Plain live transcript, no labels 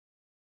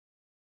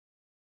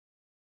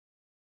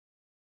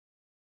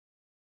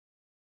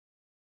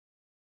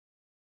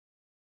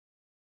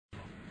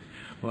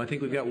Well, I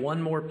think we've got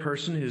one more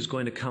person who's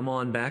going to come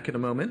on back in a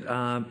moment,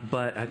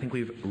 but I think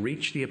we've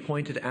reached the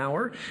appointed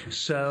hour.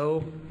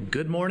 So,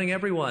 good morning,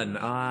 everyone.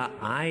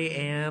 I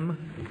am,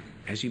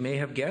 as you may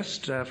have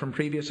guessed from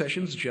previous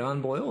sessions,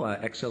 John Boyle,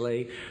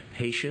 XLA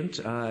patient,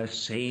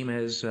 same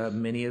as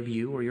many of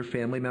you or your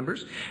family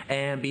members.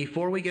 And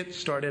before we get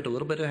started, a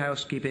little bit of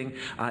housekeeping.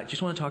 I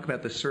just want to talk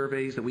about the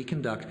surveys that we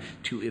conduct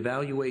to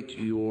evaluate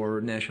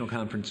your national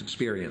conference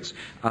experience.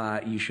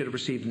 You should have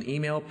received an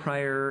email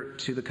prior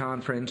to the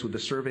conference with the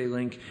survey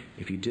link.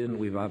 If you didn't,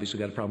 we've obviously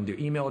got a problem with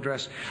your email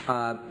address.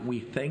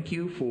 We thank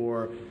you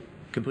for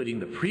completing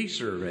the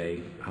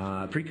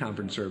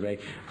pre-conference survey,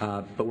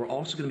 but we're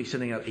also going to be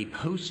sending out a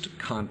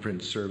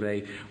post-conference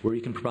survey where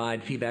you can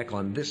provide feedback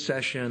on this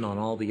session, on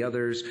all the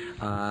others,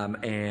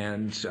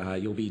 and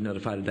you'll be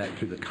notified of that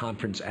through the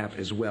conference app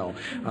as well.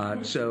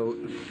 So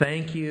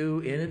thank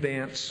you in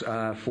advance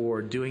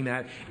for doing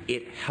that.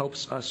 It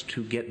helps us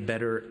to get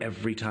better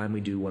every time we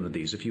do one of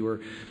these. If you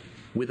were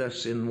with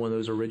us in one of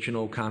those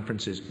original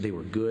conferences, they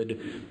were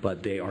good,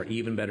 but they are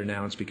even better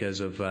now. It's because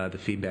of the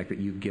feedback that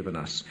you've given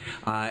us.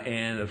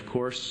 And of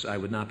course, I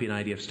would not be an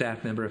IDF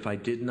staff member if I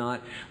did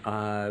not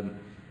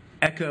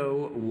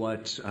echo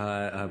what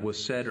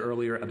was said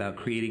earlier about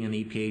creating an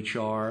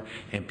EPHR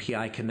and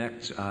PI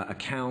Connect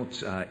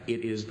account.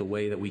 It is the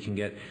way that we can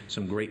get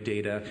some great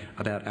data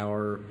about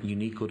our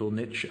unique little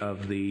niche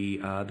of the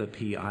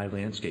PI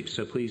landscape.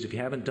 So please, if you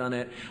haven't done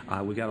it,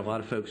 we've got a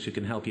lot of folks who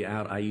can help you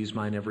out. I use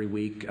mine every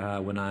week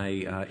when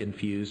I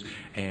infuse,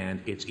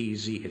 and it's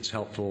easy, it's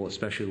helpful,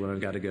 especially when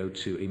I've got to go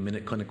to a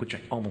minute clinic, which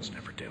I almost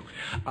never do.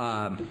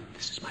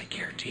 This is my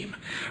care team.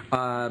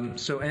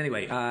 So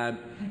anyway,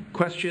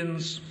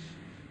 questions?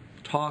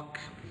 Talk,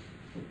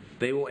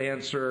 they will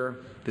answer.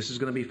 This is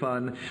going to be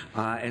fun.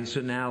 And so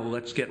now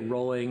let's get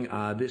rolling.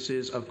 This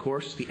is, of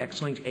course, the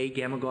X-linked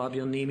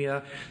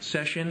Agammaglobulinemia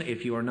session.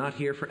 If you are not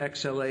here for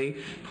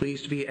XLA,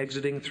 please be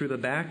exiting through the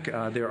back.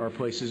 There are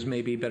places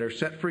maybe better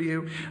set for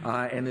you.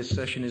 And this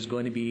session is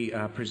going to be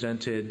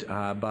presented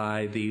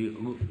by the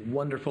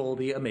wonderful,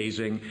 the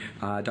amazing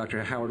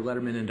Dr. Howard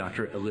Lederman and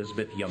Dr.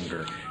 Elizabeth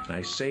Younger. And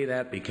I say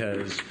that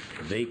because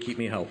they keep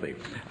me healthy.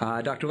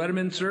 Dr.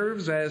 Lederman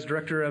serves as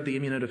director of the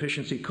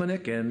Immunodeficiency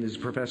Clinic and is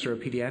professor of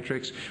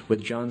pediatrics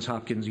with Johns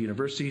Hopkins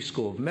University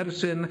School of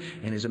Medicine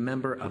and is a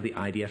member of the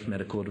IDF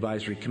Medical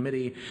Advisory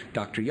Committee.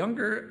 Dr.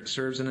 Younger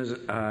serves as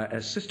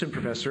assistant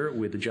professor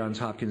with the Johns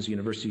Hopkins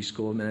University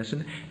School of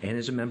Medicine and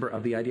is a member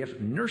of the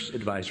IDF Nurse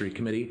Advisory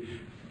Committee.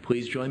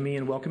 Please join me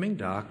in welcoming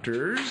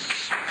Doctors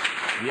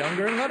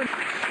Younger and Lederman.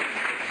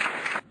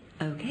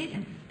 Okay,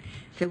 then.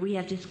 So we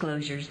have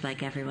disclosures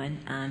like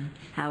everyone.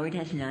 Howard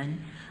has none.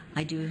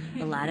 I do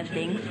a lot of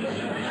things.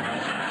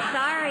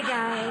 Sorry,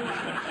 guys.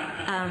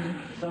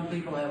 Some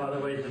people have other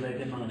ways of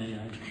making money.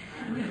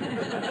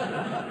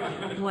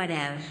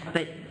 Whatever,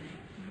 but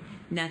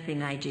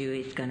nothing I do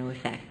is going to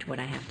affect what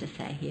I have to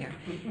say here.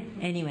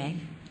 Anyway,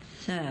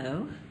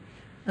 so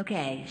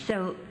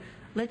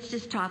let's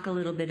just talk a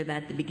little bit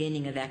about the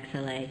beginning of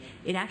XLA.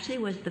 It actually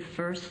was the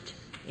first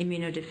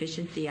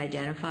immunodeficiency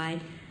identified.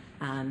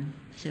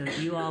 So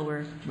you all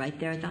were right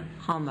there at the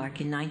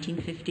hallmark in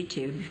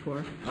 1952,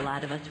 before a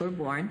lot of us were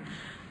born,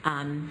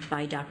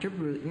 by Dr.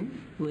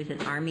 Bruton, who was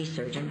an Army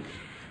surgeon.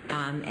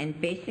 And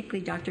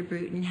basically, Dr.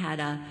 Bruton had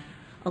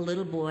a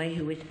little boy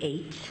who was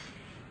 8,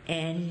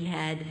 and he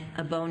had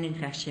a bone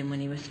infection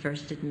when he was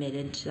first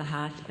admitted to the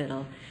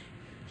hospital.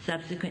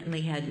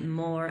 Subsequently had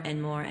more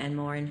and more and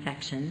more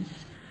infections.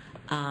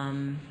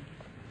 And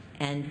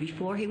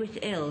before he was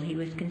ill, he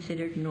was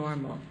considered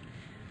normal.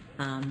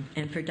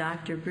 And for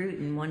Dr.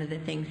 Bruton, one of the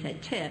things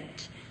that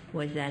tipped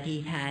was that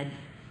he had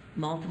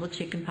multiple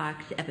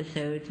chickenpox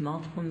episodes,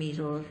 multiple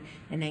measles,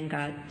 and then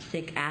got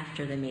sick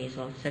after the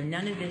measles. So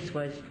none of this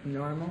was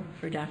normal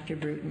for Dr.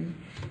 Bruton.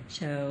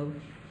 So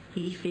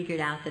he figured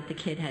out that the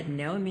kid had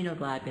no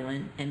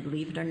immunoglobulin, and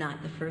believe it or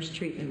not, the first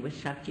treatment was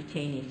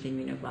subcutaneous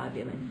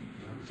immunoglobulin.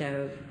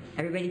 So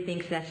everybody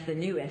thinks that's the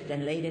newest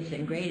and latest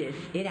and greatest.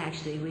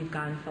 We've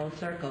gone full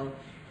circle,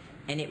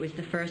 and it was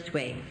the first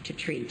way to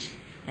treat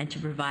and to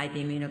provide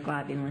the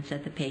immunoglobulins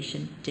that the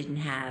patient didn't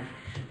have.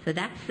 So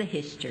that's the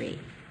history.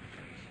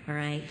 All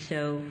right,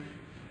 so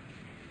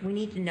we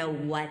need to know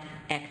what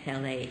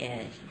XLA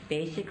is.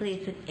 Basically,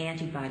 it's an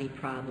antibody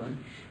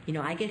problem. You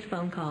know, I get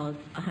phone calls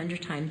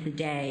 100 times a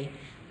day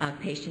of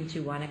patients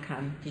who want to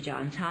come to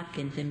Johns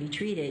Hopkins and be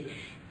treated.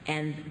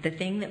 And the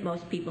thing that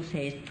most people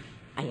say is,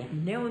 I have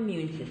no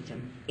immune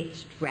system.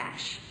 It's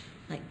rash.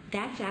 Like,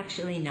 that's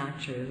actually not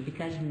true,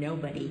 because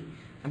nobody,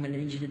 I'm going to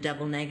use a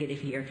double negative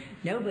here,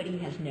 nobody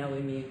has no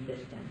immune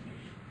system.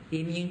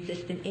 The immune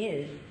system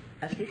is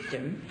a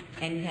system,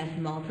 and it has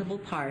multiple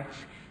parts,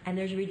 and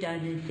there's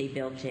redundancy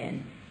built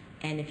in.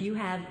 And if you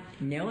have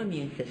no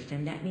immune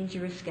system, that means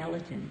you're a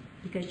skeleton,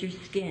 because your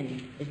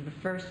skin is the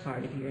first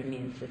part of your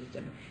immune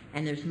system.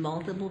 And there's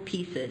multiple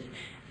pieces.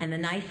 And the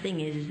nice thing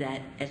is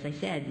that, as I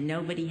said,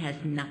 nobody has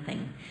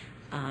nothing.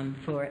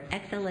 For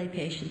XLA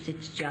patients,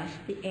 it's just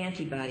the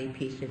antibody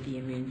piece of the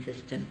immune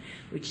system,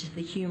 which is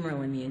the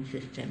humoral immune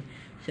system.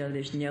 So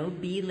there's no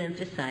B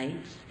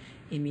lymphocytes,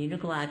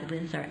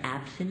 Immunoglobulins are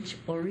absent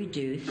or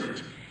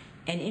reduced.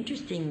 And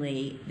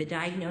interestingly, the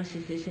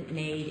diagnosis isn't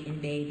made in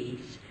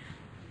babies.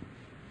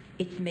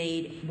 It's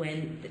made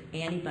when the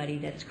antibody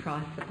that's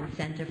crossed the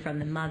placenta from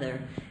the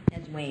mother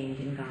has waned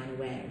and gone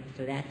away.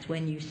 So that's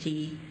when you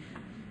see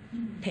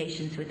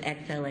patients with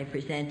XLA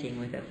presenting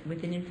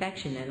with an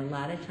infection. And a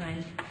lot of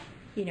times,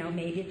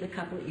 maybe it's a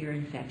couple of ear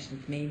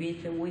infections. Maybe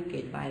it's a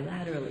wicked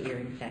bilateral ear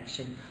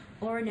infection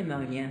or a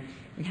pneumonia.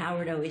 And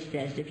Howard always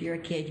says, if you're a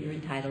kid, you're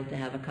entitled to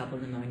have a couple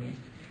pneumonias.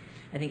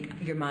 I think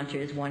your mantra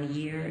is 1 a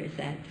year. Is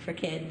that for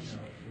kids?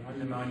 No, 1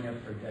 pneumonia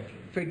per decade.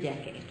 For a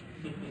decade.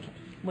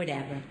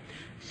 Whatever.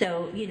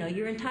 So,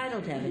 you're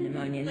entitled to have a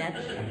pneumonia,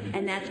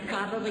 and that's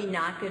probably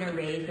not going to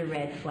raise a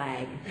red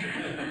flag.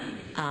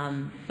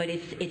 But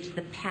it's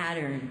the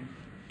pattern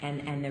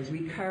and the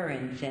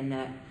recurrence and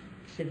the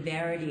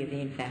severity of the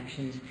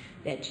infections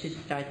that should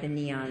start the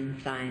neon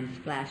signs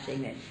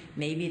flashing that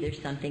maybe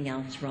there's something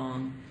else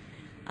wrong.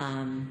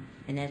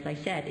 And as I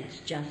said, it's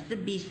just the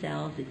B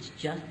cells, it's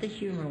just the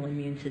humoral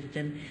immune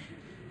system.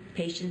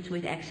 Patients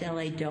with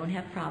XLA don't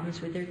have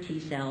problems with their T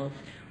cells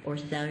or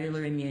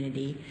cellular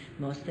immunity.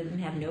 Most of them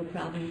have no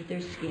problem with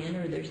their skin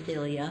or their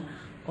cilia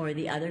or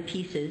the other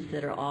pieces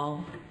that are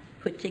all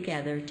put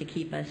together to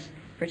keep us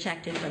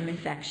protected from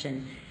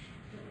infection.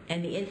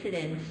 And the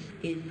incidence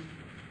is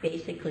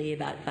basically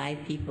about 5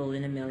 people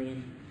in a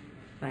million,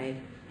 5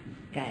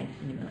 guys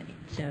in a million.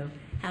 So,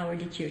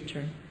 Howard, it's your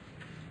turn.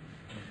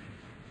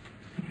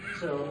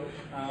 So,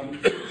 I'm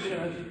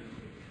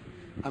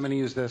going to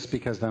use this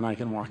because then I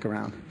can walk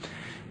around.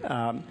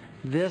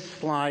 This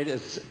slide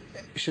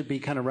should be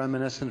kind of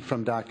reminiscent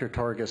from Dr.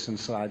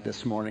 Torgeson's slide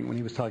this morning when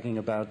he was talking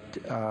about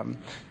the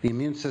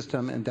immune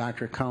system and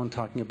Dr. Cohn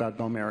talking about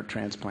bone marrow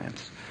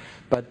transplants.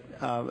 But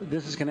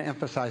this is going to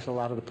emphasize a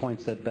lot of the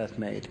points that Beth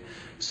made.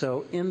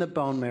 So in the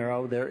bone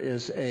marrow, there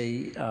is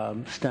a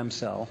stem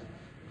cell,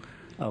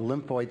 a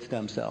lymphoid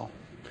stem cell.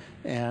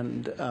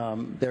 And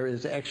there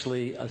is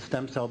actually a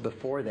stem cell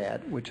before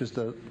that, which is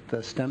the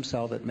stem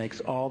cell that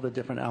makes all the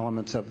different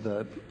elements of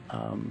the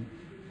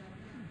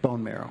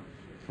bone marrow.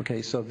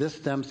 Okay, so this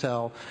stem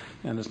cell,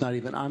 and it's not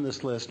even on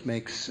this list,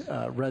 makes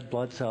red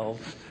blood cells,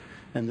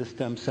 and this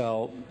stem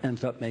cell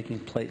ends up making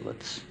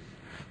platelets.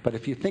 But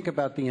if you think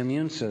about the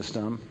immune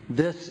system,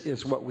 this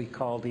is what we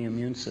call the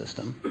immune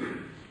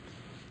system.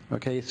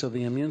 Okay, so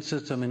the immune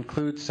system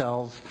includes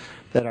cells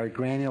that are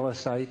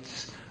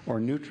granulocytes or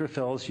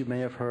neutrophils, you may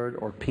have heard,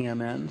 or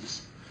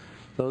PMNs.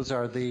 Those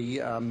are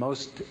the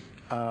most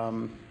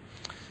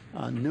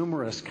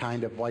numerous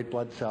kind of white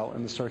blood cell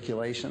in the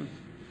circulation.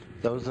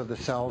 Those are the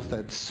cells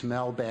that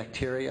smell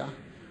bacteria.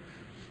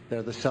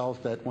 They're the cells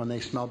that, when they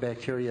smell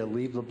bacteria,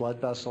 leave the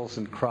blood vessels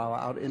and crawl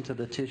out into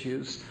the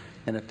tissues.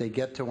 And if they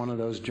get to one of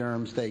those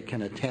germs, they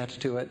can attach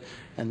to it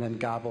and then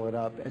gobble it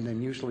up, and then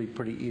usually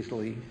pretty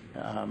easily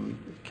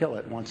kill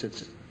it once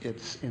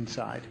it's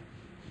inside.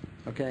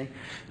 Okay?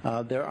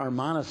 There are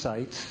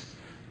monocytes.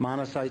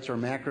 Monocytes or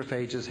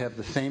macrophages have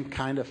the same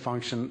kind of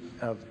function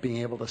of being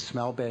able to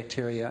smell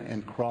bacteria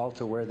and crawl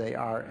to where they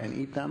are and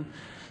eat them.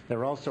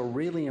 They're also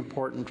really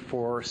important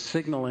for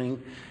signaling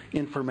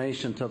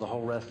information to the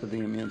whole rest of the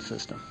immune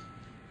system.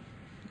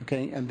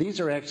 Okay, and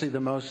these are actually the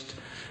most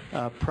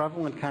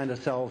prevalent kind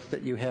of cells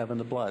that you have in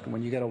the blood.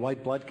 When you get a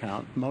white blood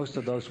count, most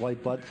of those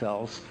white blood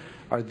cells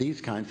are these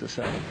kinds of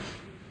cells.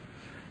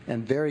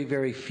 And very,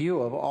 very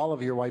few of all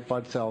of your white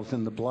blood cells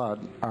in the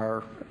blood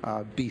are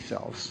B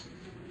cells.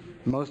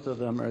 Most of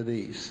them are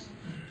these.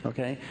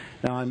 Okay,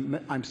 now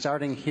I'm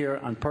starting here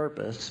on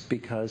purpose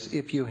because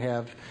if you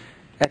have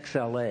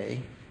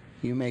XLA,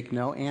 you make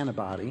no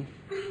antibody,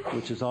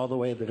 which is all the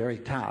way at the very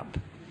top.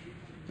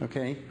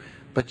 Okay?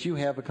 But you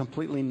have a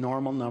completely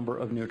normal number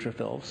of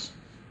neutrophils,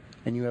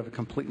 and you have a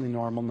completely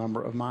normal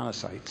number of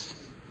monocytes.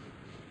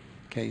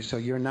 Okay, so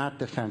you're not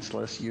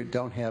defenseless. You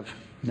don't have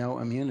no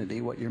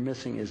immunity. What you're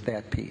missing is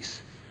that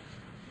piece.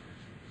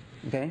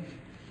 Okay?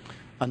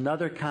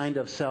 Another kind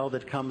of cell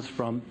that comes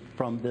from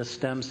this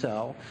stem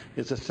cell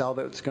is a cell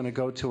that's going to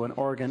go to an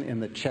organ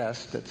in the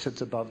chest that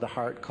sits above the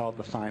heart called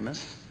the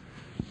thymus.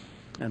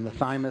 And the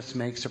thymus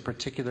makes a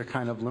particular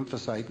kind of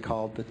lymphocyte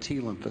called the T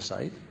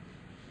lymphocyte.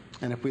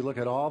 And if we look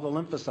at all the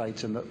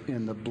lymphocytes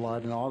in the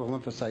blood and all the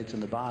lymphocytes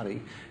in the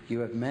body, you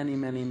have many,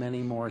 many,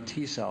 many more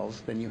T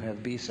cells than you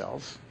have B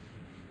cells.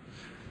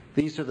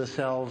 These are the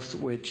cells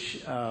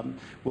which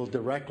will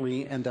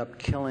directly end up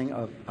killing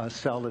a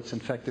cell that's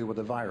infected with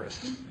a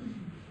virus.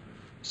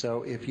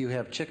 So if you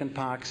have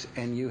chickenpox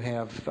and you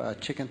have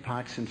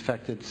chickenpox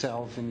infected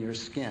cells in your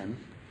skin,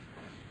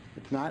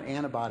 it's not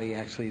antibody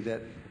actually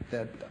that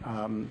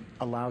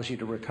allows you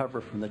to recover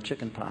from the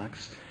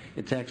chickenpox.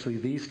 It's actually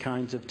these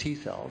kinds of T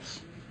cells.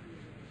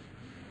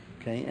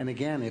 Okay, and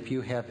again, if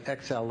you have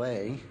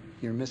XLA,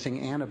 you're missing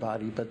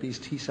antibody, but these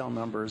T cell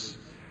numbers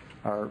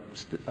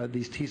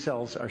these T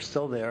cells are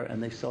still there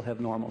and they still have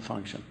normal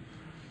function.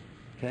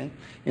 Okay,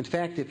 in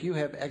fact, if you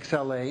have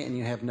XLA and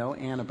you have no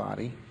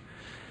antibody,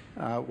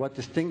 what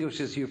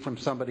distinguishes you from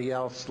somebody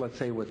else, let's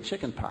say with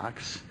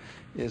chickenpox,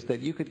 is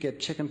that you could get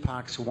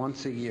chickenpox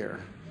once a year.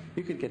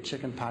 You could get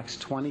chickenpox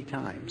 20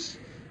 times.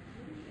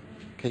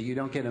 Okay, you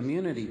don't get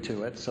immunity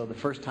to it, so the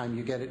first time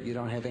you get it, you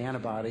don't have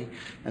antibody,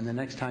 and the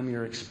next time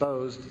you're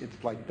exposed,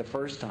 it's like the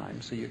first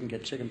time, so you can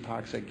get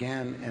chickenpox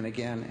again and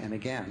again and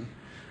again.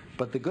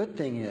 But the good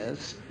thing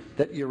is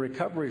that your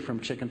recovery from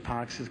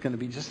chickenpox is going to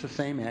be just the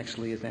same,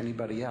 actually, as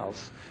anybody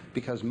else,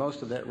 because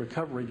most of that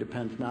recovery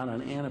depends not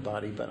on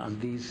antibody, but on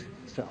these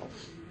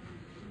cells.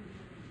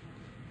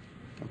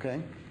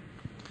 Okay?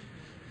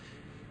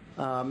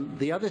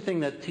 The other thing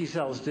that T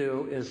cells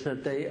do is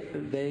that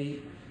they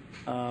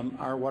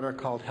are what are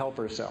called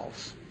helper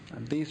cells.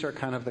 And these are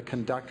kind of the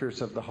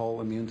conductors of the whole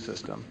immune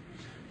system.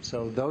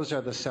 So those are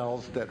the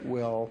cells that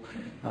will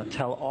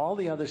tell all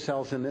the other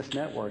cells in this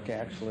network,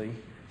 actually,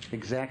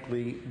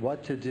 exactly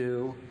what to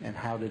do and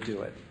how to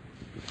do it.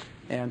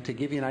 And to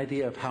give you an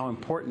idea of how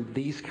important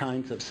these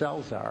kinds of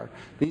cells are,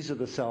 these are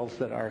the cells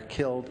that are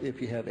killed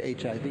if you have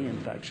HIV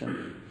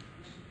infection.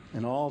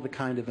 And all the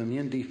kind of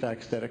immune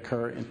defects that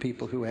occur in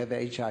people who have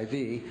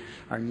HIV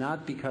are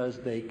not because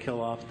they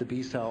kill off the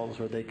B cells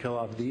or they kill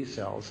off these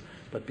cells,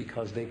 but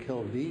because they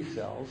kill these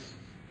cells,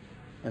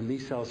 and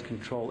these cells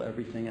control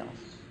everything else.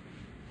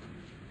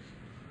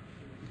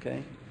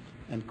 Okay?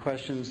 And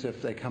questions,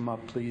 if they come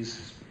up,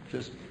 please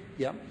just,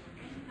 yep.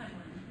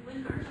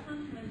 When our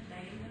son was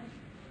diagnosed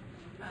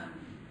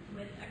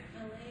with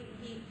XLA,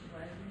 he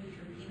was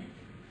neutropenic.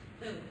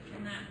 So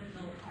can that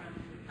result from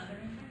other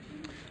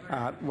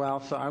infections?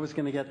 Well, so I was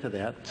going to get to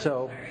that.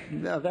 So,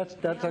 no, that's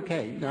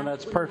okay. No,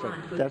 that's perfect.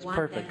 That's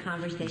perfect.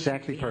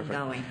 Exactly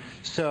perfect.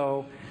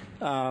 So,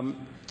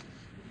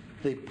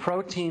 the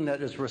protein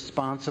that is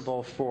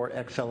responsible for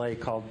XLA,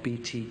 called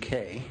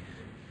BTK,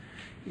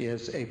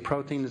 is a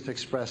protein that's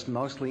expressed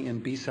mostly in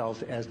B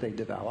cells as they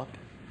develop,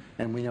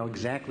 and we know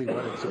exactly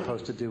what it's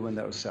supposed to do in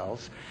those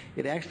cells.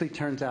 It actually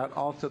turns out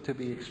also to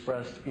be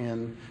expressed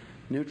in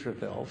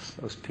neutrophils,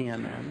 those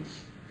PMNs.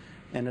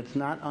 And it's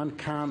not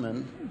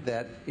uncommon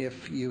that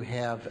if you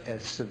have a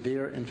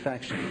severe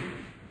infection,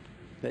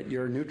 that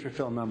your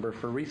neutrophil number,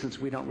 for reasons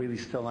we don't really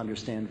still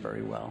understand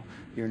very well,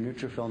 your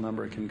neutrophil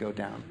number can go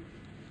down.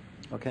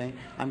 Okay?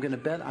 I'm going to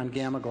bet on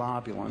gamma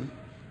globulin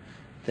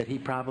that he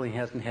probably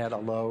hasn't had a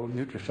low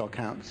neutrophil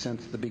count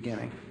since the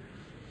beginning,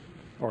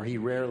 or he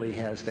rarely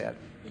has that.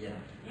 Yeah.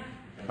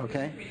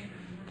 Okay?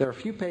 There are a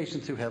few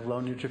patients who have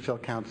low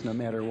neutrophil counts no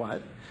matter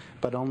what,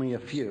 but only a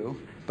few.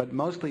 But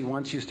mostly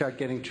once you start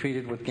getting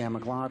treated with gamma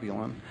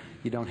globulin,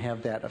 you don't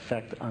have that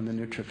effect on the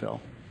neutrophil.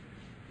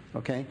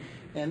 Okay?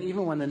 And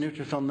even when the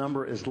neutrophil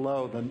number is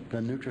low, the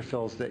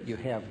neutrophils that you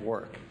have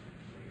work.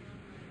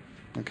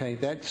 Okay?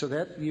 So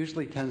that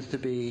usually tends to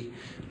be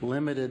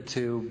limited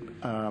to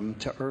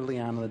early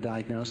on in the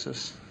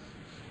diagnosis.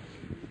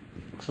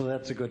 So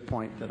that's a good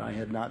point that I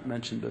had not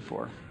mentioned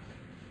before.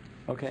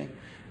 Okay?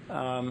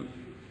 The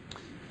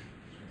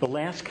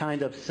last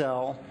kind of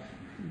cell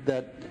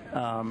that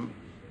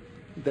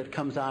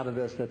comes out of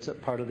this, that's a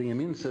part of the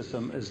immune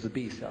system, is the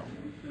B cell.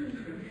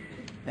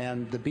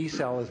 And the B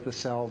cell is the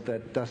cell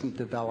that doesn't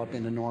develop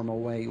in a normal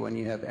way when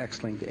you have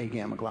X-linked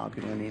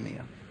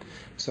agammaglobulinemia.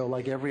 So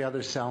like every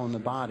other cell in the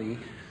body,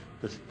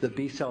 the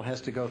B cell has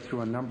to go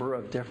through a number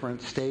of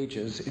different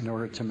stages in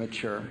order to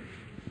mature.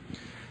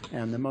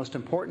 And the most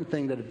important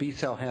thing that a B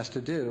cell has to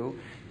do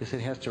is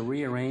it has to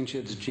rearrange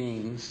its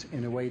genes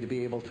in a way to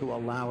be able to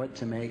allow it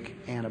to make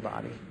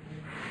antibody.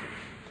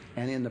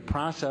 And in the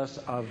process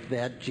of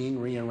that gene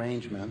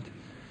rearrangement,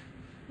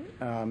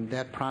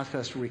 that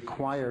process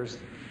requires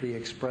the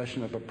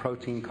expression of a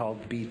protein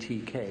called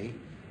BTK,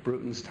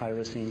 Bruton's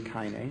tyrosine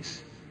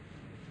kinase.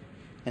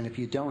 And if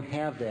you don't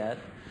have that,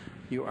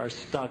 you are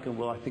stuck,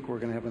 and I think we're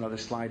going to have another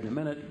slide in a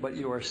minute, but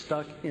you are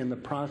stuck in the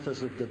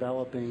process of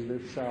developing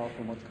this cell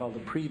from what's called a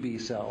pre-B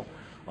cell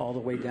all the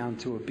way down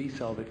to a B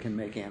cell that can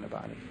make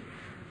antibody.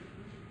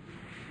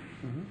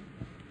 Mm-hmm.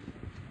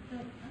 So I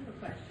have a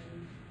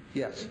question.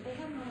 Yes. If they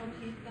have normal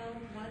T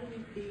cells, why do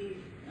we see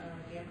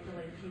the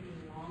XLA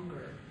taking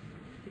longer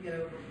to get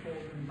over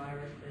colds and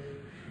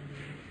viruses?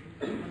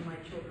 And when my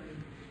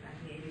children back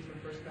in the 80s were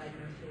first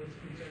diagnosed, they was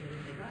concerned that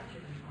if they got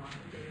chickenpox,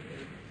 they would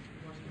get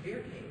a more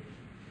severe case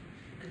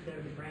because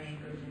their brain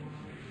goes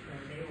along, so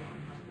they were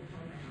on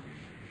hospital now.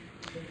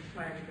 They just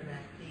prior to the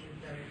vaccine,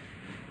 so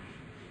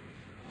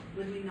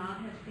would we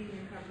not have seen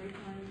recovery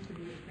times to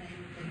be the same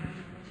if they had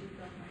normal T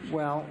cells?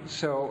 Well,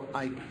 so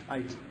I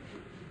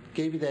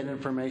gave you that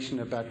information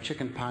about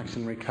chickenpox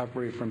and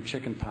recovery from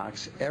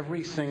chickenpox.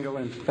 Every single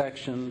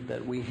infection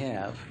that we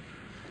have,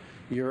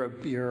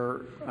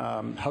 your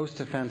host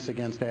defense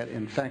against that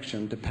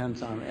infection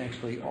depends on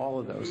actually all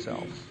of those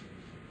cells.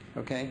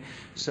 Okay?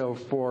 So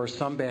for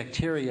some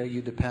bacteria,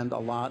 you depend a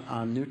lot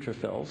on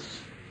neutrophils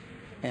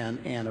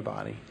and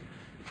antibody.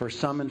 For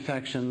some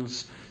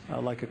infections,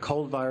 like a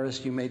cold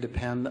virus, you may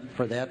depend,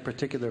 for that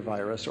particular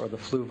virus, or the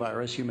flu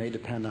virus, you may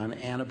depend on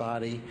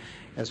antibody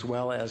as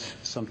well as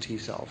some T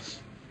cells.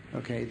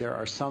 Okay, there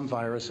are some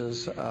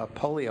viruses,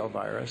 polio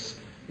virus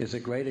is a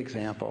great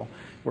example,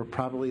 where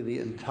probably the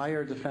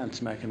entire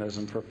defense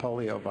mechanism for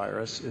polio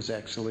virus is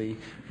actually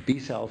B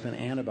cells and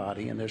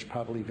antibody, and there's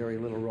probably very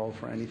little role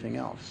for anything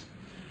else.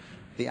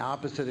 The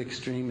opposite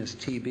extreme is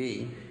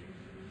TB,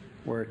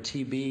 where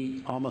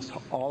TB, almost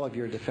all of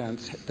your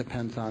defense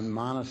depends on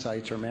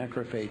monocytes or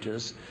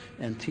macrophages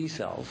and T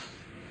cells.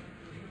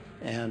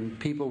 And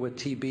people with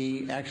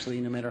TB,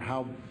 actually, no matter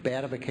how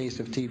bad of a case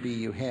of TB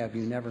you have,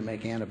 you never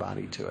make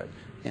antibody to it.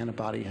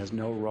 Antibody has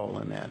no role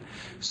in that.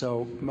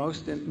 So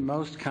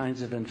most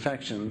kinds of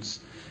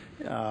infections,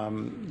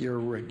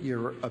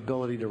 your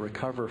ability to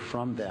recover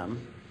from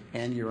them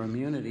and your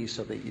immunity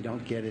so that you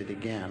don't get it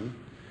again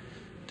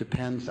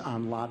depends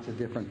on lots of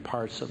different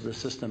parts of the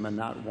system and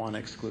not one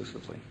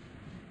exclusively.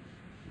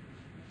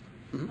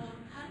 Mm-hmm. How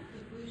does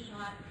the flu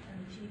shot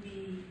and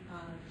TB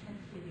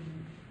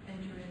testing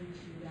enter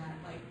into that?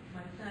 Like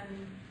my son,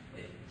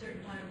 at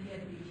certain times he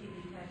had to be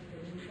TB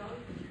tested, and his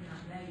results are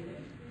not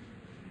negative.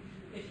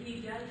 If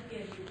he does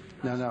get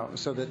No.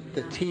 So the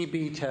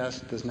TB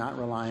test does not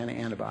rely on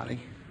antibody.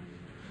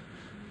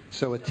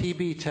 So a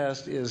TB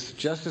test is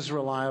just as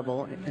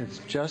reliable. It's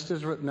just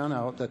as the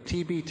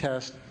TB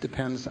test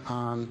depends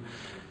on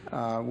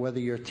whether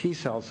your T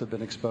cells have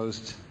been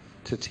exposed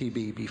to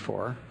TB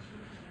before.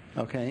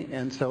 Okay,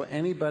 and so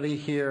anybody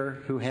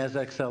here who has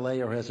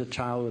XLA or has a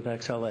child with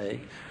XLA,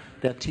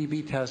 that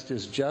TB test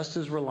is just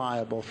as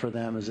reliable for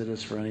them as it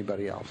is for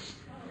anybody else.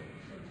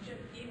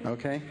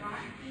 Okay?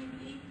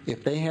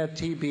 If they had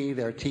TB,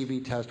 their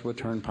TB test would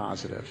turn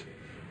positive.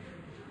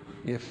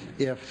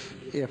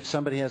 If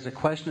somebody has a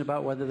question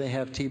about whether they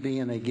have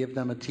TB and they give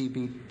them a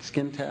TB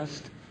skin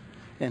test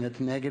and it's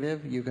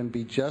negative, you can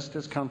be just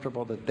as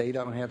comfortable that they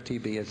don't have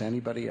TB as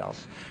anybody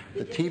else.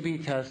 The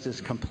TB test is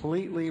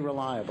completely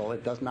reliable.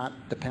 It does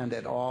not depend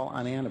at all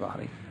on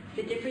antibody.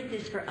 The difference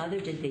is for other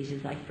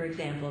diseases, like, for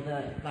example,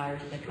 the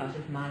virus that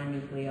causes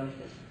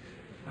mononucleosis.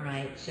 All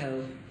right,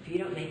 so if you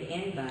don't make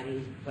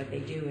antibodies, what they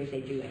do is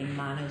they do a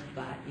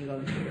monospot. You go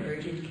into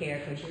urgent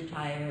care because you're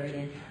tired,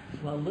 and,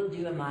 well, we'll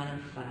do a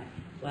monospot.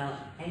 Well,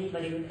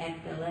 anybody with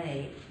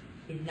XLA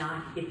is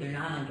not, if they're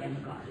not on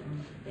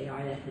gamma-globulins, they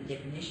are, that's a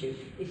different issue,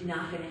 is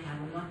not going to have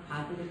a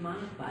positive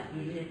monospot,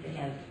 even if they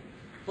have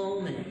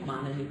fulminant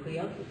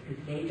mononucleosis,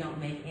 because they don't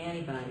make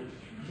antibodies.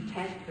 To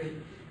test for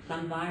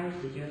some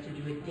viruses, you have to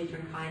do a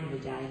different kind of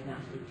a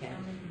diagnostic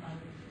test.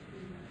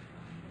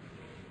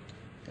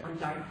 I'm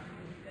sorry?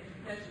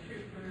 That's true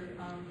for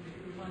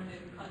the one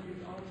that causes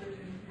ulcers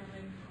and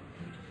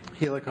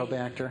stomach.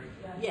 Helicobacter.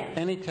 Yes.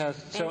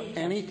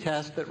 Any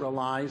test that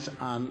relies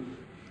on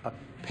a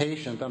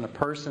patient, on a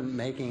person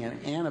making an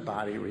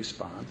antibody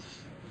response,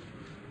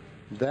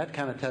 that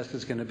kind of test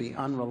is going to be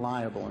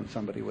unreliable in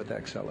somebody with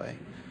XLA.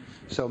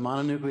 So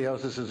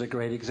mononucleosis is a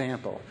great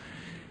example.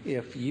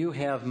 If you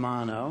have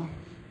mono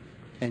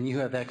and you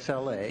have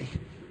XLA,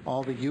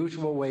 all the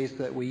usual ways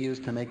that we use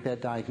to make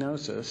that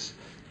diagnosis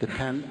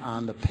depend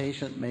on the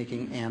patient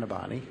making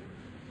antibody,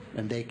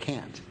 and they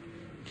can't.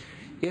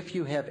 If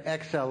you have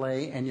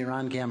XLA and you're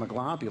on gamma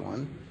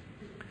globulin,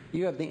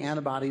 you have the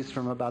antibodies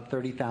from about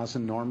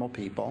 30,000 normal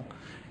people,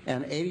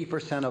 and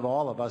 80% of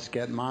all of us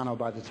get mono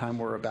by the time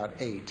we're about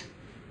 8.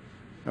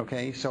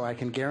 Okay, so I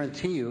can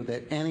guarantee you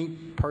that any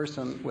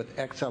person with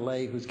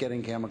XLA who's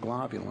getting gamma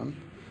globulin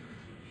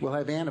will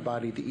have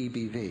antibody to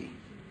EBV.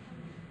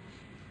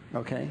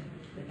 Okay?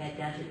 But that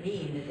doesn't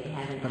mean that they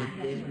have an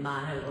active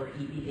mono or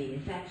EBV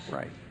infection.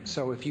 Right.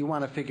 So if you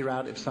want to figure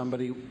out if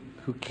somebody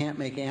who can't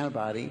make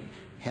antibody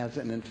has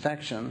an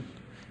infection,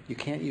 you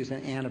can't use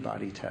an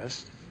antibody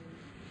test.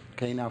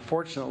 Okay, now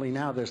fortunately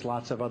now there's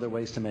lots of other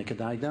ways to make a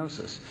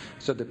diagnosis.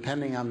 So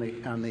depending on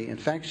the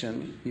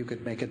infection, you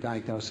could make a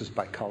diagnosis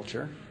by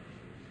culture.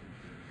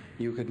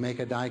 You could make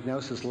a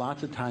diagnosis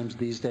lots of times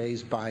these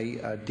days by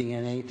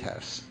DNA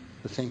tests.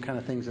 The same kind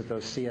of things that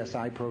those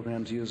CSI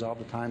programs use all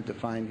the time to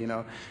find,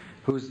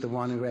 who's the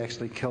one who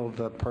actually killed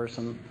the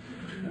person,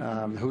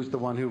 who's the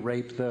one who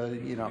raped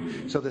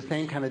so the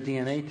same kind of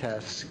DNA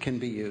tests can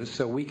be used.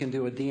 So we can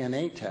do a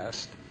DNA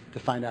test to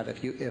find out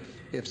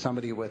if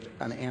somebody with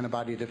an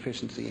antibody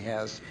deficiency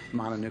has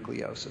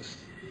mononucleosis.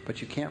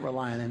 But you can't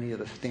rely on any of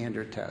the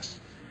standard tests.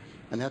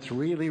 And that's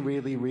really,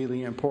 really,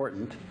 really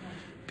important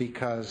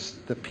because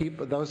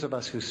those of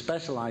us who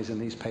specialize in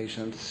these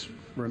patients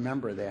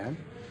remember that.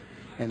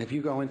 And if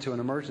you go into an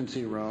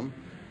emergency room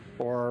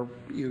or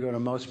you go to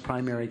most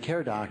primary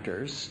care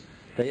doctors,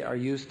 they are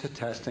used to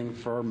testing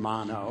for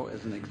mono,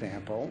 as an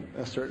example,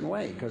 a certain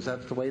way, because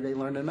that's the way they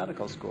learned in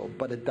medical school,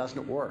 but it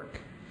doesn't work.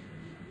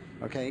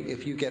 Okay?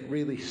 If you get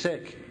really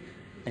sick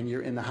and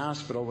you're in the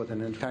hospital with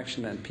an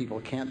infection and people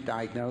can't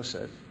diagnose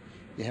it,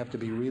 you have to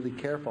be really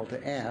careful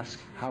to ask,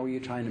 how are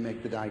you trying to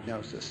make the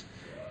diagnosis?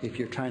 If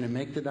you're trying to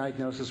make the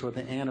diagnosis with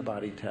an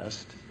antibody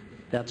test,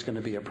 that's going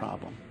to be a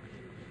problem.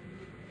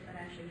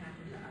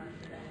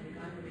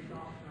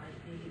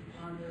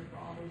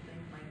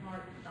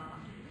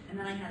 And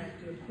then I had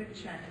to do a quick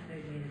check and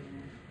say, wait a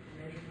minute,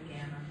 measure the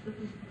gamma.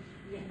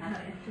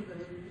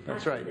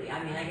 That's right.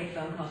 I mean, I get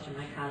phone calls from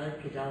my college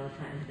kids all the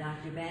time.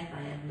 Dr. Beth,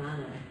 I have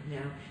mono.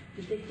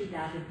 The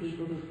 60,000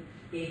 people who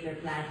gave their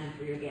plasma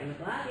for your gamma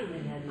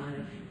globulin had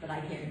mono, but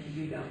I guarantee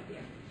you don't,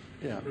 dear.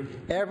 Yeah.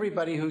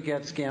 Everybody who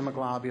gets gamma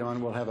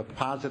globulin will have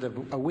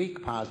a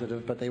weak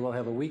positive, but they will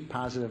have a weak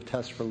positive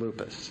test for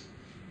lupus.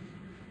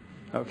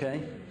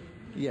 Okay?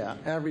 Yeah,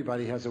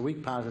 everybody has a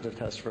weak positive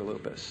test for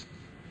lupus,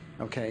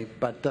 okay?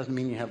 But doesn't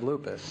mean you have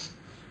lupus.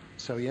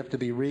 So you have to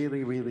be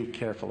really, really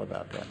careful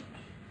about that.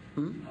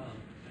 I have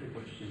a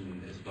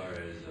question as far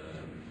as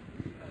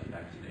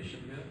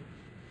vaccination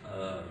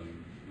goes.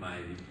 My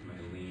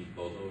lean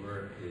bolt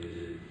over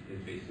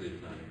it basically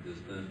is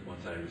non-existent.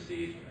 Once I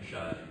received a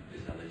shot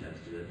is how they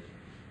tested it,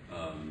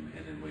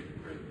 and then waited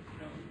for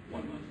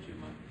 1 month, 2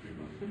 months, 3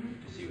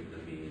 months to see what the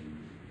mean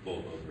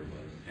bolt over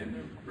was, and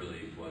there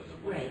really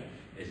wasn't one. Right.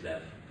 Is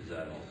that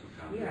also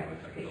common?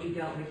 Right, because you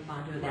don't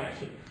respond to a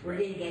vaccine. We're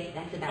going to get,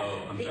 that's about,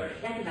 Oh, I'm sorry.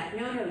 that's about,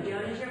 no, don't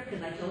interrupt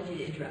because I told you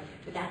to interrupt,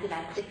 but that's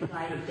about 6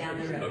 slides down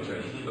the road.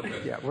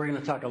 Okay. Yeah, we're going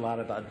to talk a lot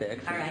about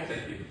vaccines. All right.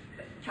 Thank you.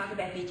 Talk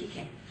about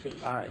BTK,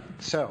 please. All right,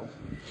 so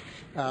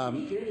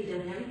He's good, he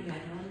does everything I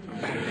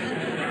told him.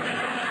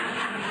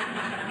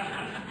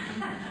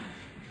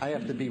 I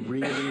have to be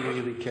really,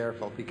 really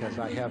careful because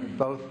I have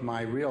both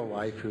my real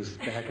wife, who's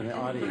back in the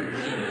audience,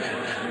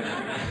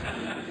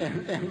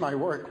 and my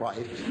work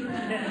wife.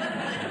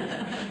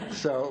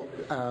 So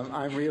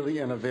I'm really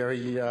in a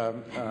very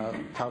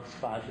tough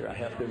spot here. I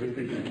have to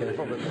really be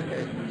careful with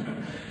it.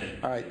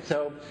 All right,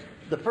 so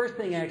the first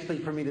thing actually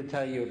for me to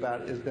tell you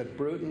about is that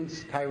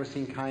Bruton's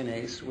tyrosine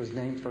kinase was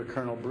named for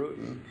Colonel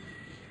Bruton,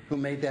 who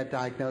made that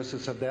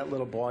diagnosis of that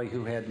little boy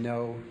who had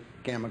no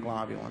gamma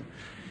globulin.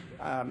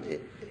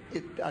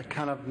 A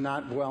kind of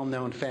not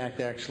well-known fact,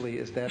 actually,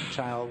 is that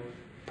child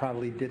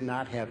probably did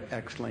not have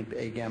X-linked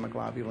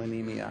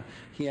agammaglobulinemia.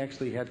 He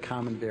actually had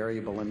common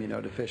variable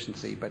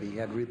immunodeficiency, but he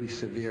had really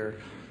severe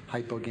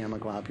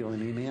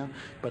hypogammaglobulinemia.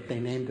 But they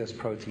named this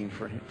protein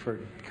for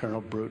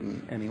Colonel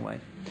Bruton anyway.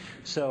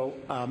 So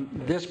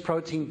this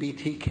protein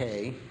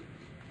BTK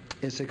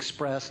is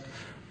expressed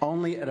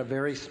only at a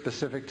very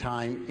specific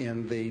time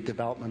in the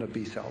development of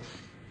B cells.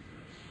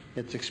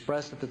 It's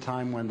expressed at the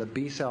time when the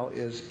B cell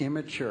is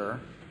immature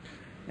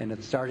and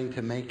it's starting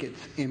to make its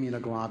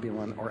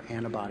immunoglobulin or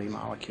antibody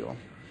molecule,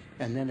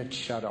 and then it's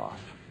shut off.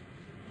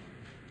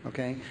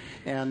 Okay?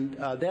 And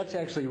that's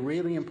actually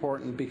really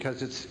important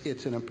because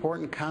it's an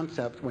important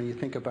concept when you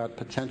think about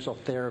potential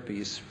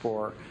therapies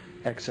for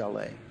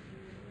XLA.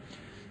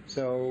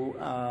 So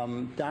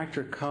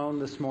Dr. Cohn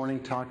this morning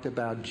talked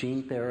about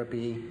gene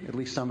therapy. At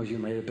least some of you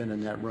may have been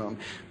in that room.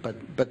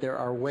 But there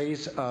are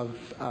ways of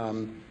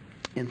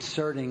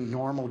inserting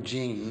normal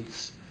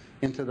genes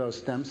into those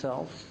stem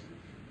cells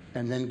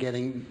and then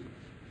getting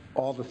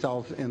all the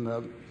cells in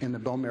the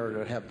bone marrow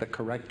to have the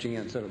correct gene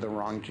instead of the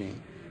wrong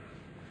gene.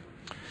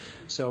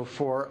 So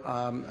for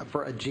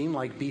a gene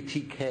like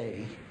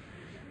BTK,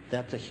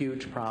 that's a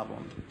huge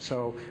problem.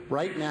 So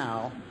right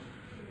now,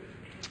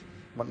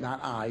 well,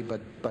 not I,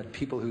 but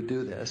people who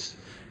do this,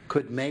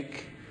 could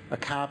make a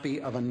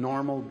copy of a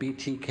normal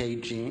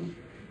BTK gene.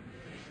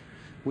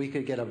 We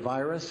could get a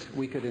virus,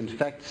 we could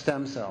infect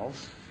stem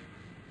cells,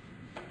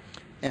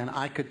 and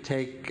I could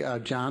take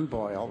John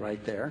Boyle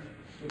right there.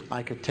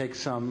 I could take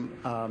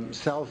some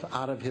cells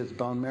out of his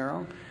bone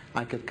marrow.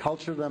 I could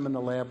culture them in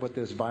the lab with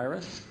this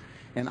virus,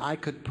 and I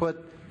could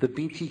put the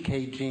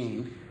BTK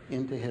gene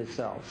into his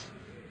cells.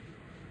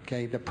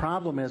 Okay, the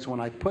problem is when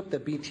I put the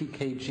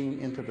BTK gene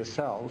into the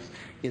cells,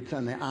 it's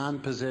in the on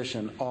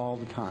position all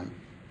the time.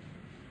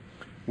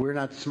 We're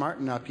not smart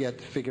enough yet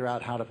to figure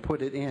out how to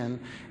put it in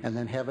and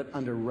then have it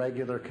under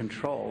regular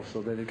control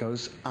so that it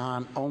goes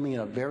on only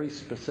at a very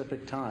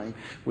specific time,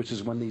 which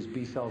is when these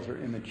B cells are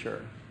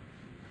immature.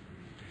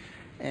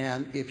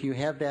 And if you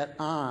have that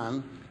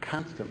on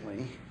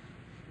constantly,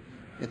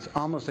 it's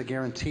almost a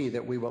guarantee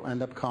that we will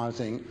end up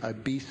causing a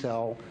B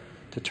cell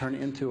to turn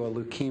into a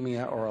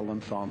leukemia or a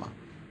lymphoma.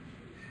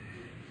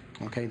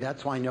 Okay,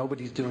 that's why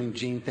nobody's doing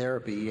gene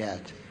therapy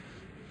yet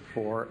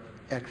for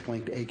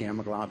X-linked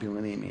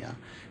agammaglobulinemia.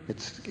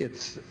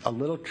 It's a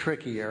little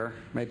trickier,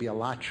 maybe a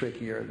lot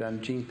trickier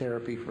than gene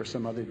therapy for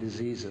some other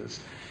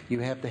diseases. You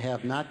have to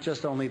have not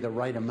just only the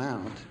right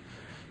amount,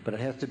 but it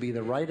has to be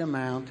the right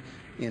amount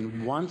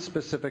in one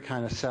specific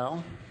kind of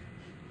cell,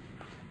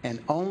 and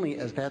only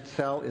as that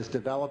cell is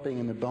developing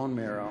in the bone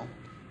marrow,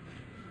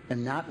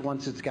 and not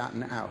once it's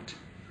gotten out.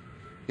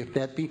 If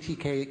that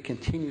BTK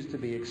continues to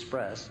be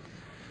expressed,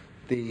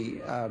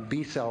 the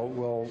B cell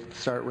will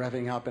start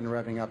revving up and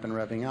revving up and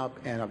revving up,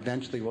 and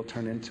eventually will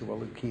turn into a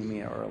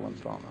leukemia or a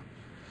lymphoma.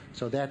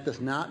 So that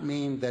does not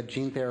mean that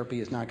gene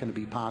therapy is not going to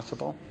be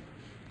possible.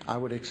 I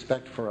would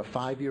expect for a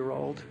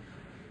 5-year-old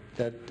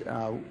that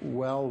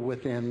well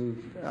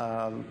within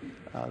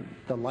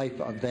the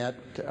life of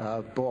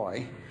that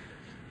boy,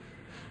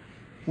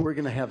 we're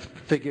going to have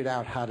figured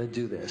out how to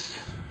do this.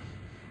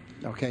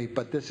 Okay,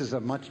 but this is a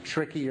much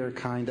trickier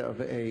kind of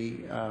a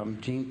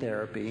gene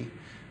therapy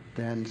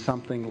than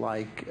something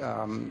like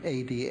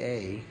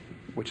ADA,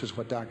 which is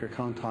what Dr.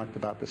 Cohn talked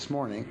about this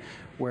morning,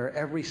 where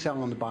every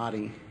cell in the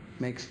body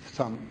makes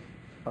some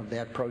of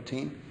that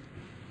protein.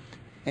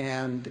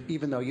 And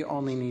even though you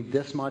only need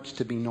this much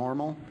to be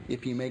normal,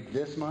 if you make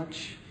this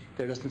much,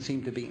 there doesn't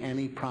seem to be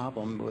any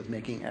problem with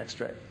making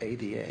extra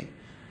ADA.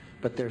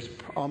 But there's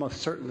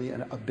almost certainly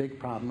a big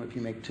problem if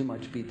you make too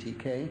much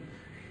BTK.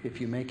 If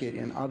you make it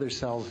in other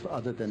cells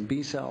other than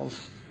B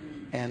cells,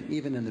 and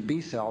even in the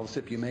B cells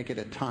if you make it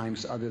at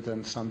times other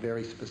than some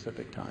very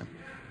specific time.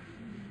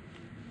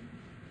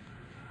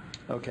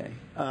 Okay,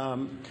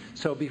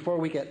 so before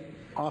we get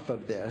off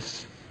of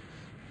this,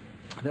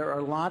 there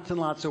are lots and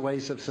lots of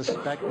ways of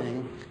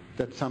suspecting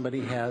that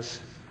somebody has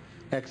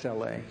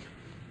XLA.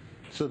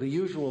 So the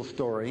usual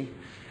story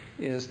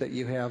is that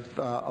you have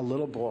a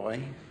little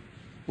boy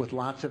with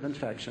lots of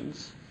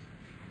infections,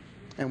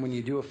 and when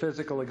you do a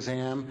physical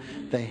exam,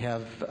 they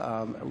have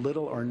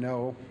little or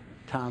no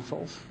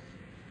tonsils.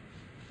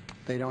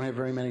 They don't have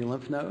very many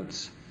lymph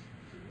nodes.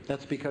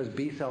 That's because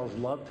B cells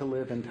love to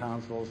live in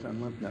tonsils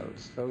and lymph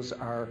nodes. Those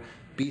are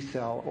B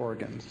cell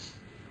organs,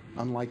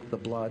 unlike the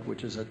blood,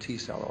 which is a T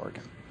cell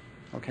organ.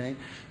 Okay?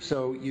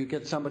 So you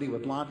get somebody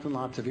with lots and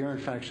lots of ear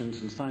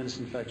infections and sinus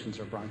infections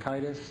or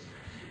bronchitis,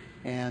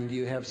 and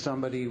you have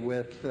somebody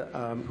with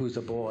who's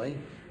a boy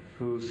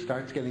who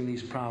starts getting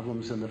these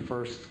problems in the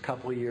first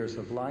couple of years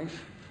of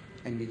life,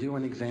 and you do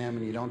an exam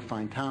and you don't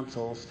find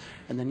tonsils,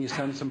 and then you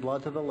send some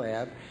blood to the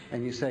lab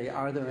and you say,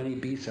 are there any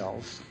B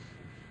cells?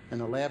 And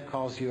the lab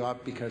calls you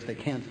up because they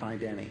can't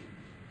find any.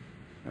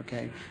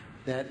 Okay?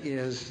 That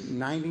is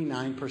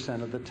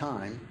 99% of the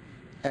time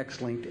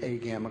X-linked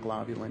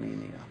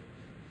agammaglobulinemia.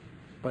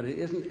 But it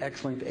isn't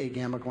X-linked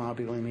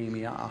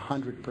agammaglobulinemia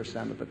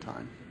 100% of the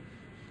time.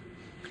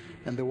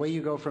 And the way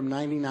you go from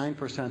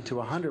 99% to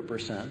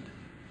 100%,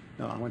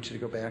 no, I want you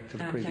to go back to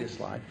the previous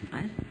slide.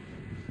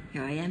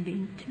 Here I am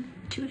being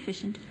too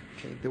efficient.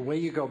 Okay. The way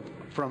you go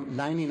from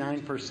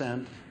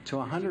 99% to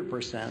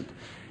 100%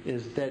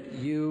 is that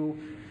you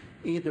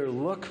either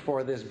look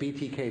for this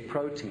BTK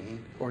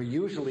protein, or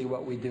usually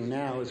what we do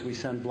now is we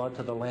send blood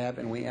to the lab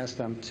and we ask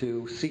them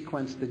to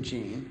sequence the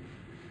gene,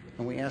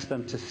 and we ask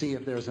them to see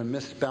if there's a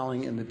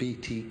misspelling in the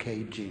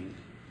BTK gene.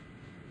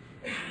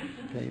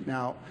 Okay.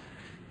 Now,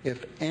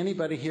 if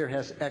anybody here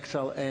has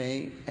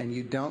XLA and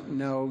you don't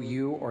know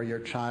you or your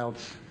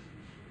child's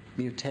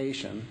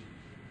mutation,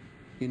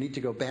 you need to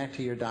go back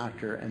to your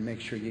doctor and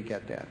make sure you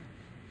get that.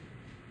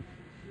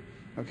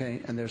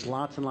 Okay? And there's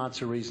lots and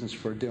lots of reasons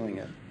for doing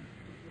it.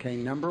 Okay,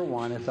 number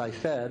one, as I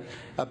said,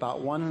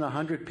 about 1 in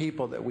 100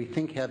 people that we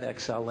think have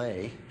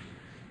XLA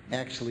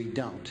actually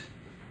don't.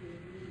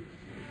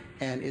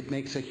 And it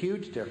makes a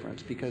huge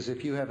difference because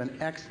if you have an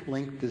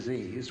X-linked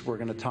disease, we're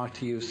going to talk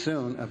to you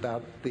soon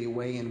about the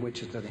way in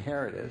which it's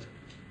inherited.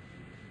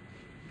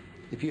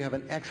 If you have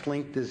an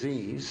X-linked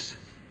disease,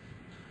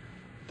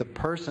 the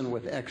person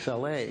with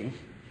XLA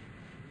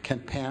can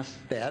pass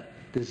that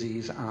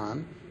disease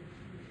on.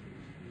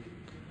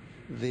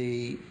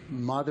 The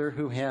mother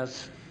who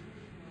has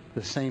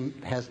the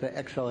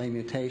XLA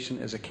mutation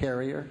is a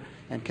carrier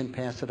and can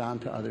pass it on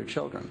to other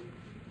children.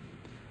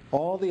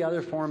 All the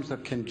other forms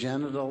of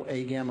congenital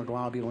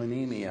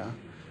agammaglobulinemia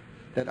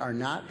that are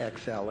not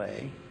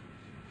XLA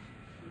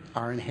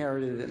are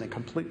inherited in a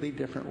completely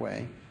different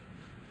way,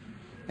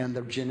 and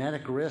the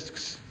genetic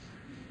risks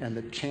and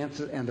the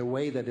chances and the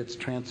way that it's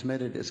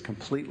transmitted is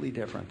completely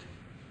different.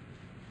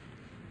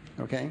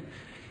 Okay?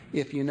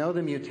 If you know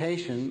the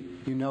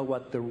mutation, you know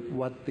what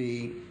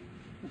the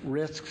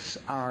risks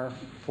are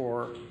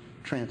for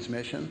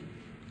transmission.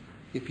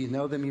 If you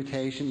know the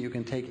mutation, you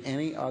can take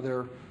any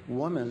other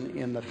woman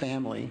in the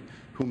family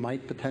who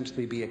might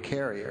potentially be a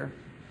carrier,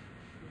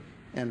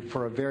 and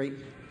for a very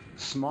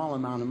small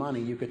amount of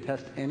money, you could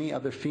test any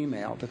other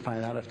female to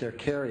find out if they're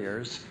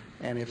carriers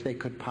and if they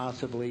could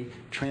possibly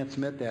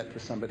transmit that to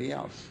somebody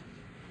else.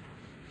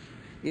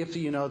 If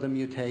you know the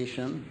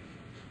mutation,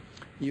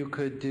 you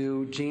could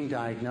do gene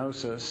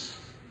diagnosis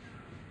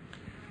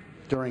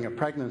during a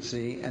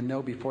pregnancy and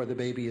know before the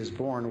baby is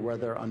born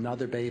whether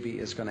another baby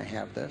is going to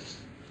have this.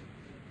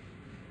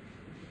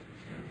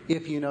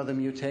 If you know the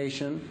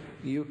mutation,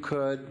 you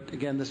could,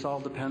 again, this all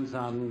depends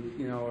on,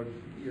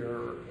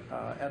 your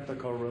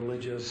ethical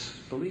religious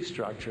belief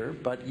structure,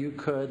 but you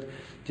could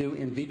do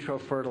in vitro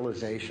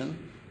fertilization.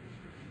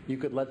 You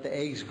could let the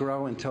eggs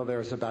grow until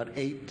there's about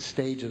 8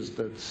 stages.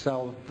 The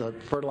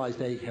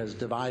fertilized egg has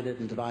divided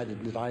and divided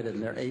and divided,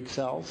 and there are 8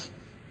 cells.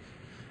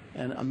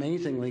 And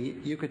amazingly,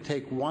 you could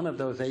take one of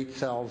those 8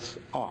 cells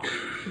off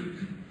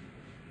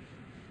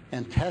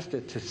and test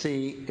it to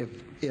see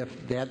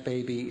if that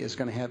baby is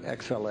going to have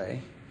XLA.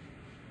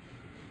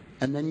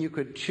 And then you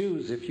could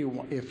choose, if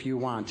you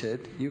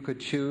wanted, you could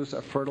choose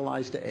a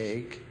fertilized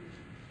egg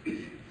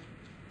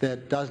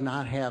that does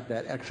not have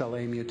that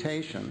XLA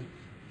mutation,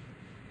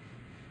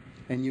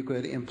 and you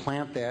could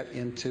implant that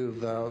into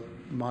the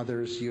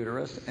mother's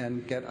uterus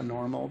and get a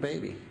normal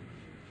baby.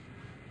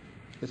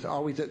 It's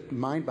always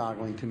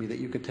mind-boggling to me that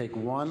you could take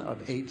one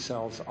of 8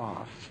 cells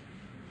off,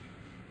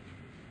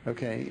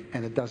 okay,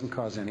 and it doesn't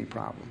cause any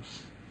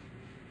problems.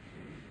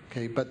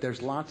 Okay, but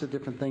there's lots of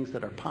different things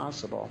that are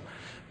possible,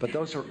 but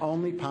those are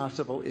only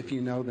possible if you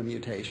know the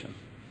mutation.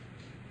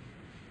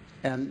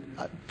 And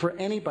for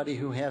anybody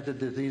who has a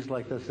disease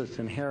like this that's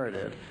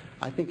inherited,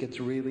 I think it's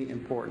really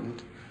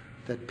important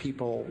that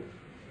people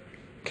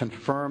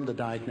confirm the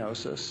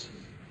diagnosis,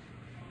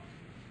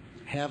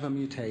 have a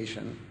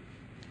mutation,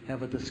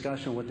 have a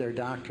discussion with their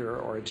doctor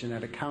or a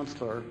genetic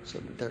counselor so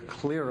that they're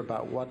clear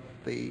about what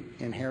the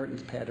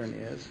inheritance pattern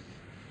is,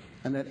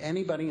 and that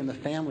anybody in the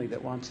family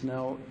that wants to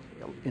know,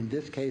 in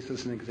this case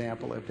as an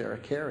example, if they're a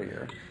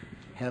carrier,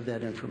 have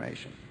that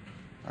information.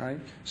 All right?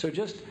 So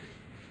just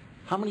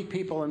how many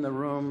people in the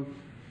room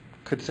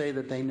could say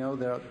that they know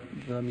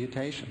the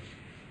mutation?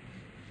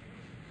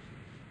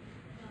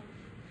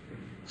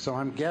 So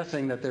I'm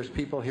guessing that there's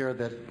people here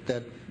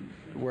that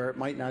where it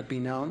might not be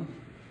known,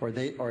 or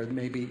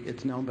maybe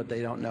it's known but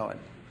they don't know it.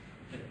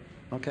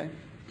 Okay?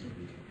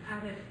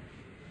 Out of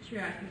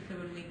curiosity, so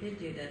when we did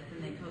do this,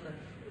 and they told us,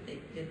 they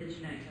did the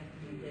genetic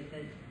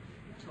testing,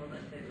 told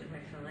us that it was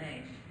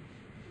XLA,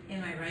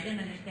 am I right in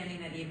understanding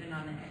that even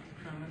on the X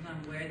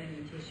chromosome, where the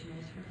mutation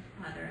is for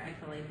other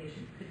XLA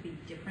patients could be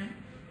different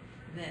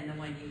than the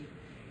one you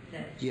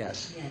said?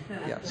 Yes.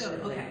 Yes. So,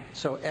 okay.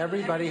 So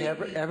everybody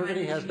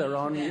has their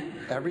own.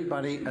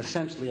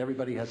 Essentially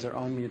everybody has their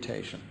own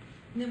mutation.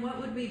 And then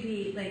what would we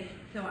be like?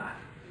 So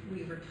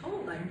we were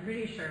told, I'm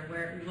pretty sure,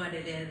 what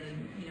it is,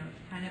 and it's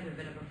kind of a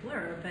bit of a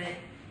blur. But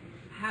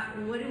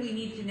what do we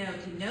need to know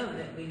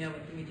that we know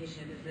what the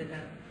mutation is? Is it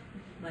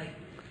like?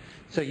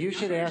 So you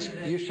should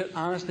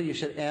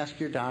ask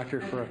your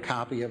doctor for a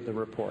copy of the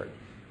report.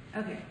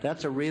 Okay.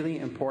 That's a really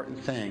important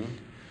thing.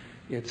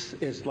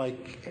 It's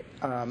like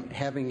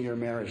having your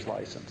marriage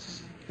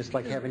license. It's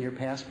like having your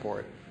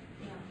passport.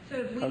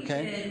 So if we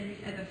did,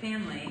 as a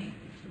family,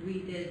 we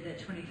did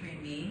the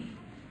 23andMe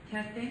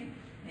testing,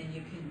 and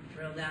you can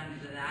drill down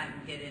into that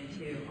and get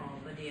into all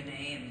the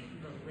DNA and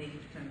the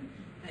links, and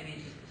I mean,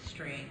 it's just a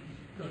string,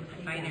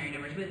 binary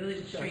numbers, but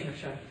it's a string.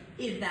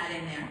 Is that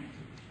in there?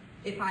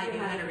 If I know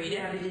how to read it? You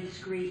have a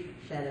discrete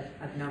set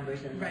of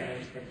numbers and Right.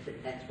 letters.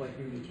 That's what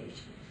your mutation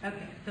is.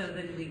 Okay, so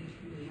then we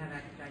have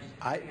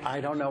access.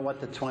 I don't know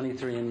what the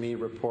 23andMe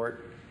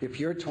report. If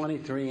your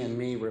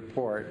 23andMe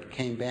report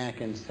came back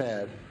and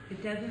said,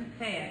 It doesn't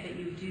say it, but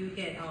you do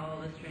get all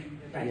the strings.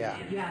 Right. yeah.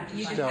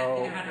 You just have to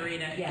So know how to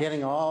read it. Yeah.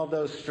 getting all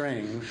those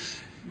strings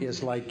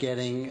is like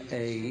getting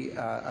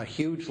a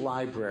huge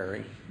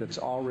library that's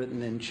all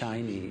written in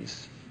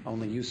Chinese.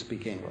 Only you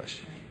speak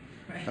English.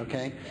 Right.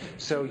 Okay?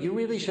 So you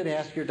really should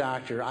ask your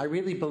doctor. I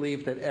really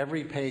believe that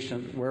every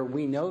patient where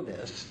we know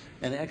this,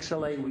 and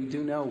XLA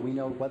we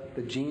know what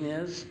the gene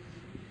is,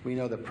 we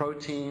know the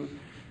protein,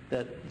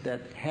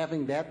 that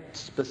having that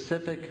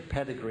specific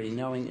pedigree,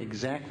 knowing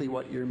exactly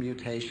what your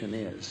mutation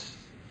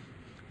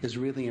is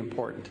really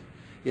important.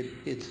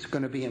 It's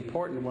going to be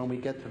important when we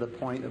get to the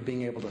point of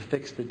being able to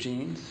fix the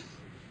genes.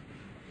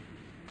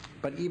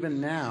 But even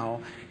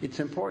now,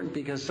 it's important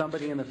because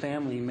somebody in the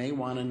family may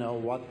want to know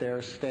what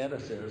their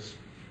status is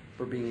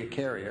for being a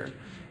carrier.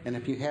 And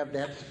if you have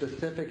that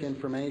specific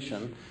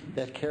information,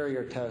 that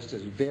carrier test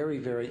is very,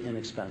 very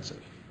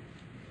inexpensive.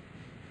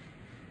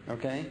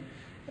 Okay?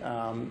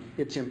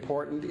 It's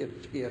important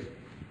if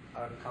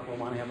a couple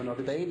want to have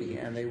another baby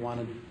and they want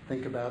to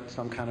think about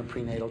some kind of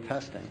prenatal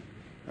testing.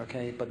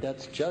 Okay? But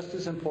that's just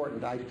as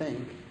important, I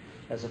think,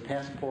 as a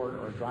passport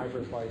or a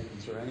driver's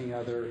license or any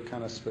other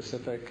kind of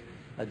specific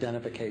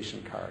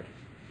identification card.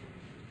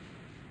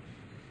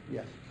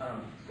 Yes?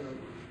 So,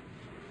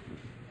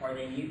 are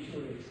they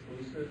mutually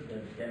exclusive,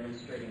 the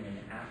demonstrating an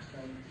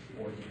absence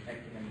or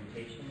detecting a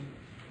mutation?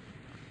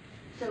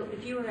 So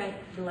if you were at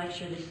the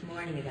lecture this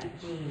morning about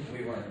genes.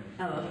 We weren't.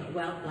 Oh, okay.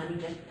 Well, let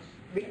me just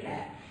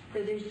recap.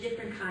 So there's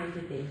different kinds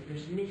of things.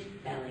 There's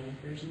misspellings.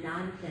 There's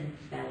nonsense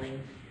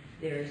spellings.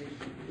 There's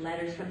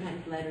letters,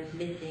 sometimes letters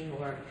missing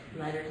or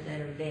letters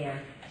that are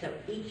there. So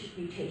each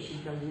mutation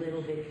is a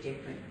little bit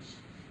different.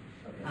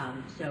 Okay.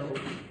 So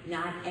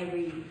not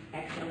every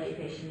XLA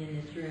patient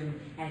in this room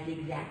has the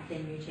exact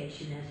same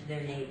mutation as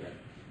their neighbor.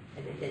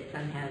 As I said,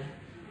 some have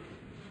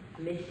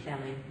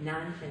misspelling,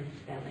 nonsense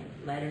spelling,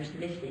 letters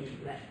missing,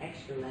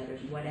 extra letters,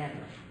 whatever.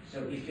 So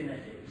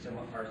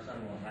our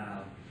son will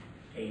have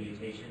a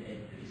mutation.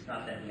 It's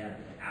not that we have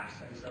the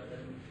absence of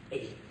them.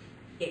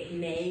 It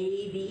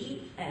may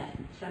be,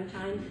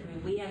 sometimes,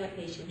 we have a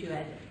patient who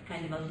has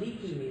kind of a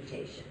leaky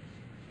mutation,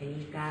 and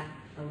he's got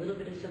a little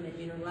bit of some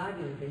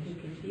immunoglobulins, and he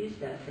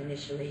confused us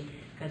initially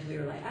because we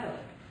were like, oh,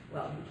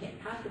 well, he can't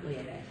possibly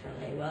have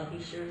XLA. Well,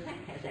 he sure as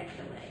heck has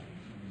XLA.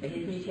 But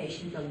his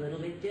mutation's a little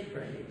bit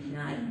different. It's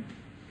not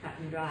cut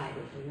and dried.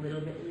 It's a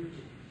little bit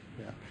leaky.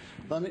 Yeah.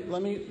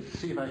 Let me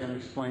see if I can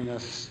explain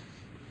this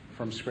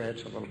from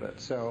scratch a little bit.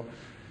 So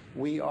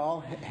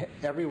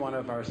every one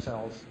of our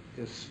cells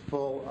is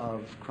full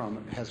of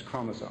has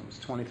chromosomes,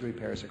 23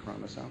 pairs of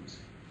chromosomes.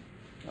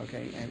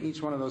 Okay, and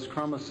each one of those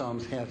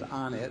chromosomes has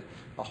on it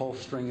a whole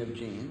string of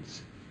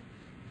genes.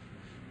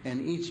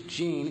 And each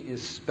gene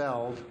is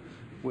spelled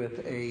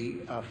with a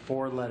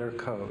 4-letter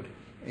code,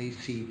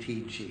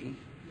 ACTG.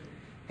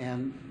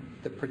 And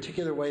the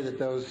particular way that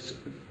those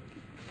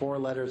 4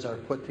 letters are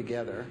put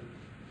together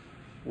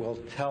will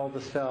tell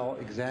the cell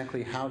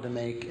exactly how to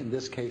make, in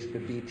this case, the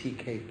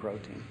BTK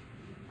protein.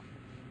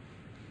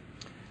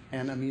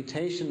 And a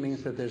mutation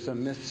means that there's a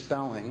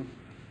misspelling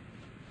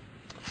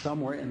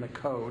somewhere in the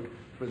code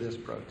for this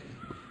protein.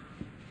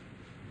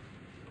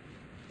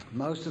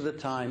 Most of the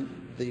time,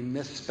 the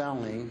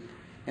misspelling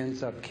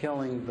ends up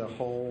killing the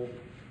whole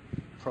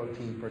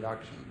protein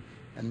production.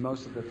 And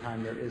most of the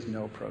time, there is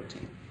no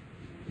protein.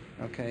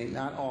 Okay?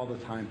 Not all the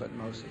time, but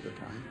most of the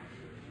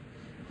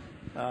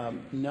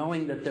time.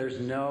 Knowing that there's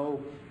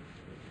no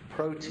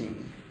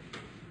protein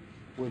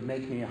would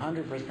make me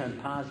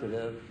 100%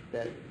 positive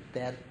that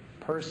that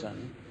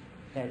person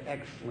had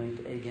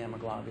X-linked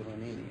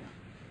agammaglobulinemia.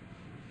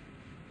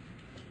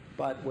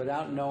 But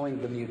without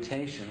knowing the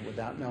mutation,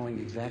 without knowing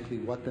exactly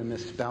what the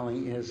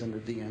misspelling is in the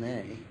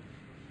DNA,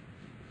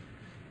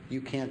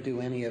 you can't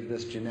do any of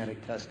this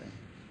genetic testing.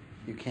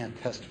 You can't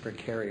test for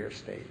carrier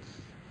states.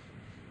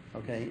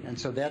 Okay? And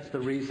so that's the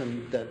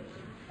reason that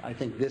I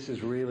think this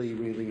is really,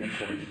 really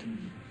important.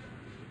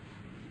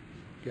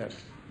 Yes?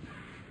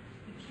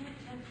 You can't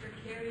test for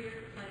carrier,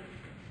 like,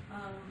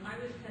 I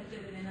was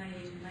tested at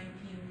NIH in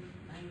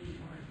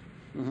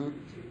 1991. Mm-hmm.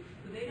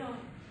 So they don't,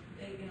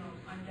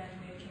 I'm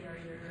definitely a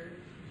carrier.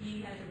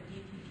 He has a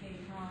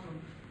BTK problem.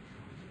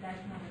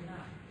 That's not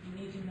enough. You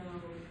need to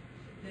know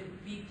the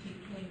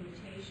BTK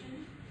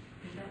mutation.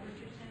 Is that what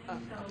you're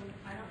saying? So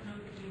I don't know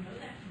that we know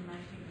that from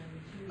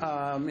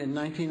 1992. In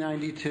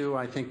 1992,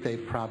 I think they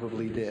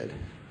probably did.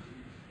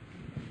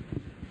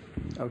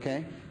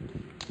 Okay?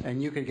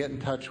 And you could get in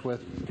touch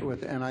with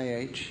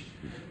NIH.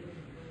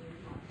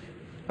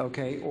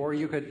 Okay? Or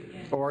you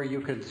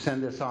could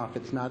send this off.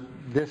 It's not,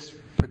 this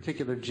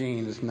particular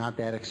gene is not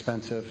that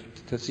expensive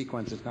to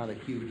sequence. It's not a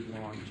huge,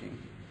 long gene.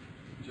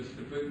 Just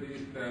to put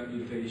this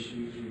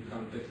mutation in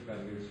context, that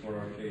is for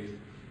our case,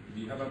 if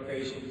you have a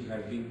patient who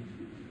has been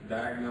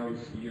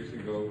diagnosed years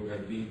ago, who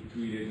has been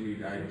treated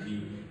with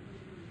IG,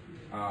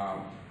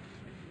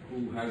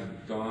 who has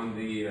done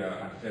the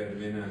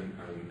assessment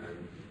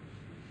and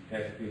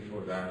testing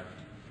for that,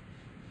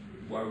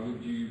 what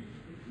would you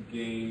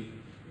gain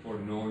for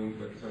knowing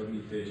what sort of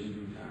mutation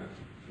you have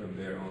from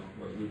there on?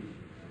 What would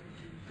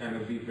kind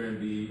of different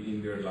be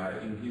in their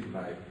life, in his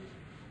life,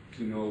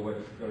 to know what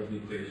sort of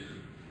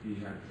mutation he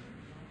has?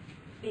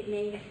 It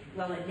may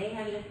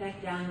have an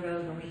effect down the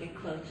road when we get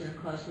closer and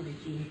closer to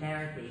gene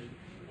therapy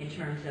in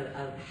terms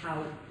of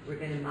how we're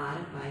going to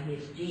modify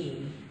his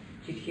gene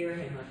to cure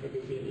him of the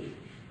disease.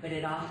 But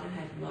it also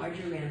has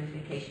larger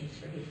ramifications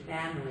for his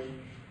family,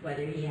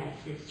 whether he has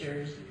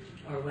sisters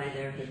or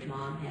whether his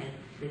mom has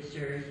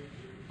sisters.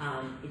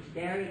 It's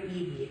very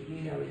easy if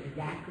you know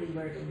exactly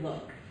where to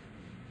look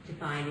to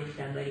find if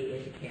somebody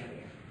is a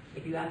carrier.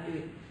 If you have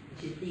to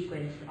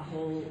sequence a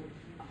whole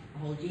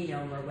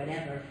genome or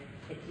whatever,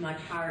 it's much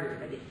harder,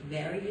 but it's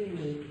very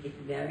unique,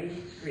 it's very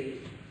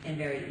discreet, and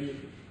very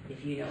easy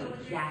if you know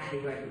exactly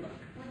where to look.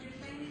 What you're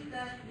saying is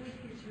that with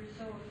his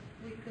results,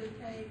 we could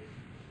take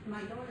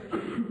my daughter's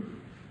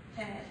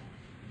test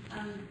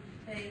and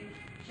say,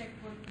 check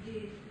what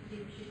this, see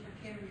if she's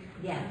a carrier.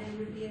 Yes. And then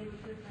we'll be able to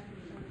find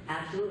results.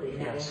 Absolutely,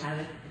 and Yes.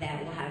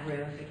 that will have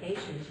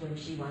ramifications when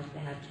she wants to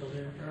have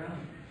children of her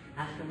own.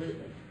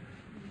 Absolutely.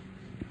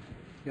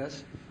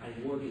 Yes?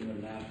 I worked in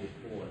the lab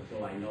before,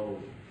 so I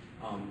know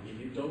if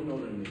you don't know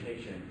the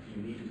mutation,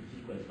 you need to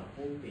sequence the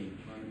whole thing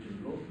trying to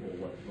look for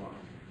what's wrong.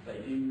 But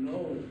if you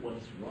know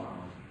what's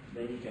wrong,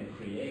 then you can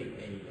create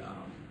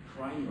a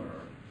primer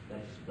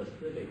that's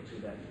specific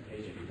to that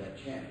mutation, to that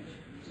change.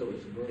 So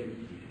it's very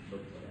easy to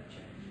look for that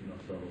change.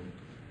 So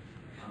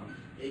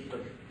the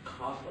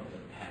cost of the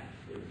test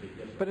is a bit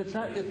different. But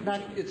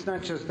it's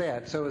not just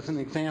that. So as an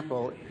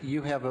example,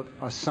 you have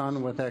a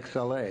son with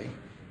XLA.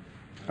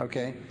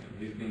 Okay?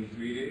 He's been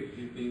treated,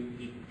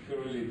 he's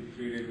currently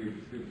treated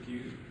with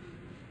subQ.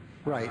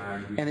 Right.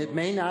 And it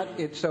may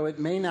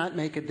not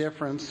make a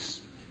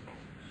difference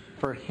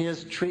for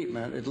his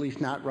treatment, at least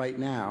not right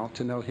now,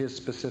 to know his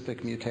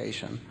specific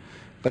mutation.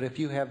 But if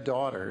you have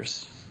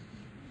daughters,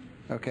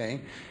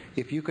 okay,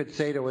 if you could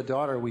say to a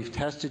daughter, we've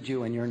tested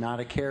you and you're not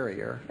a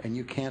carrier and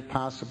you can't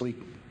possibly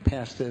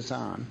pass this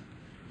on,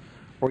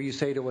 or you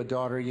say to a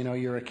daughter,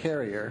 you're a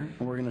carrier,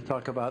 and we're going to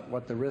talk about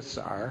what the risks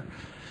are.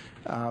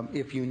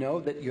 If you know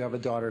that you have a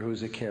daughter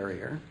who's a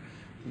carrier,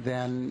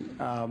 then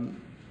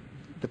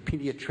the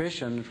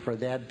pediatrician for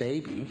that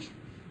baby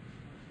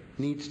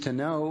needs to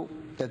know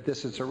that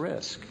this is a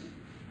risk.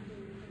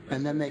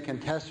 And then they can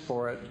test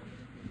for it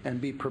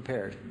and be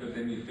prepared. But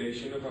the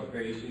mutation of a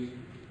patient,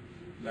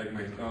 like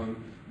my son,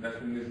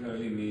 doesn't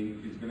necessarily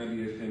mean it's going to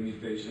be the same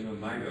mutation of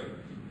my daughter.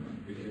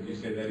 Because you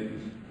said that it's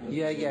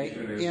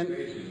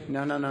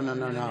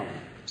No.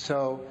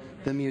 So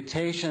the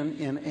mutation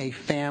in a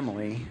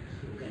family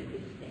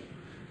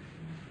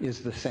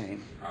is the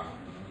same.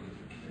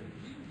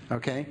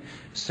 Okay?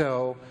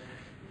 So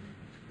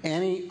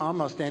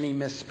almost any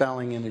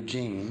misspelling in a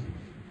gene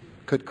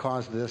could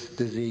cause this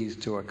disease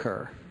to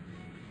occur.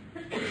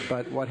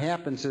 But what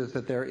happens is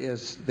that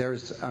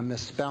there's a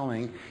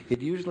misspelling.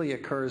 It usually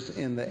occurs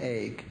in the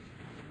egg.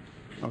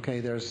 Okay,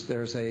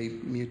 there's a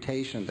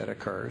mutation that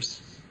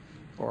occurs,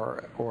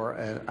 or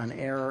an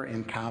error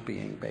in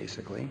copying,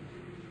 basically.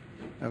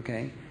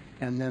 Okay,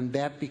 and then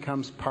that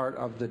becomes part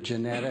of the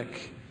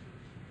genetic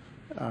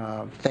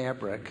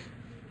fabric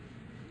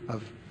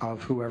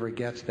of whoever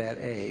gets that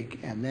egg,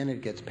 and then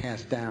it gets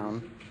passed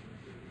down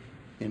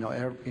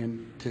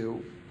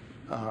into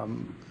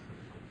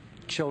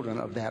children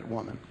of that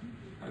woman.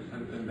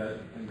 And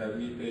that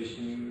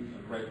mutation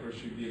record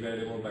should be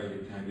available by the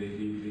time they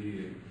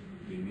do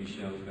the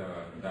initial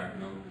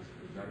diagnosis.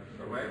 Is that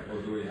correct?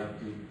 Or do we have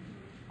to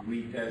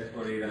retest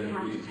for it? You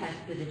have to test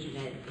for the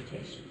genetic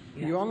mutation.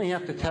 You only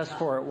have to test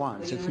for it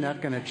once. It's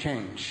not going to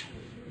change.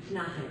 It's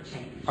not going to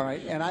change. All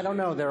right, and I don't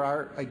know. There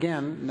are,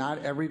 again,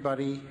 not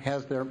everybody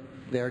has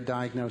their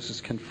diagnosis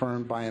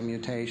confirmed by a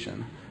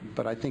mutation,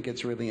 but I think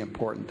it's really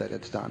important that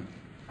it's done.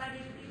 But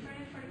it's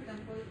different, for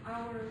example,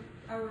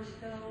 our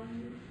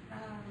son,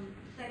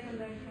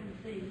 secondary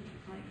thing,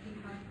 like he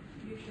has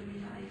usually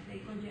like say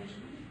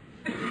congestion.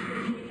 It's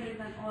different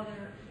than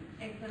other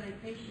XLA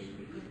patients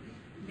because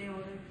the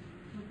other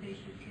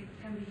mutation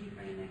can be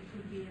different and it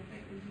could be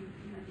affecting him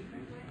in a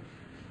different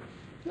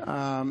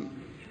way.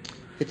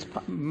 It's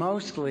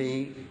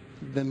mostly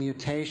the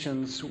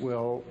mutations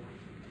will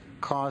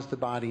cause the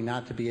body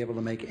not to be able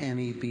to make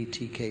any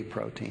BTK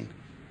protein.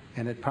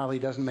 And it probably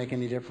doesn't make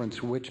any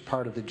difference which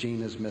part of the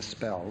gene is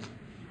misspelled.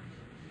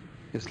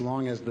 As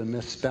long as the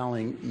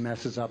misspelling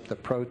messes up the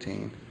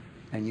protein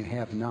and you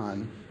have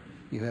none,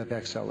 you have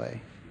XLA.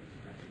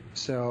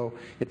 So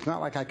it's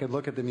not like I could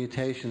look at the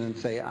mutation and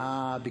say,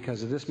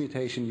 because of this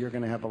mutation, you're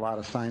going to have a lot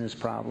of sinus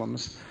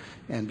problems.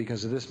 And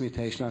because of this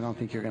mutation, I don't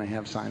think you're going to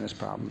have sinus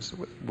problems.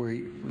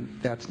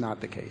 That's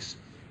not the case.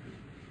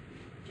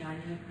 John,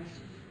 you have a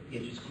question? Yeah,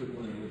 just a quick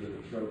one, a little bit of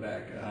a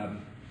throwback.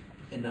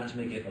 And not to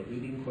make it a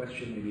leading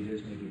question, maybe it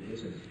is, maybe it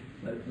isn't.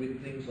 But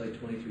with things like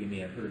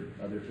 23andMe, I've heard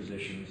other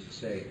physicians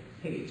say,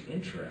 hey, it's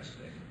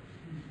interesting,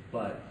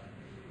 but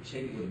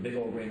take it with a big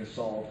old grain of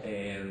salt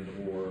and,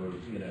 or,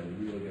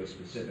 really go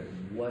specific.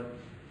 What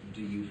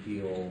do you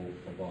feel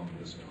along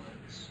those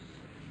lines?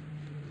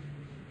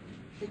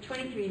 The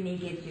 23andMe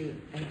gives you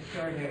an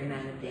extraordinary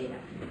amount of data.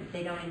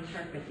 They don't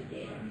interpret the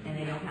data, and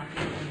they don't have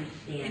to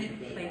understand And it's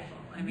the data. playful.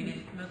 I mean,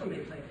 it's mostly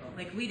playful.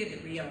 Like, we did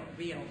it real.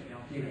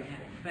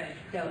 But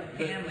So,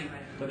 family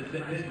But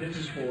this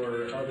is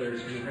for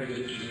others. I mean,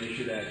 frankly, this is an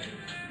issue that,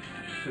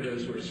 for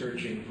those who are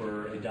searching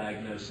for a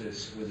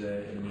diagnosis with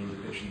an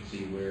immune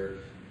deficiency, where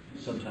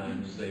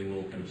sometimes they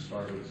will kind of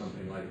start with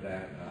something like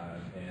that,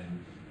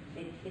 and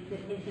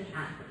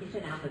it's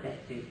an alphabet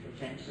soup,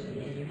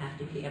 essentially, and you have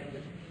to be able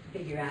to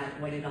figure out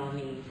what it all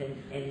means,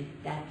 and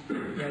that's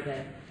where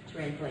the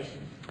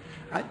translation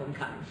problem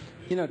comes.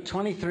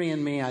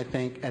 23andMe, I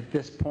think, at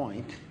this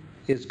point,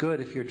 is good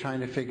if you're trying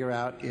to figure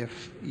out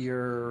if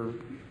your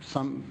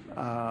some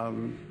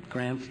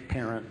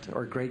grandparent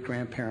or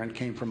great-grandparent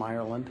came from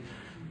Ireland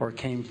or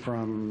came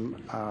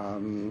from,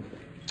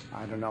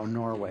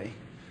 Norway.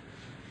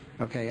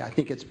 Okay, I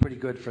think it's pretty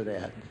good for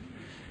that.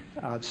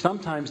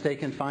 Sometimes they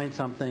can find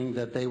something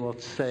that they will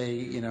say,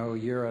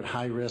 you're at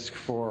high risk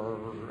for,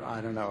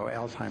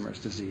 Alzheimer's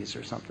disease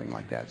or something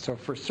like that. So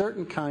for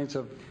certain kinds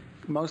of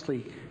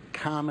mostly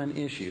common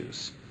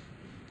issues,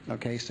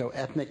 okay, so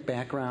ethnic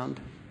background,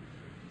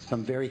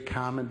 some very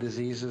common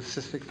diseases,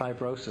 cystic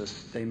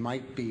fibrosis, they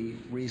might be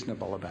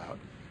reasonable about,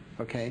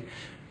 okay?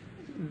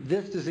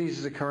 This disease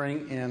is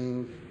occurring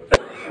in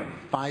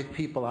 5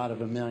 people out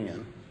of 1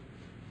 million.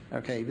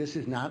 Okay, this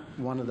is not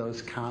one of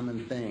those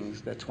common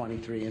things that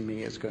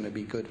 23andMe is going to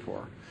be good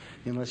for,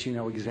 unless you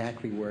know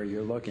exactly where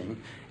you're looking,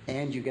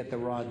 and you get the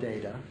raw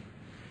data,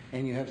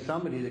 and you have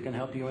somebody that can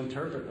help you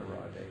interpret the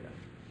raw data.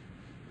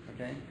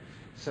 Okay,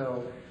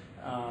 so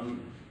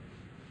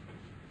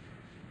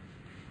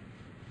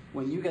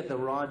when you get the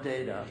raw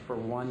data for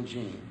one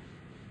gene,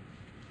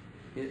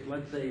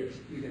 let's say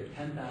you get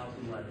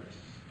 10,000 letters.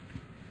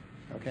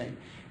 Okay,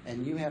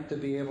 and you have to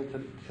be able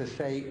to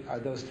say, are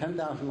those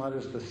 10,000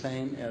 letters the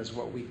same as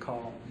what we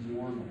call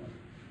normal?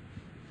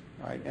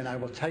 Right? And I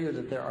will tell you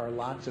that there are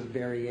lots of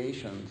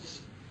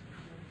variations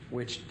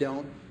which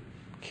don't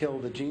kill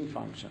the gene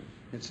function.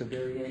 It's a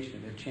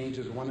variation. It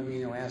changes one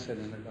amino acid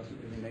and it doesn't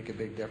really make a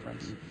big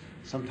difference.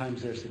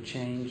 Sometimes there's a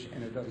change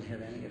and it doesn't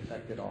have any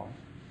effect at all.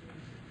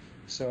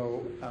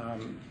 So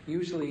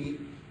usually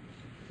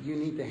you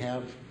need to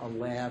have a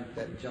lab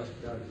that just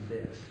does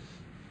this.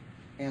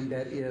 And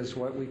that is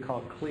what we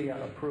call CLIA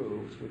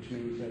approved, which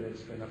means that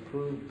it's been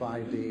approved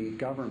by the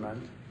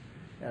government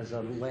as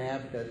a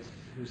lab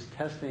whose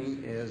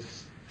testing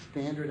is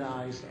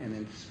standardized and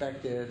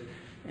inspected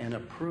and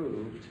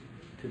approved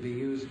to be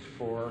used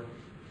for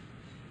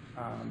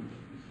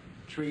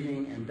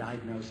treating and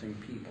diagnosing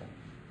people.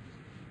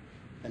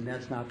 And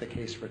that's not the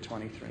case for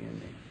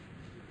 23andMe.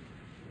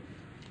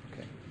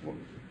 Okay.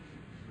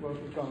 Well,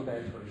 going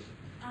back first.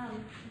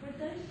 Would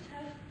those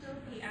tests still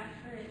be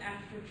accurate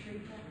after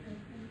treatment?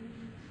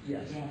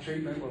 Yes, Yes.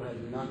 treatment will have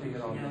nothing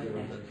at all to do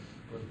with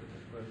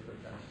the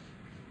test.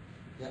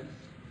 Yes?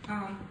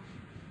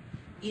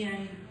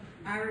 In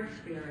our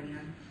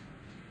experience,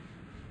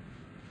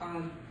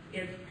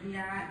 it's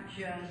not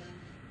just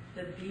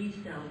the B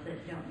cells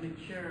that don't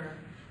mature,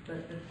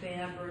 but the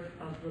fabric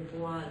of the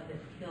blood that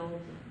kills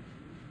them.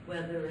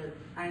 Whether it's,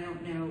 I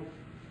don't know,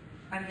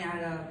 I'm not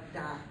a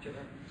doctor,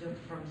 just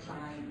from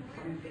science,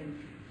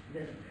 something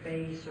that's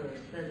base or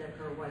acidic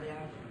or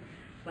whatever,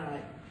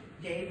 but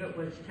David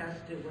was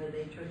tested where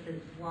they took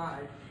his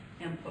blood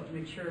and put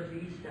mature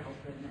B cells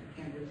in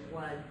it, and his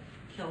blood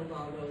killed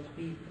all those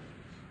B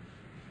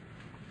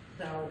cells.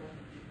 So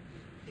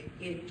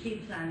it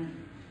keeps on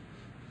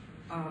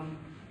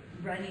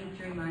running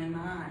through my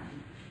mind.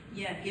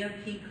 Yet if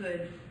he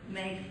could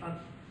make a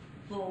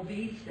full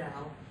B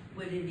cell,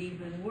 would it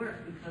even work?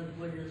 Because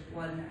would his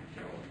blood not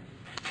kill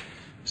it?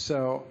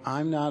 So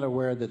I'm not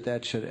aware that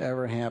that should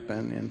ever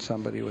happen in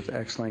somebody with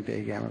X-linked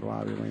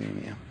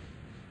agammaglobulinemia.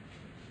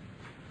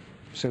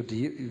 So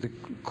the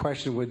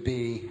question would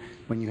be,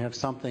 when you have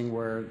something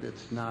where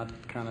it's not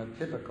kind of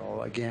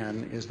typical,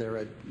 again,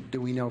 do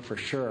we know for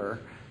sure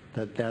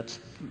that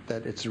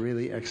it's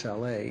really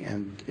XLA,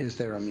 and is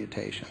there a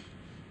mutation?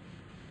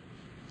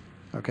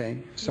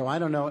 Okay, so I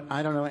don't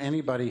know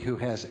anybody who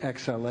has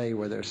XLA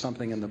where there's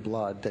something in the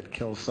blood that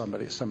kills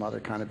some other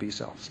kind of B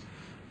cells.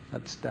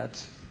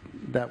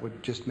 That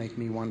would just make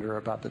me wonder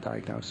about the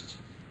diagnosis.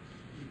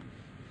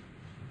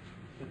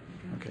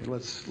 Okay,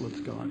 let's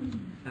go on.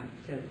 All right,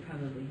 so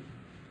probably,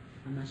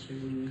 I'm not sure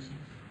we need to.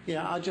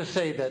 Yeah, I'll just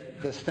say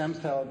that the stem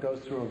cell goes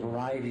through a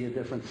variety of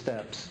different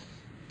steps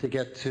to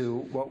get to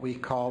what we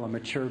call a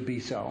mature B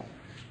cell.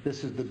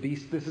 This is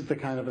the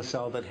kind of a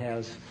cell that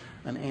has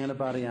an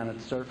antibody on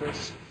its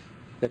surface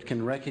that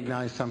can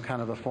recognize some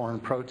kind of a foreign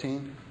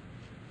protein,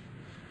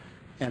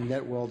 and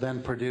that will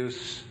then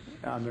produce,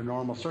 under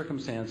normal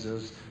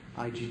circumstances,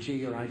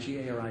 IgG or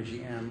IgA or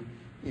IgM,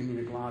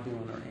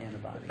 immunoglobulin or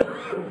antibody.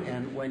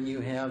 And when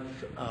you have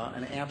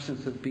an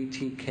absence of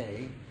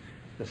BTK,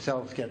 the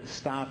cells get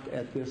stopped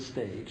at this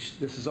stage.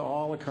 This is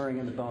all occurring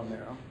in the bone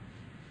marrow.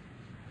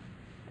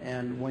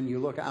 And when you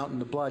look out in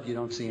the blood, you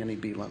don't see any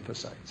B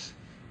lymphocytes.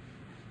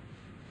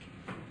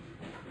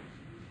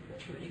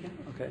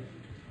 Okay.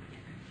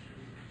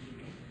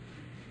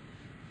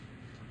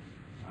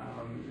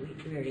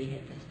 We already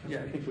hit this.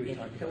 Yeah, I think we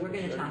talked about So we're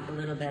going to talk a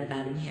little bit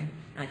about inheritance.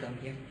 I go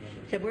here.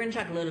 So we're going to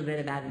talk a little bit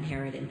about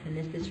inheritance, and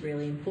this is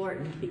really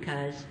important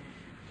because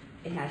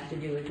it has to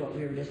do with what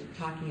we were just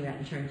talking about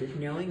in terms of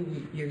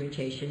knowing your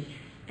mutation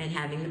and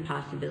having the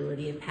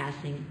possibility of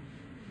passing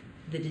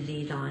the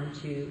disease on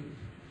to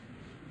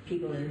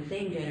people in the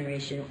same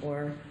generation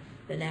or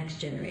the next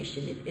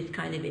generation. It's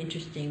kind of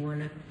interesting.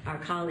 One of our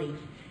colleagues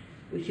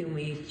with whom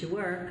we used to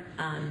work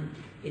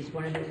is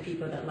one of those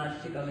people that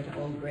loves to go into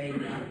old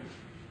graveyards.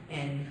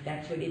 And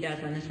that's what he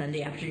does on a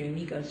Sunday afternoon.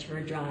 He goes for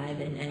a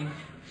drive, and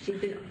he's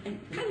been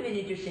kind of an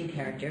interesting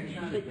character.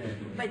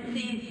 But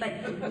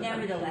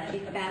nevertheless,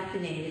 he's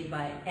fascinated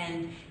by it.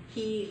 And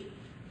he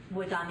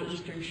was on the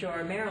eastern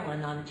shore of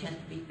Maryland on the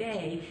Chesapeake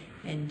Bay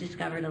and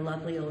discovered a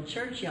lovely old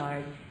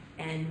churchyard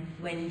and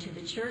went into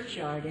the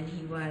churchyard, and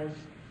he was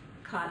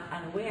caught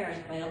unawares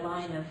by a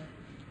line of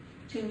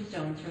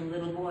tombstones from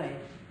little boys,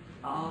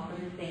 all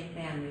from the same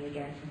family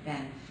against the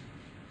fence.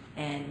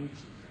 And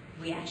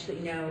we actually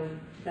know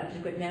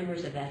subsequent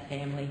members of that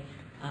family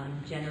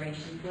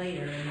generations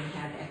later, and we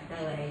have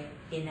XLA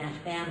in that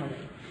family.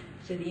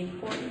 So the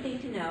important thing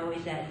to know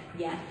is that,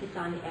 yes, it's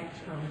on the X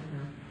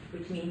chromosome,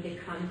 which means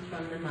it comes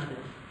from the mother.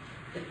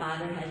 The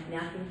father has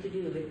nothing to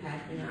do with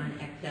passing on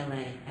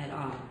XLA at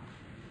all.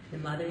 The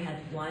mother has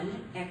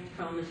one X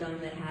chromosome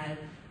that has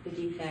the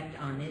defect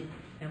on it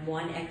and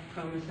one X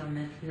chromosome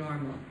that's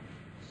normal.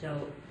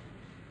 So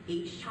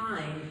each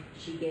time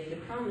she gives a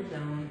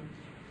chromosome,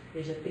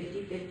 there's a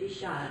 50-50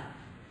 shot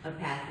of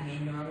passing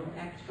a normal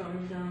X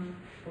chromosome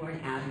or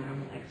an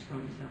abnormal X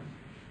chromosome.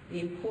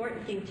 The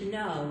important thing to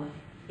know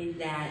is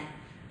that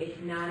it's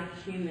not a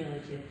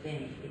cumulative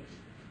thing. It's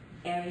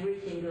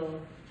every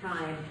single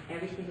time,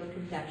 every single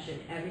conception,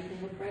 every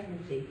single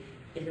pregnancy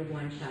is a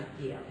one-shot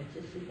deal. It's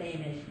just the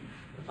same as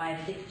if I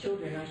have 6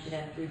 children, I should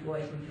have 3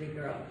 boys and 3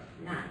 girls.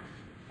 Not.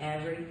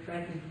 Every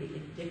pregnancy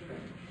is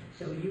different.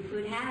 So you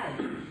could have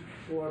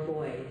 4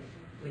 boys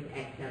with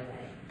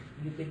XLA.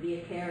 You could be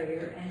a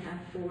carrier and have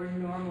 4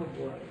 normal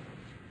boys.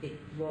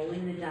 It's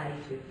rolling the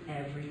dice with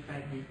every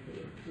pregnancy.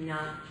 It's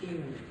not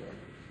cumulative,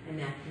 and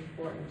that's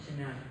important to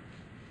know.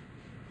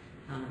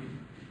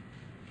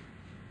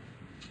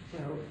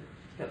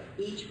 So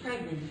each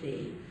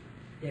pregnancy,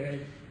 there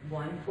is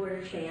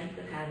 1/4 chance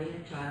of having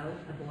a child,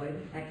 a boy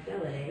with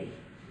XLA,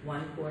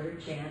 1/4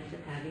 chance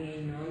of having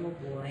a normal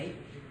boy,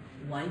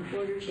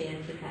 1/4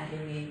 chance of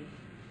having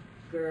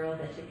a girl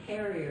that's a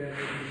carrier of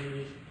the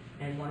disease,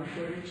 and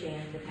 1/4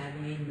 chance of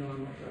having a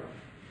normal girl.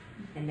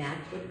 And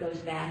that's what goes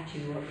back to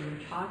what we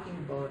were talking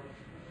about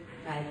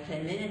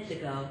 5-10 minutes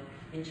ago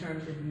in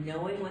terms of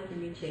knowing what the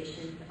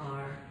mutations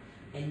are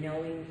and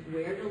knowing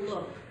where to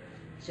look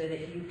so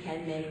that you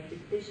can make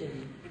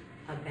decisions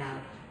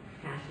about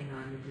passing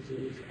on the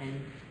disease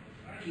and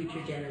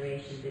future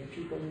generations that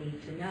people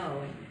need to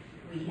know.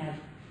 And we have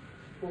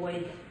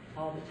boys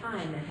all the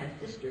time that have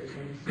sisters,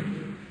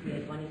 and we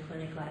had one in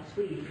clinic last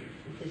week.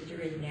 The sister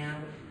is now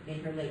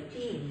in her late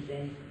teens,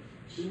 and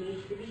she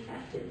needs to be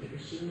tested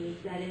because she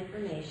needs that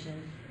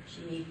information.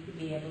 She needs to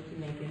be able to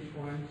make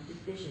informed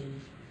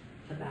decisions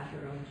about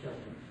her own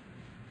children.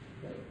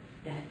 So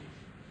that's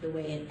the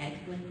way an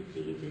X-linked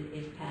disease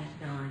is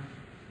passed on,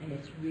 and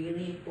it's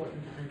really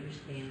important to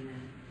understand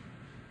that.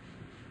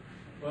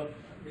 Well,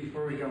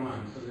 before we go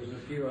on, so there's a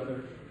few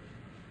other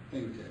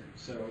things here.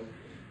 So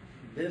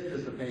this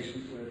is the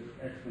patient with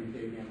X-linked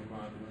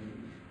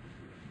agammaglobulinemia.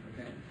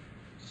 Okay?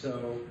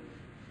 So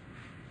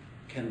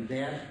can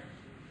that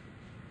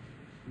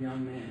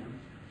young man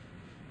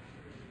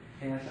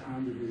pass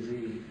on the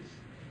disease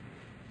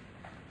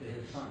to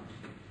his son?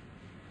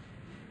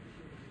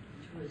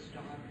 To his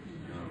daughter.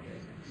 Okay.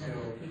 So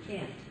No, he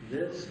can't.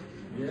 this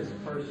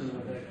person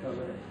with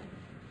XLA,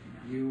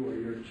 you or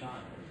your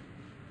child,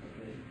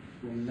 okay,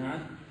 will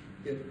not,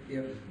 if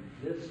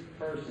this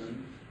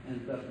person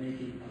ends up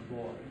making a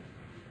boy,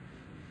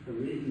 the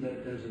reason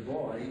that there's a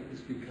boy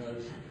is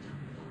because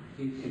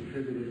he's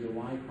contributed the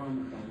Y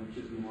chromosome, which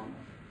is normal.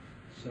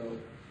 So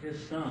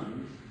his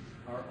sons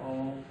are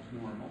all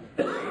normal,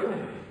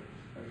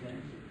 okay?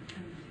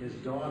 His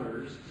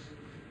daughters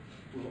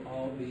will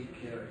all be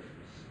carriers.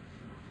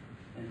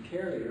 And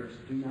carriers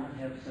do not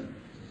have symptoms.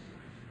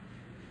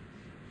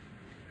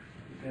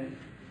 Okay?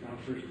 Now,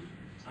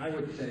 I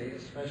would say,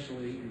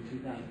 especially in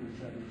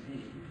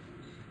 2017,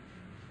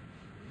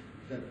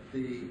 that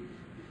the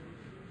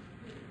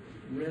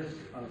risk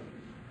of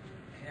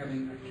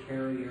having a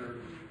carrier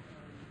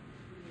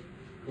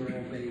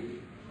girl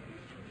baby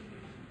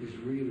is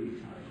really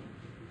tight,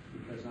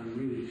 because I'm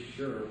really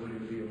sure we're going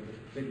to be able to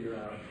figure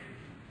out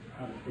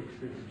how to fix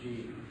this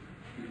gene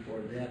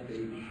before that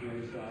baby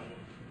grows up.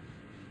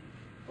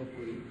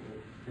 Hopefully it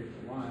will take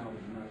a while,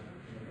 not a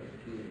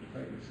teenage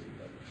pregnancy,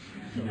 but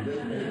so this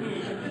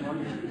baby,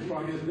 as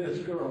long as this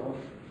girl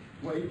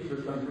waits for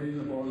some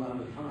reasonable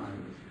amount of time,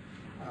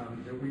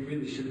 that we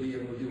really should be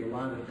able to do a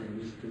lot of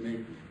things to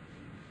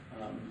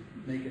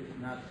make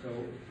it not so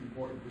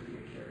important to be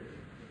a carrier.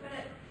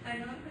 But I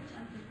know the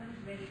chance is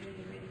very,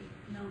 very, very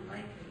not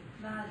likely.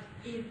 But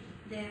if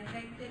the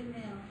affected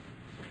male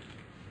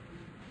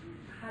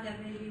had a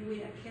baby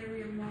with a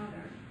carrier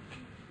mother,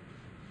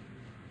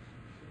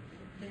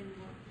 then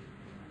what?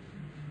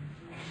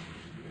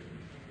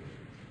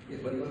 Yeah,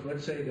 but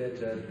let's say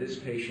that this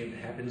patient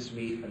happens to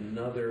meet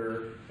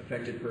another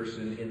affected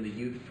person in the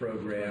youth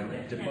program,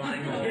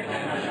 defying all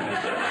odds.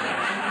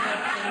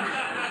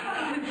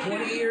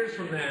 20 years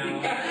from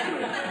now,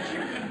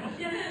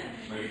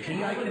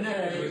 can I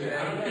connect with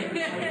that?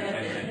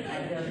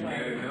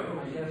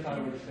 I guess I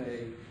would say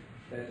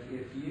that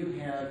if you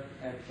have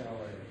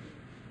XLA,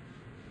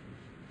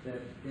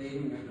 that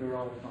dating a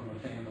girl from a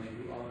family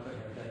who also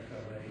has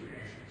XLA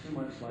is too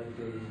much like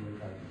dating your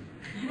cousin.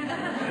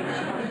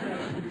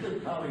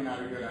 It's probably not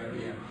a good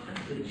idea.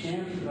 The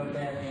chances of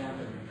that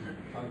happening,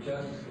 of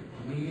just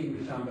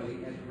meeting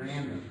somebody at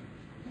random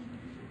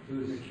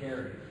who's a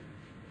carrier,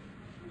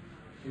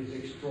 is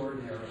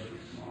extraordinarily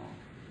small.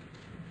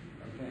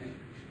 Okay?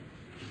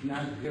 It's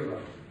not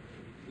zero.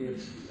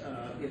 It's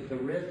if the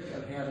risk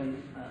of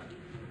having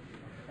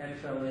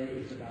XLA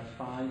is about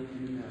 5 in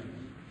a million.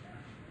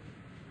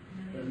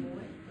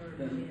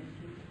 Then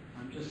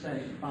I'm just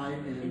saying 5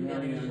 in a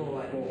million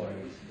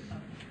boys.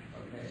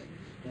 Okay?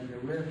 Then the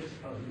risks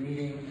of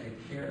meeting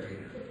a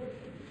carrier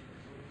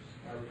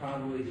are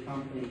probably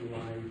something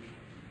like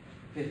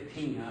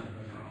 15 out of a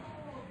million.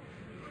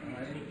 All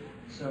right?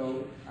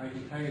 So I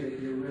can tell you that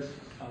your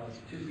risks of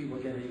 2 people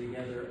getting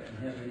together and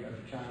having a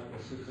child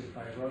with cystic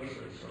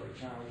fibrosis or a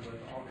child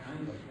with all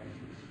kinds of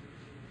things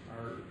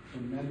are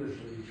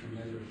tremendously,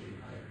 tremendously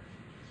higher.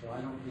 So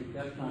I don't think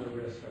that's not a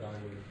risk that I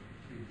would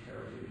be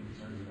terribly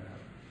concerned about.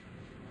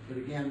 But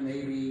again,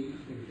 maybe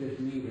with this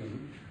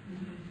meeting,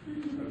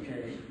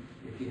 okay,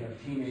 if you have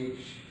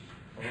teenage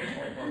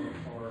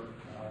or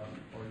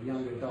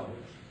young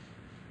adults,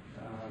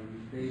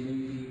 they may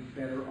be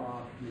better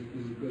off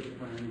making good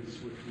friends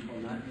with people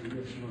not in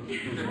this room.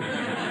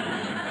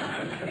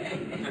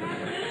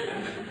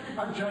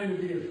 I'm trying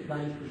to be as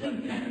nice as I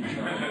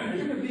can.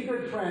 You can be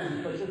good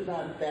friends, but just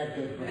not that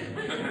good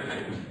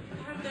friends.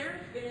 Have there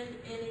been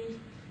any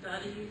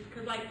studies?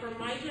 Because like from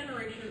my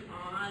generation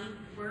on,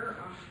 we're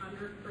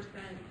 100%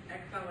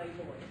 XLA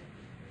boys.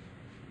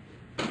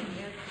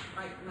 It's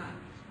like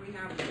nuts. We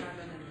have 7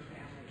 in the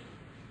family.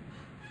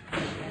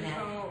 And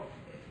So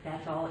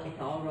that's all,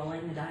 it's all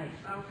rolling the dice.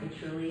 Okay. It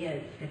truly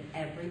is, because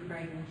every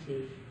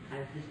pregnancy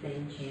has the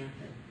same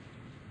chances.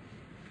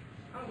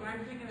 oh,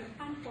 I'm thinking at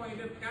some point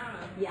it's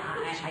gotta. Yeah,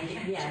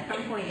 at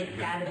some point it's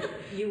gotta,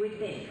 you would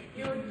think,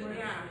 You would,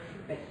 yeah.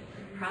 but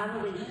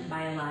probably just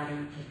buy a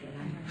lottery ticket.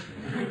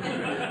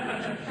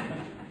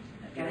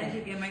 Can I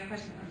just get my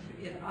question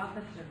is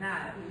opposite of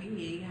that?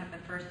 We have the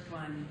first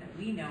one that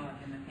we know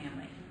of in the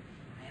family.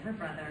 I have a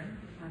brother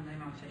on my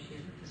mom's side. She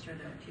has a sister.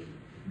 There are 2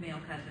 male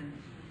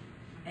cousins.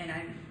 And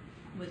I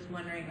was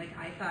wondering, like,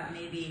 I thought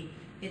maybe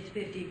it's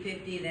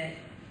 50-50 that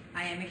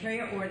I am a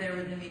carrier or there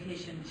was a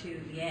mutation to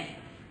the egg.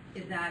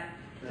 Is that,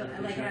 so,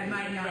 like, I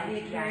might not be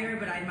a carrier,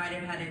 but I might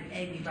have had an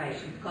egg mutation. Right,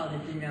 it's called a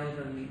de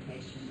novo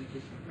mutation, which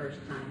is the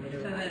first time it So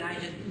arises. that I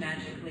just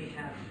magically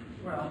have,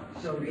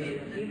 So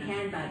created You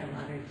can buy the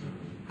lottery ticket.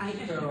 I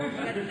just, So-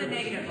 that's the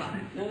negative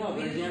one. No,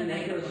 but again,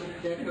 that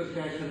goes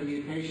back to the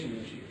mutation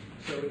issue.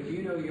 So if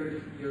you know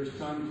your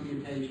son's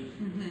mutation,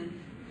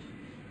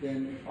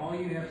 then all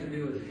you have to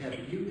do is have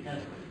you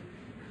tested.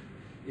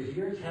 If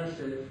you're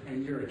tested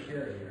and you're a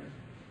carrier,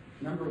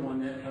 number one,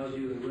 that tells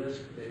you the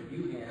risk that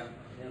you have of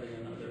having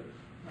another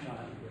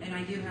child. And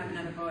I do have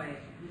another boy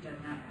who does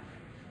not have it.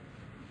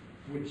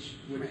 Which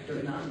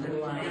does not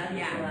rule out.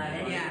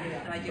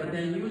 Yeah, so I do. But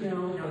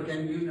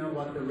then you know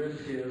what the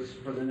risk is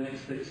for the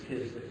next 6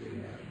 kids that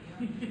you have.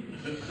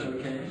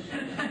 Okay?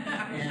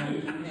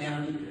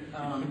 And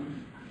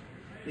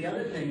the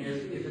other thing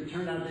is, if it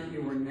turned out that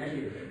you were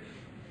negative,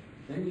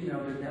 then you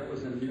know that that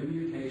was a new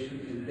mutation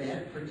in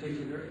that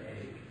particular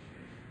egg.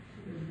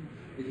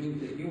 It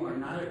means that you are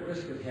not at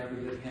risk of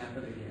having this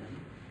happen again,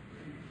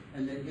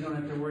 and that you don't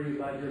have to worry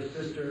about your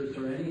sisters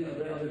or any of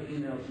the other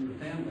females in the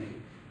family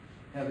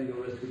having a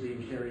risk of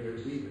being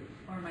carriers either.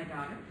 Or my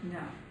daughter?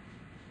 No.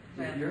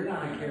 If you're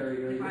not a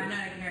carrier, if I'm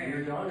not a carrier,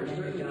 your daughter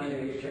certainly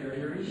can't be a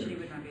carrier either. she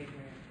would not be a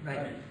carrier.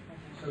 Right.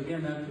 So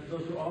again,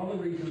 those are all the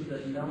reasons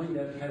that knowing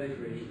that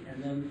pedigree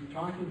and then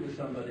talking to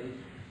somebody,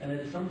 and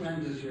it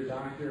sometimes is your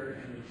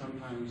doctor, and it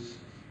sometimes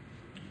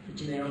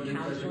The they don't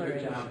genetic do such a counselor,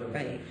 good job of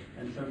right. it,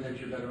 and sometimes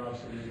you're better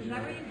off seeing a Is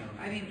that where genetic you,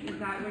 counselor. I mean, is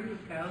that where you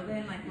go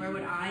then? Like, where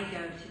would I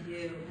go to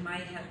do my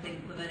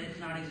testing so that it's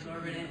not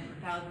exorbitant for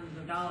thousands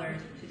of dollars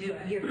to do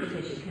it? Your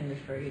physician can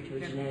refer you to a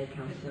genetic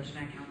counselor.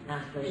 Genetic counselor.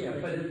 Not Yeah,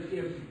 but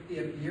specialist.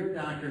 if your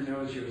doctor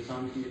knows your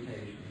son's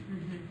mutation,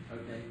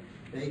 okay,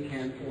 they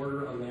can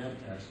order a lab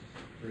test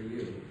for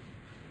you.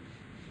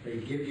 They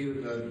give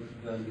you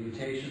the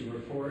mutation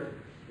report.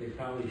 They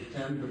probably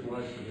send the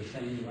blood to the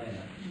same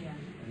lab Yeah.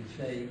 and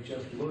say,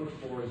 just look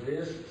for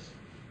this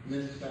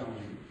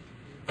misspelling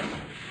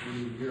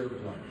in your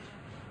blood.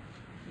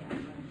 Yeah.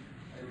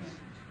 It's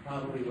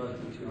probably less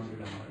than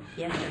 $200.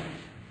 Yes, sir.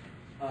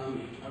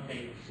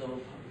 Okay,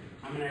 so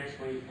I'm an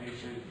ex-slave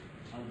patient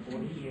of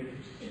 40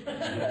 years.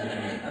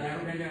 I've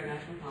never been to a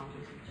national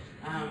conference.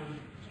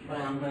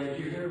 Well, I'm glad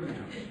you're here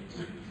now.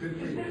 Good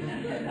for you.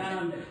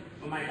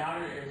 But my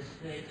daughter is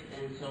sick,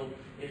 and so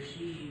if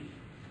she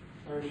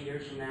 30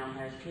 years from now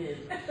has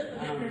kids,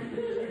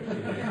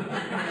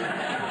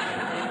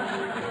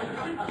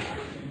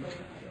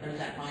 there's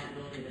that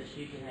possibility that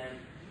she could have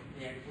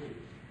the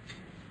X-linked.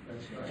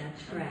 That's right.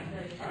 That's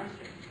correct.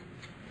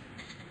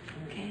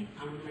 Okay.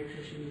 I'm gonna make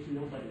sure she meets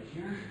nobody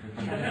here.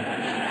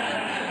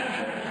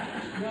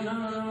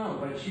 No.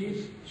 But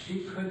she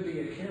could be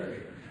a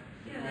carrier.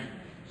 Yeah.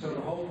 So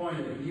the whole point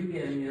of you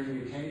getting your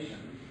mutation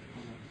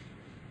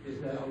is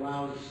that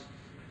allows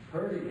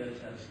her to get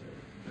tested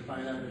to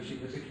find out if she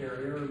was a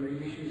carrier, or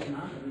maybe she's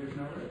not, and there's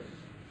no risk.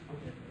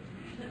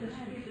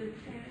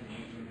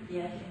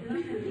 Yes.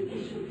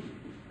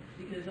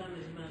 Because I'm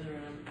his mother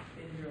and I've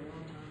been here a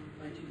long time.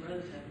 My 2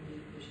 brothers have me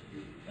pushed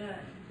through.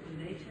 But when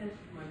they tested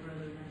my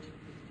brother in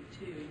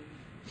 1962,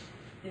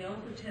 they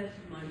also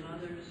tested my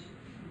mother's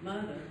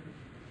mother,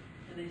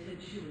 and they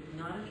said she was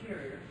not a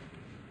carrier.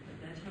 At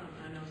that time,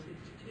 I know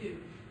 62.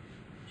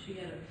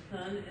 She had a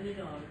son and a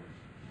daughter,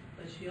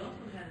 but she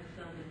also had a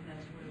son that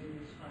passed away when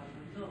he was 5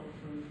 months old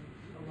from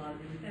a lot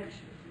of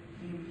infections.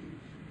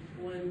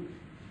 When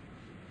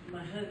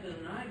my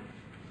husband and I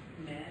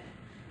met,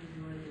 we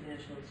were in the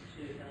National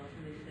Institute of Health,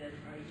 and they said,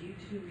 "Are you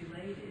 2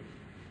 related?"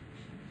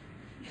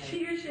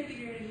 You're shaking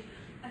your head.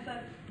 I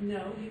thought,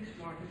 no, he's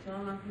from Arkansas,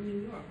 and I'm from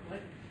New York.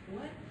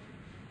 What?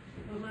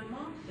 But my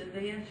mom said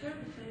they asked her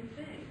the same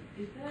thing.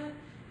 Is that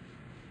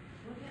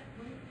what?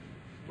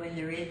 When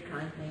there is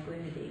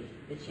consanguinity,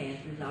 the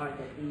chances are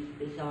that these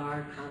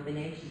bizarre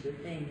combinations of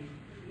things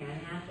can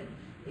happen.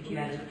 If you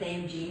have the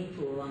same gene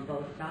pool on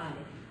both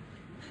sides.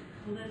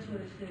 Well, that's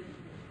what it said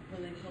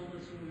when they told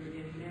us when we were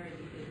getting married.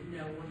 They said,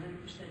 no,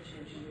 100%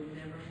 chance you will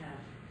never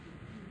have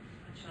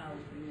a child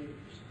with me.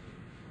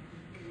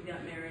 We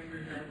got married, we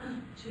had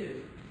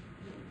 2.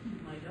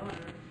 My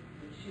daughter,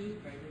 when she was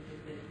pregnant,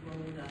 has been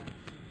rolled up.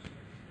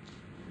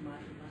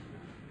 Might not.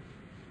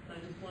 So I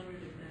just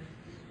wondered if that's,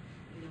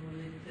 when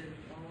they said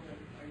all of us,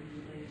 are you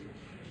related?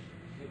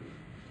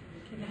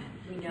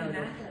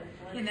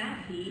 Can that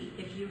be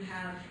if you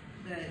have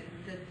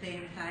the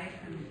same site?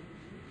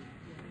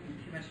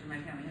 Too much for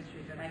my family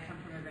history, but I come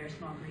from a very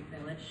small Greek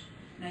village,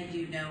 and I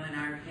do know in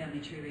our family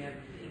tree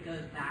it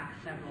goes back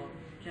several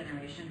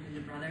generations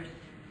into brothers,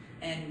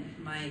 and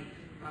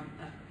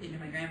into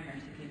my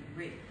grandparents who came from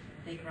Greece.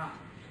 They crossed.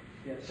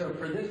 Yeah, so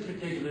for this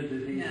particular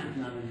disease, it's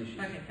not an issue.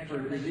 Okay. For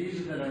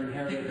diseases that are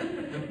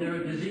inherited, there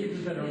are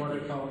diseases that are what are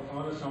called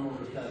autosomal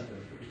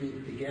recessive, which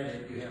means to get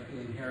it, you have to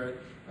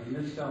inherit a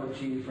misspelled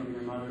gene from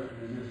your mother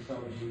and a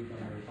misspelled gene from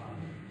your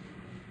father.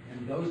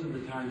 And those are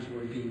the times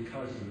where being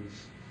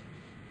cousins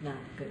Not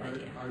a good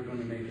idea. are going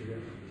to make a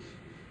difference.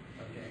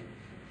 Okay?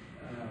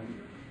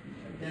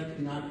 That's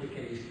not the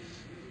case.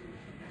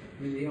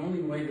 I mean, the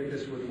only way that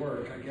this would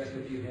work, I guess,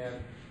 if you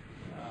had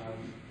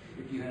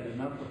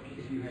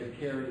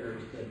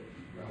carriers that,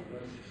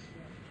 well,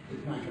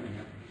 it's not going to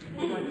happen.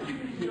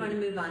 You want to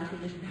move on to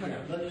this?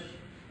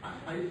 Yeah,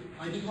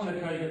 I just want to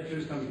try to get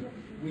through some.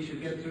 We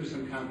should get through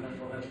some content.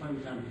 We'll have plenty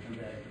of time to come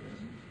back to this.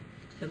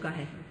 So go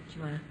ahead. Do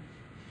you want to?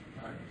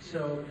 All right.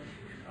 So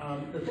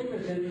the thing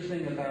that's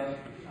interesting about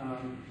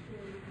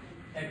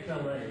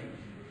XLA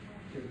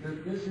is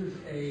that this is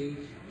a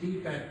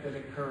defect that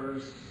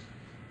occurs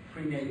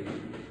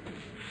prenatally.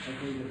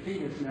 Okay, the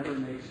fetus never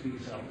makes B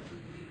cells.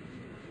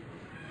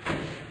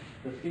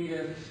 The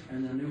fetus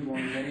and the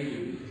newborn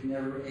baby is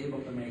never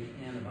able to make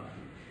antibodies.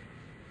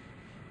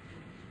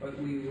 But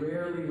we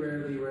rarely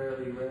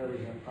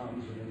have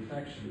problems with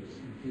infections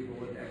in people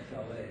with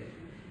XLA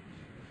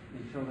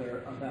until they're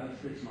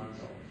about 6 months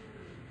old.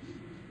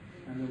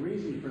 And the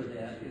reason for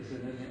that is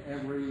that in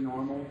every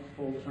normal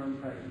full-term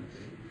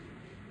pregnancy,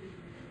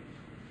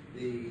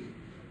 the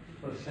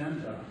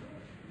placenta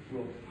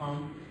will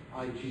pump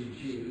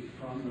IgG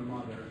from the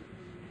mother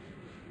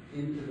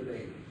into the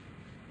baby.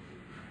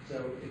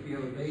 So if you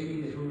have a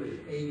baby who is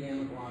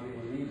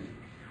agammaglobulinemic,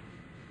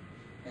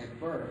 at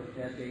birth,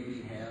 that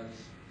baby has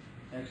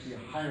actually a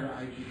higher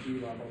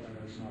IgG level than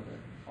its mother.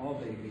 All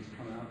babies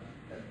come out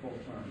at full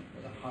term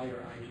with a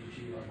higher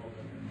IgG level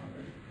than their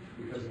mother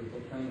because the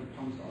placenta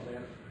pumps all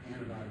that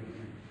antibody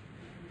in.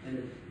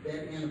 And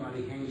that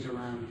antibody hangs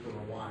around for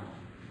a while.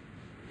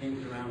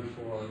 Hangs around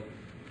for,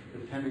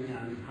 depending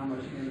on how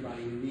much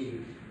antibody you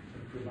need,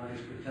 it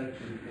provides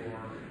protection for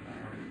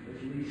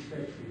at least 6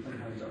 and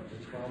sometimes up to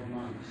 12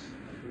 months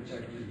of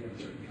protection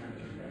against certain kinds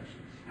of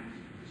infections.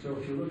 So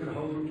if you look at a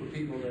whole group of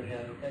people that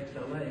have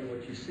XLA,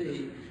 what you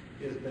see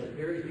is that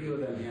very few of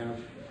them have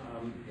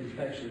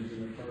infections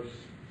in the first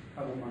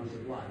couple months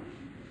of life.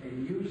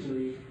 And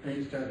usually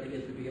things start to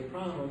get to be a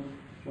problem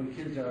when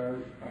kids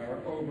are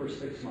over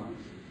 6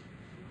 months.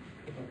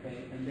 Okay,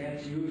 and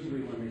that's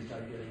usually when they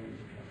start getting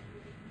into trouble.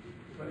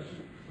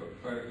 Question?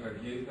 But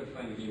here's the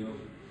thing, you know,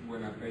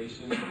 when a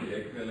patient with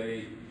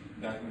XLA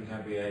doesn't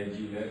have the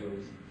IgG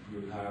levels,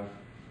 you have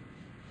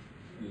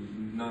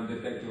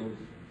non-detectable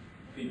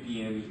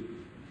ppm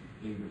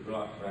in the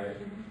blood, right?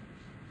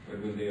 But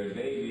when they are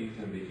babies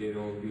and they get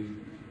all these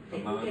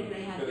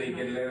amounts, so they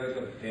get levels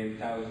of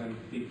 10,000,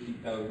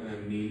 50,000,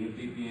 and million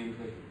ppm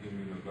of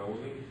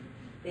immunoglobulin.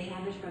 They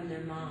have it from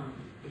their mom.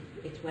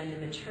 It's when the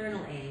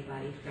maternal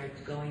antibody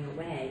starts going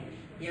away,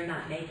 they're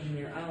not making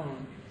their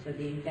own, so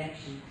the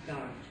infection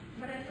starts.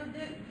 But I thought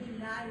the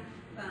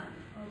lifespan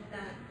of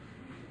that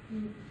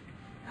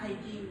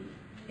IG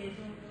is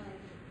like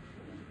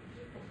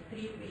 3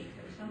 weeks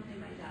or something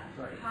like that.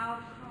 Right. How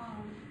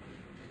come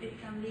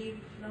it can live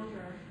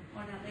longer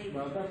on a baby?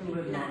 Well, it doesn't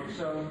live long.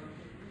 So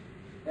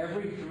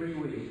every 3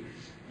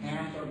 weeks,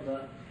 half of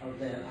that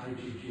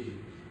IgG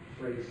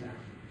breaks down.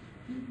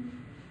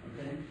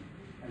 Okay?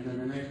 And then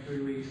the next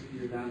 3 weeks,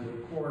 you're down to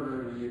a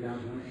quarter, and then you're down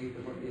to 1/8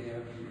 of what you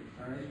have.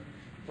 All right?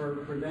 For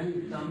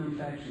preventing some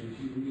infections,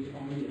 you need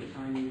only a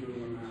tiny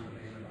little amount of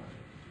antibody.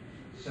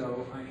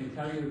 So I can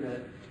tell you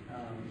that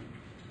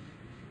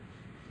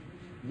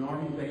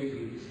normal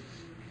babies,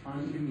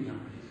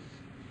 unimmunized,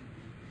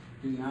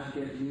 do not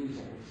get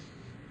measles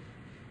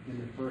in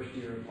the first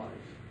year of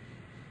life.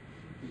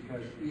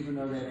 Because even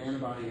though that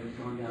antibody has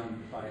gone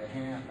down by a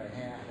half,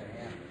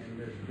 and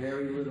there's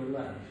very little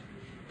left,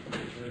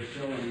 there's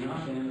still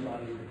enough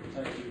antibody to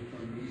protect you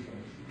from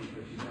measles,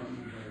 but you don't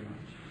need very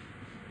much.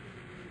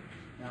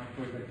 Now,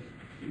 for the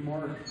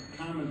more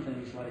common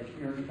things like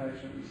ear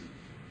infections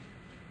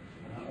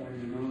or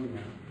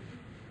pneumonia,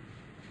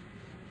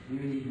 you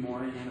need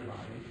more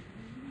antibody.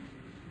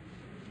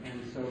 And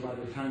so by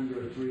the time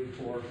you're 3,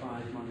 4,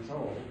 5 months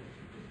old,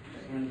 the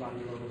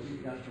antibody levels you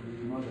got from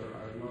your mother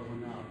are low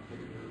enough that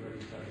you're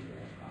already starting to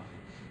have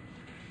problems.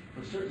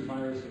 For certain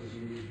viruses,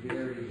 you need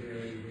very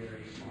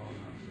small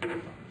amounts of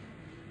antibody.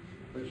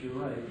 But you're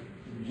right,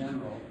 in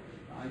general,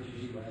 the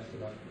IgG lasts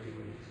about 3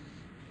 weeks.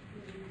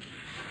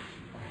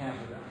 Or half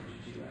of the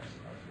IgG lasts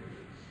about 3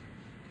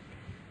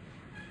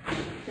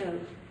 weeks. So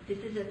this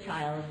is a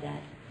child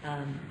that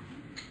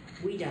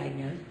we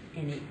diagnosed,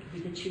 and he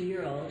was a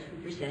 2-year-old who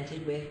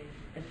presented with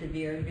a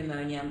severe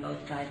pneumonia on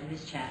both sides of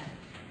his chest.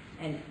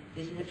 And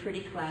this is a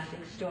pretty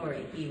classic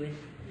story. He was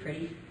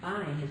pretty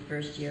fine his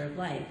first year of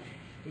life.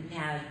 Didn't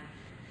have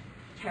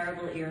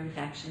terrible ear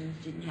infections,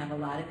 didn't have a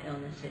lot of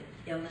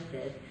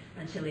illnesses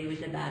until he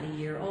was about 1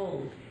 year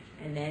old.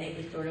 And then it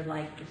was sort of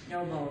like a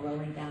snowball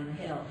rolling down the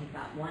hill. He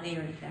got one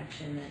ear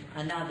infection, then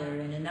another,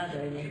 and another,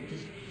 and it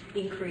just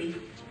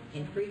increased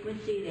in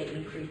frequency, they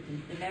increased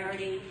in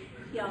severity.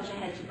 He also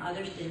had some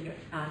other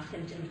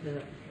symptoms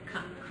of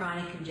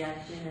chronic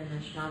congestion and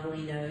a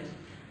schnobbly nose.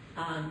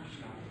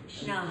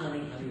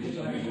 Schnobbly.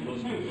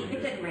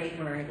 It's a great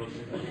word.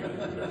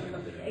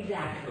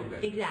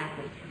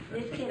 Exactly.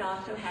 This kid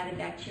also had a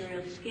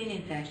bacterial skin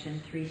infection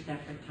 3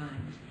 separate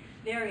times.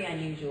 Very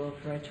unusual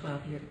for a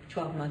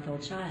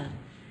 12-month-old child.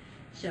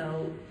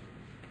 So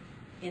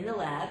in the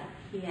lab,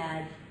 he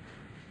had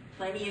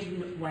plenty of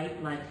white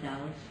blood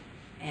cells,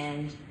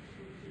 and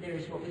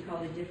there's what we call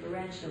the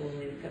differential when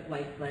we look at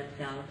white blood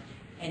cells.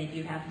 And if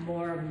you have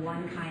more of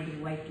one kind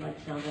of white blood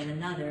cell than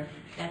another,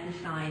 that's a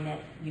sign that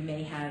you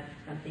may have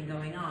something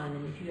going on.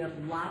 And if you have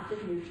lots of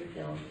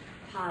neutrophils,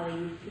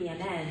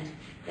 PMNs,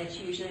 that's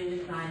usually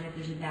the sign that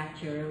there's a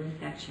bacterial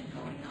infection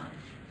going on.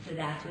 So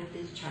that's what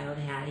this child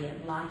had. He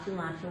had lots and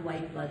lots of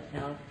white blood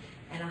cells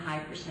and a high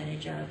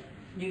percentage of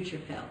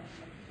neutrophils.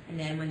 And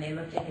then when they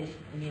looked at his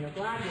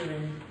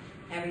immunoglobulins,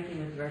 everything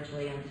was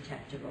virtually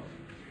undetectable.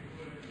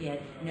 He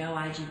had no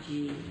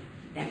IgG,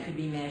 that could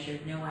be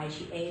measured, no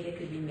IgA that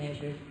could be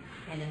measured,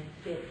 and a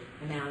fit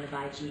amount of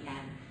IgM.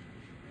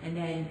 And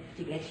then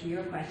to get to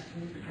your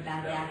question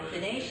about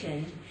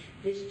vaccination,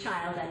 this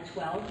child at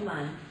 12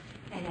 months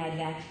and had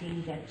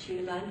vaccines at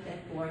 2 months,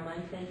 at 4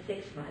 months, and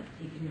 6 months.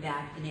 He'd been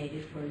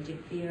vaccinated for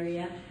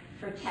diphtheria,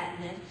 for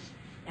tetanus,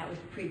 that was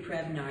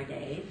pre-Prevnar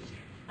days,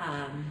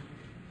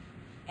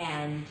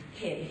 and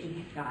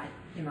he got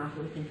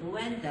Haemophilus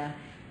influenza.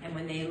 And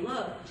when they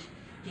looked,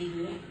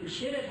 he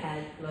should have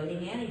had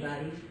floating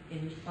antibodies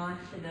in response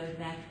to those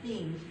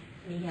vaccines,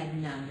 and he had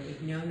none. There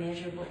was no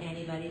measurable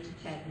antibody to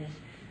tetanus,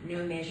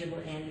 no measurable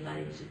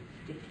antibody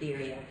to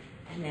diphtheria.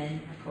 And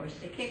then, of course,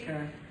 the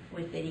kicker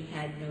was that he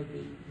had no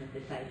B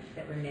lymphocytes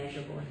that were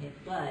measurable in his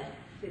blood.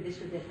 So this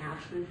was an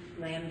absolute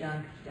slam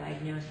dunk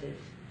diagnosis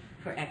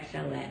for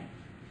XLA.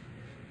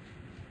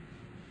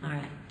 All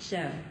right,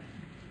 so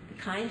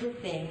the kinds of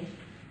things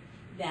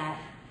that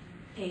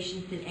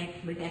patients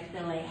with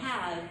XLA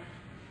have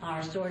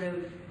are sort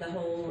of the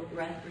whole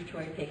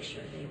respiratory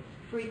picture. They have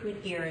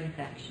frequent ear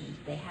infections,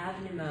 they have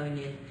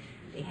pneumonia,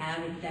 they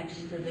have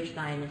infections of their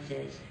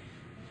sinuses.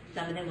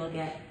 Some of them will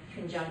get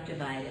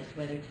conjunctivitis,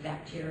 whether it's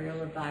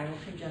bacterial or viral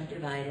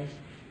conjunctivitis,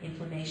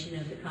 inflammation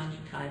of the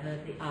conjunctiva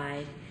of the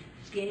eyes.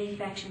 Skin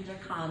infections are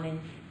common,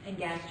 and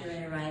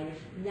gastroenteritis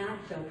not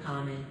so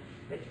common,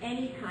 but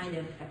any kind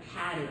of a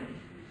pattern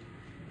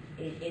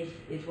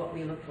is what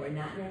we look for.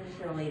 Not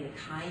necessarily the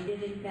kind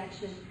of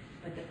infection,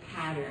 but the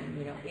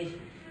pattern.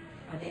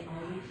 Are they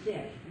always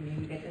sick?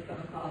 You get the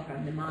phone call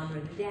from the mom or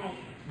the dad,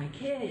 my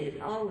kid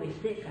is always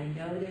sick, I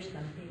know there's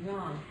something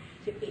wrong.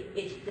 So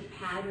it's the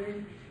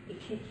pattern.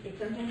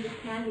 Sometimes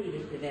it can be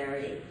the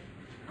severity,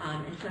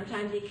 and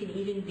sometimes it can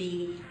even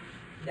be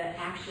the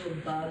actual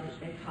bug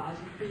that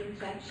causes the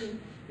infection.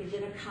 Is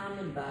it a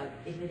common bug?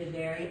 Is it a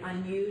very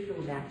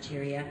unusual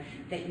bacteria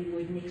that you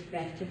wouldn't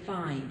expect to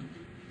find?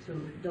 So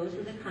those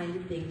are the kinds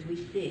of things we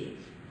see.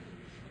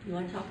 You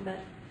want to talk about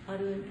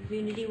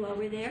autoimmunity while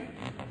we're there?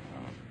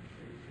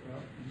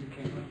 Well, you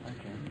can. I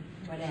can.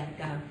 Whatever,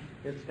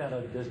 go. It's got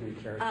a Disney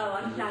character. Oh,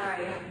 I'm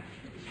sorry.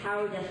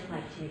 Howard doesn't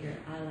like Tigger.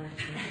 I like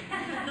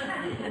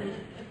him.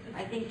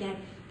 I think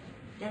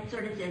that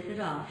sort of says it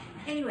all.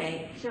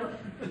 Anyway, so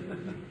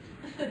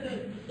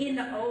in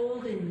the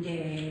olden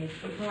days,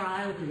 before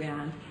I was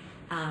around,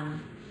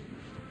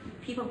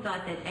 people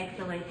thought that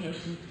XLA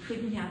patients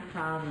couldn't have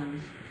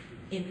problems,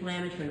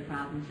 inflammatory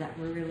problems that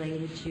were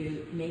related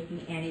to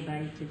making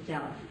antibodies to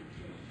self.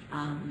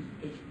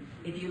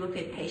 If you look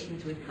at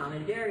patients with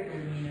common variable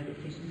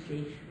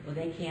immunodeficiency, well,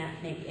 they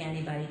can't make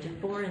antibody to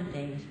foreign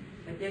things,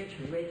 but they're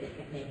terrific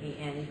at making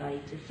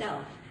antibody to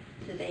self.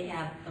 So they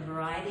have a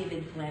variety of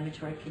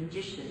inflammatory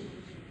conditions.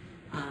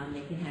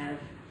 They can have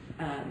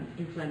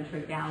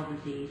inflammatory bowel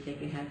disease, they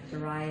could have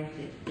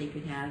psoriasis, they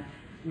could have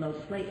low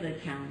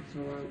platelet counts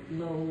or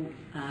low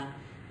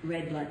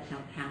red blood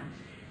cell counts.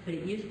 But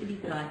it used to be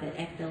thought that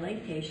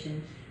XLA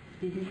patients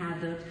didn't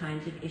have those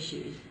kinds of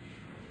issues.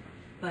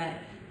 But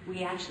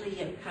we actually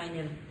have kind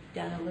of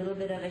done a little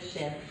bit of a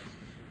shift,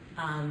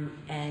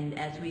 and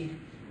as we've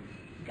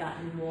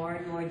gotten more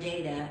and more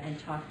data and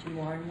talked to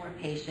more and more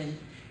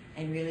patients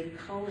and really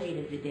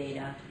collated the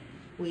data,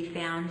 we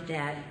found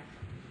that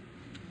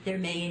there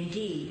may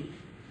indeed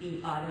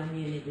be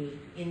autoimmunity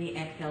in the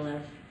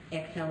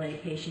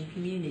XLA patient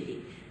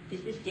community.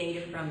 This is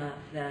data from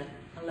the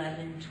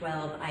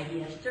 11-12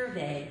 IDS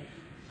survey,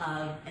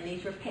 and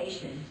these were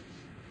patients.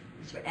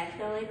 These were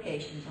XLA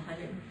patients,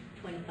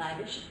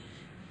 125-ish,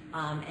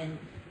 and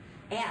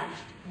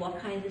asked, what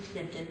kinds of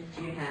symptoms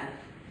do you have?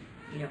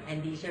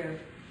 And this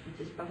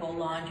is a whole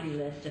laundry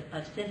list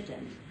of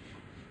symptoms.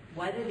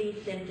 Whether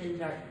these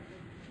symptoms are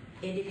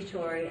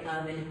indicatory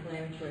of an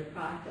inflammatory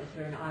process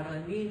or an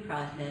autoimmune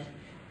process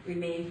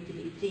remains to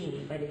be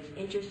seen, but it's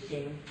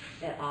interesting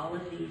that all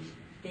of these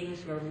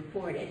things were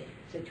reported.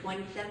 So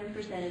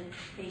 27% of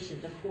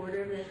patients, a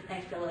quarter of the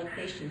XLA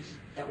patients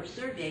that were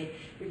surveyed,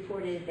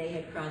 reported that they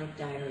had chronic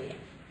diarrhea.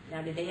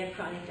 Now, did they have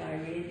chronic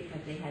diarrhea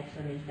because they had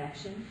some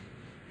infection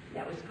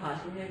that was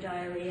causing their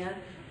diarrhea?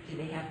 Do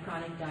they have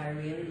chronic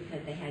diarrhea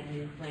because they had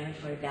an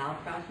inflammatory bowel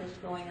process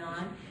going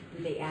on?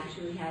 Do they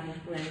actually have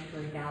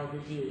inflammatory bowel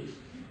disease?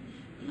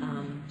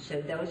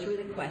 So those were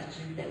the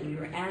questions that we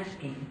were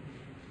asking.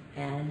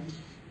 And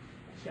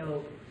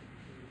so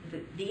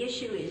the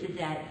issue is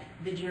that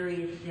the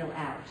jury is still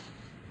out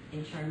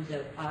in terms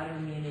of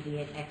autoimmunity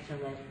in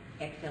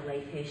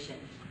XLA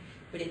patients.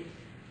 But it's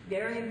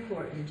very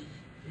important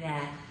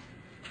that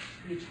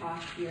you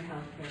talk to your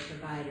healthcare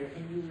provider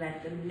and you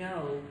let them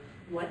know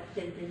what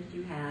symptoms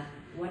you have,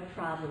 what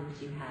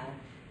problems you have,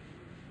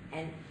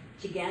 and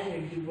together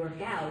you work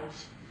out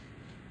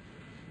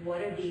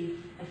what are these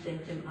a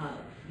symptom of.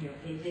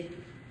 Is it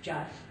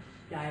just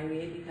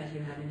diarrhea because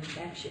you have an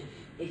infection?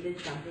 Is it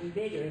something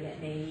bigger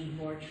that may need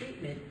more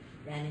treatment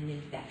than an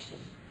infection?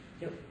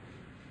 So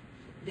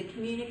the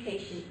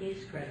communication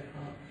is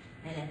critical.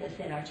 And as I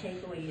said, our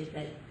takeaway is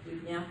that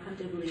we've now come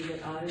to believe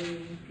that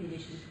autoimmune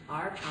conditions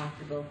are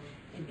possible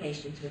in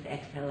patients with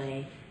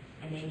XLA,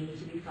 and they need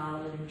to be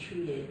followed and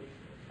treated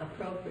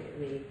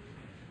appropriately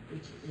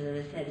which,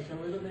 as I said, is a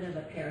little bit of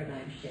a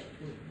paradigm shift.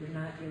 We're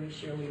not really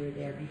sure we were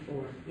there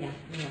before. Yeah.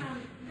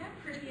 That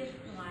previous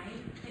slide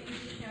that you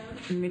just showed.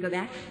 Let me go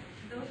back.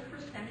 Those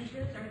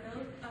percentages, are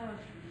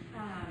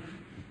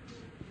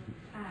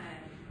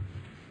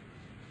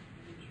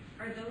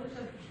those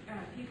of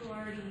people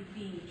already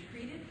being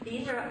treated?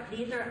 These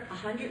are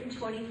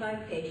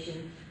 125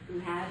 patients who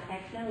have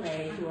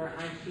XLA who are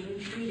being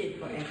treated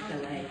for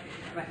XLA,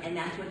 right, and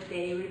that's what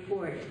they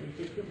reported.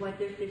 This is what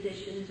their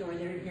physicians or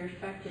their nurse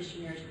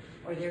practitioners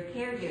or their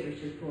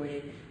caregivers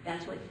reported.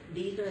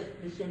 These are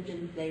the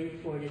symptoms they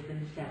reported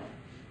themselves.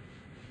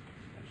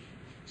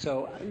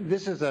 So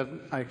this is a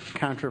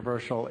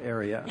controversial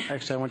area.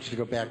 Actually, I want you to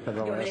go back to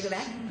the list. You want me to go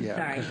back? Yeah,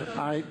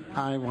 Sorry. because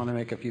I want to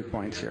make a few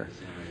points here.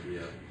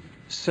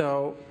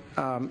 So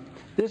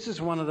this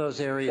is one of those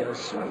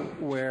areas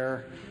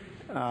where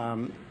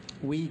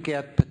we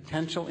get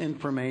potential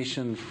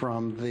information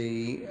from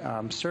the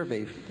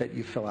survey that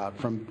you fill out,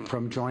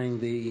 from joining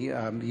the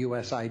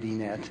US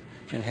IDNet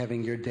and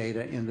having your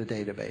data in the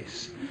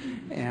database.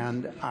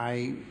 And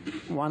I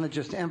want to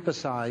just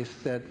emphasize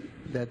that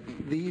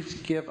these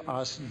give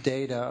us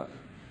data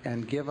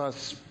and give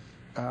us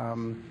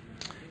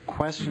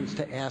questions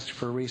to ask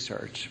for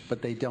research,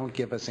 but they don't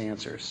give us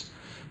answers.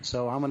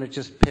 So I'm going to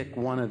just pick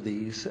one of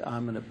these.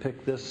 I'm going to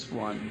pick this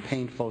one,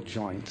 painful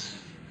joints.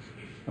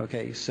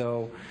 Okay,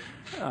 so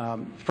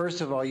first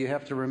of all, you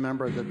have to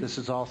remember that this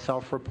is all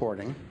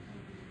self-reporting.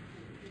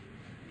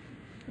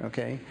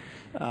 Okay,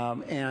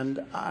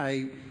 and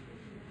I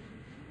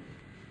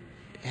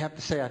have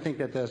to say I think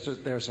that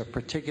there's a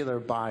particular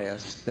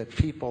bias that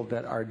people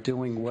that are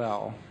doing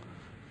well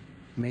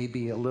may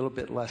be a little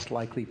bit less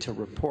likely to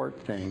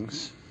report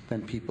things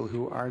than people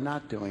who are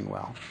not doing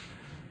well.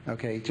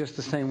 Okay, just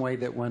the same way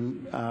that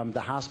when our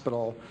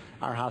hospital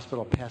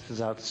passes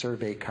out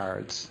survey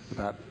cards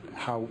about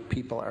how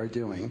people are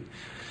doing.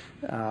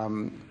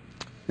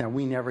 Now,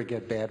 we never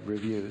get bad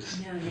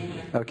reviews. No,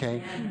 never.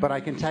 Okay, but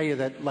I can tell you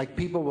that, like,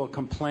 people will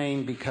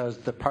complain because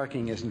the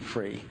parking isn't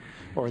free,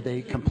 or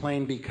they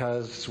complain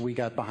because we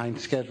got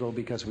behind schedule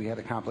because we had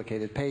a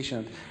complicated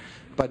patient.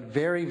 But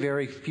very,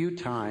 very few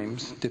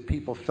times do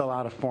people fill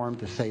out a form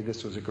to say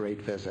this was a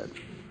great visit.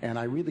 And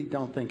I really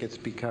don't think it's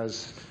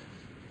because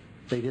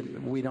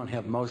we don't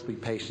have mostly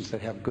patients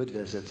that have good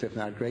visits, if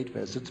not great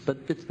visits,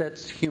 but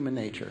that's human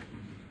nature.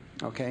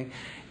 Okay?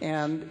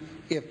 And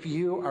if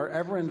you are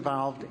ever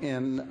involved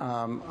in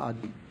a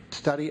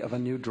study of a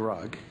new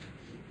drug,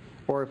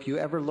 or if you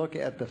ever look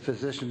at the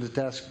physician's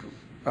desk,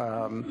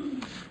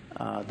 the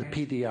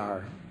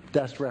PDR,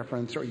 desk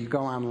reference, or you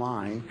go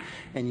online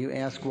and you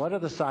ask, what are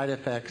the side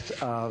effects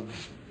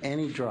of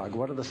any drug?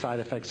 What are the side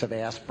effects of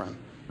aspirin?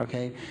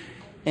 Okay?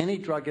 Any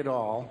drug at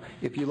all,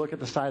 if you look at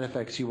the side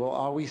effects, you will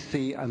always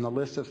see on the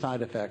list of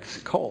side effects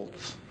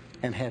colds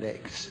and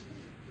headaches.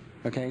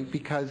 Okay?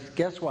 Because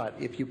guess what?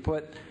 If you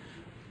put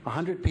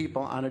 100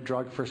 people on a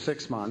drug for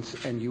 6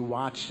 months and you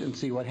watch and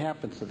see what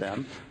happens to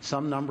them,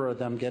 some number of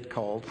them get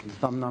colds and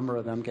some number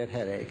of them get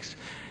headaches.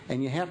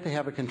 And you have to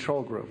have a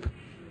control group.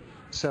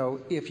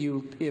 So if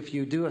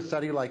you do a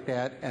study like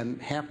that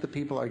and half the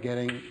people are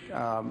getting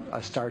a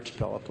starch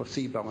pill, a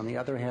placebo, and the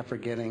other half are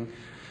getting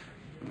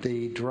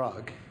the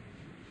drug,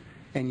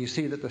 and you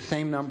see that the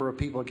same number of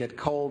people get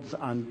colds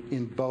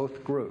in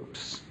both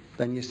groups,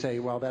 then you say,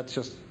 well, that's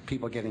just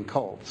people getting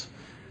colds.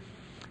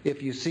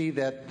 If you see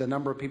that the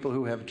number of people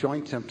who have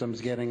joint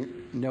symptoms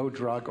getting no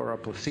drug or a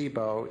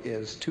placebo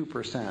is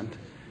 2%,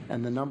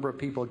 and the number of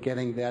people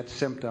getting that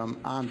symptom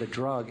on the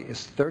drug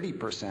is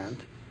 30%,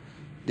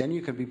 then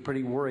you could be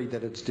pretty worried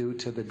that it's due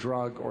to the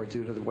drug or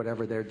due to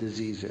whatever their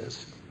disease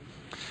is.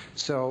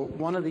 So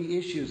one of the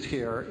issues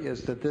here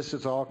is that this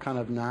is all kind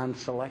of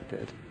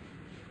non-selected.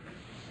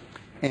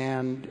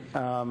 And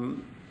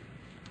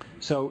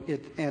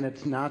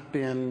it's not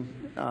been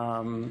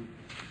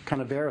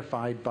kind of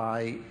verified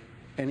by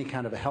any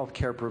kind of a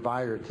healthcare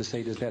provider to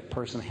say, does that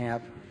person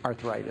have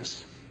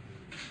arthritis?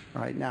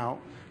 All right, now,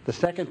 the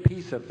second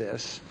piece of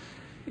this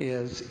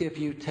is if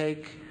you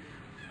take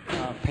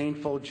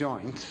painful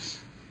joints,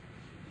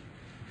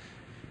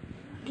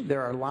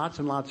 there are lots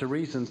and lots of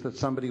reasons that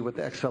somebody with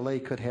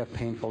XLA could have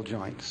painful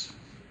joints.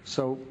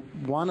 So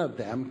one of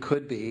them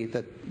could be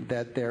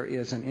that there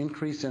is an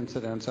increased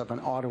incidence of an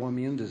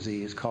autoimmune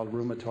disease called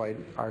rheumatoid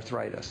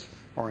arthritis,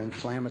 or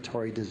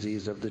inflammatory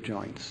disease of the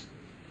joints.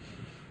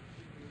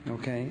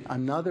 Okay?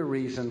 Another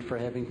reason for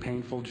having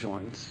painful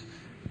joints,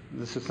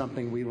 this is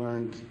something we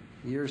learned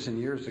years and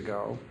years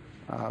ago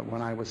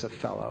when I was a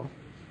fellow,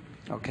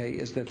 okay,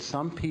 is that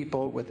some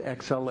people with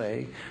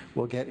XLA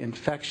will get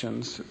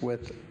infections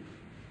with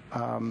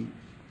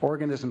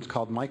organisms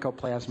called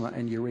mycoplasma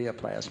and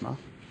ureaplasma.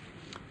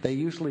 They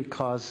usually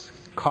cause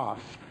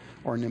cough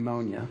or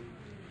pneumonia.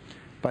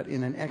 But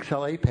in an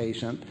XLA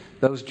patient,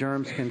 those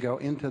germs can go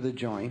into the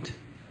joint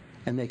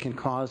and they can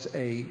cause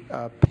a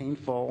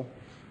painful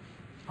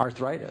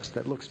arthritis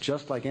that looks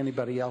just like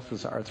anybody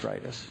else's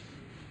arthritis.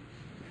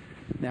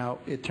 Now,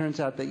 it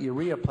turns out that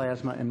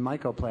ureaplasma and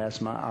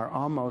mycoplasma are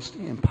almost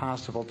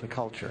impossible to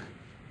culture.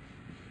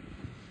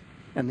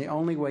 And the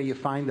only way you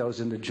find those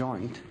in the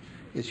joint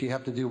is you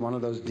have to do one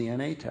of those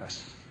DNA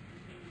tests.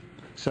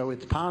 So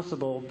it's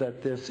possible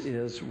that this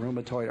is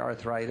rheumatoid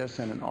arthritis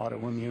and an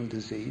autoimmune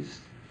disease.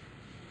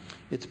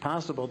 It's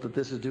possible that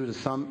this is due to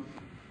some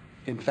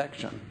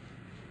infection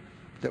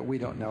that we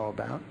don't know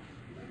about.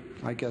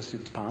 I guess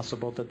it's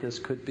possible that this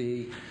could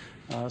be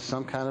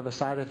some kind of a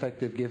side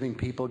effect of giving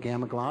people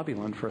gamma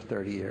globulin for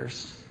 30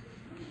 years.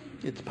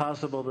 It's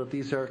possible that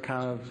these are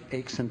kind of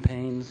aches and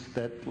pains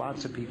that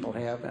lots of people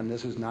have, and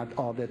this is not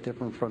all that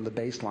different from the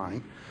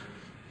baseline.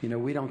 You know,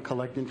 we don't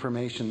collect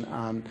information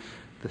on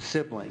the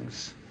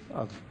siblings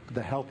of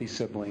the healthy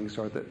siblings,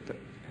 or the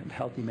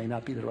healthy may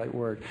not be the right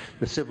word,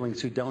 the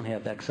siblings who don't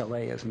have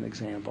XLA as an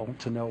example,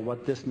 to know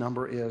what this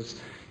number is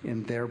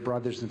in their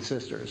brothers and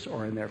sisters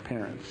or in their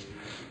parents.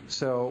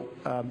 So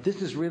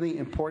this is really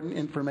important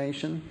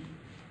information.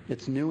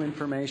 It's new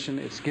information.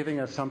 It's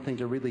giving us something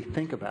to really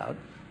think about.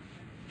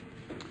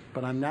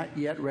 But I'm not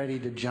yet ready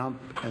to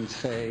jump and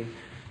say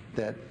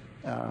that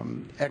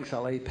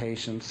XLA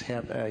patients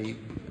have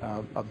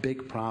a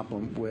big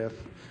problem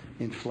with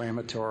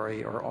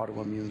inflammatory or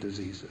autoimmune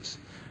diseases.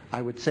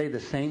 I would say the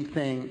same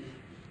thing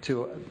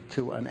to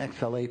an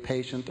XLA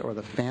patient or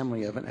the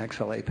family of an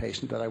XLA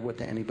patient that I would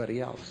to anybody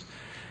else.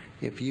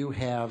 If you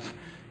have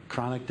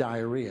chronic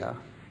diarrhea,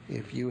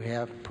 if you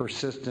have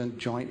persistent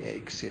joint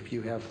aches, if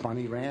you have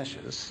funny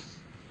rashes,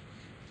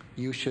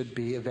 you should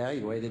be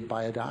evaluated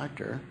by a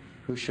doctor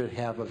who should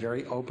have a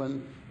very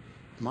open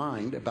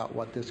mind about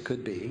what this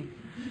could be,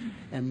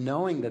 and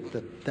knowing that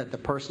the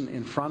person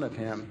in front of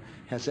him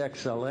has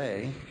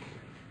XLA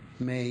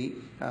may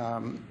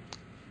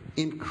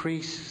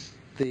increase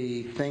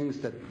the things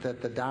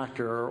that the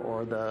doctor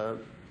or the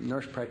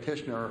nurse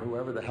practitioner or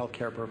whoever the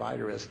healthcare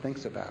provider is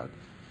thinks about.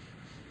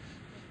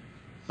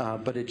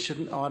 But it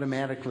shouldn't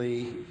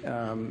automatically,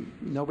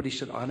 nobody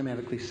should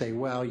automatically say,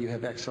 well, you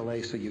have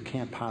XLA, so you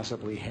can't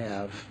possibly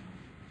have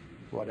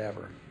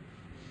whatever.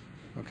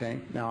 Okay?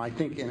 Now, I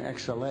think in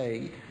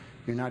XLA,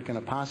 you're not going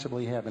to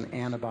possibly have an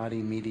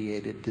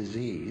antibody-mediated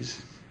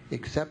disease,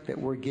 except that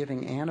we're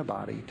giving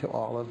antibody to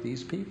all of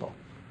these people.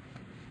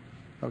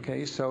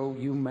 Okay? So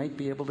you might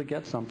be able to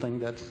get something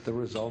that's the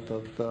result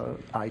of the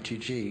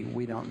IgG.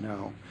 We don't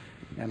know.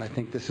 And I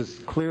think this is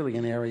clearly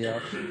an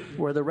area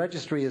where the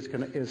registry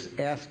is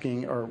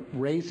asking or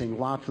raising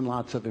lots and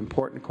lots of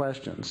important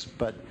questions.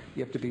 But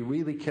you have to be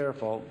really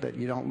careful that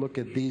you don't look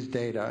at these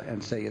data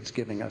and say it's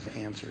giving us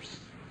answers.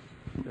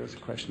 There's a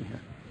question here.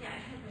 Yeah, I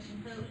have a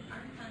question. So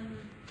our son,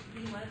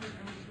 he was a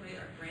rheumatoid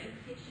arthritis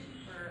patient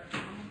for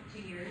almost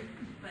 2 years,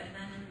 but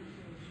then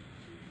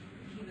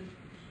he was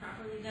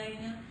properly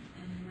diagnosed,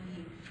 and when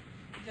he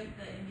took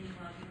the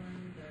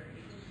immunoglobulins or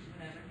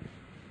whatever,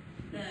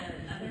 the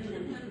other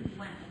symptoms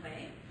went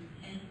away,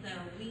 and so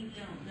we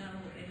don't know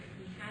if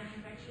he had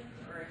infections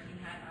or if he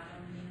had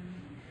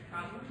autoimmune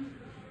problems.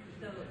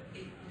 So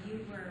if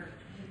you were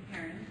his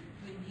parents,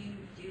 would you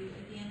do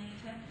a DNA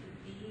test to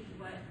see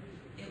what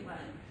it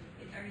was?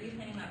 Are you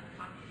saying that's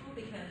possible?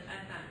 Because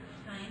at that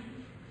time,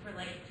 for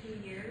like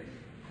 2 years,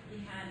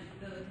 he had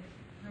those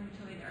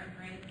rheumatoid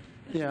arthritis.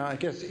 Yeah, I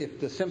guess if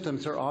the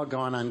symptoms are all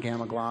gone on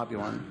gamma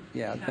globulin,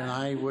 yeah, then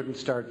I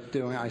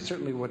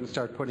certainly wouldn't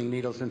start putting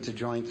needles into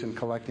joints and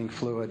collecting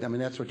fluid. I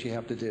mean, that's what you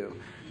have to do.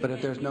 But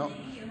if there's no,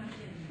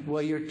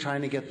 well, you're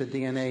trying to get the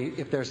DNA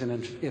if there is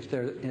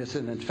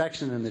an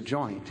infection in the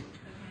joint.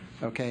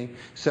 Okay,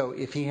 so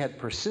if he had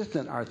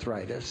persistent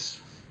arthritis,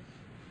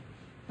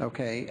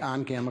 okay,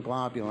 on gamma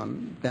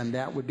globulin, then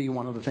that would be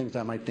one of the things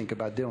I might think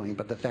about doing.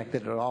 But the fact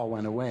that it all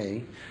went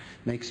away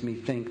makes me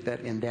think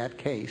that in that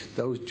case,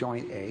 those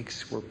joint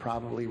aches were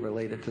probably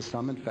related to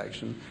some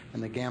infection,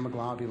 and the gamma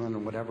globulin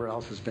and whatever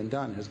else has been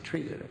done has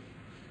treated it.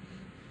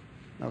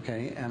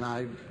 Okay, and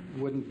I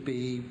wouldn't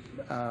be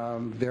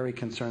very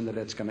concerned that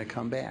it's going to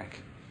come back.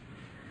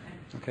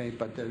 Okay,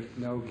 but there's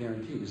no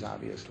guarantees,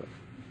 obviously.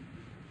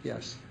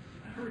 Yes?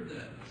 I heard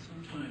that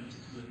sometimes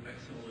with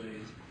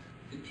XLAs,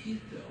 the T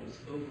cells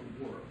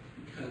overwork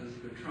because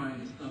they're trying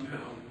to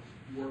somehow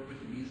work with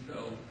the B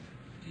cells.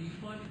 Do you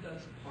find that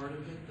that's part of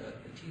it,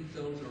 that the T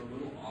cells are a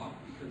little off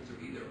because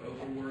they're either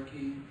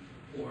overworking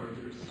or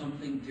there's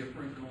something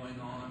different going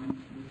on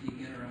with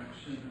the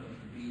interaction of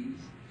the Bs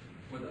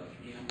or the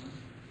gammas?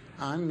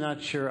 I'm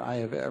not sure I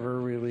have ever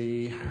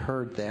really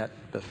heard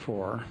that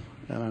before,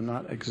 and I'm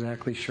not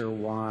exactly sure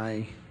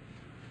why.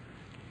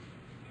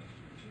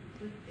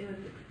 It was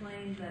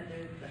explained that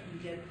you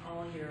get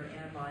all your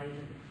antibodies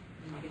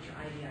when you get your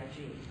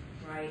IVIG,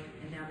 right?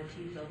 And now the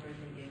T cells are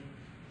thinking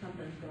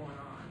something's going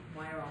on.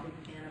 Why are all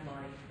these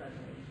antibodies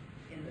suddenly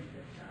in the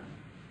system?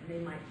 And they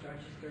might start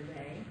to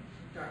survey,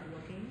 start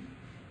looking,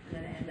 and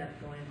then end up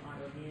going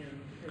autoimmune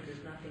because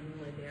there's nothing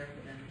really there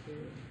for them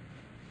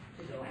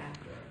to go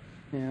after.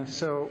 Yeah,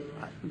 so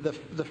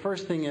the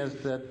first thing is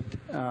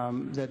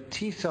that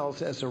T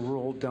cells, as a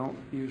rule, don't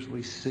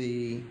usually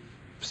see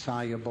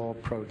soluble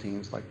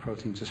proteins, like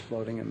proteins just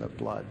floating in the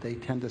blood. They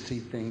tend to see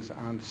things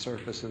on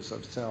surfaces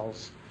of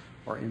cells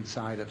or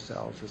inside of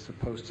cells as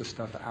opposed to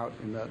stuff out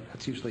in the,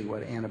 that's usually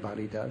what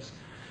antibody does.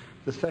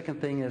 The second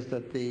thing is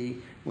that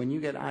when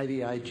you get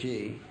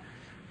IVIG,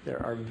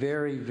 there are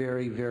very,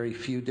 very, very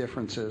few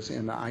differences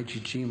in the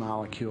IgG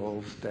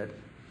molecules that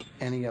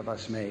any of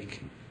us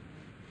make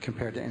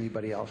compared to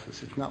anybody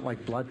else's. It's not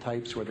like blood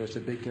types where there's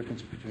a big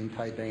difference between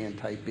type A and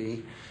type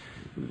B.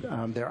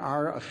 There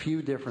are a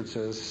few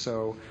differences,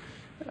 so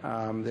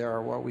there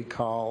are what we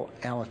call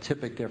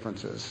allotypic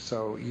differences.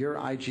 So your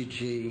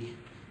IgG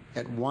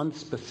at one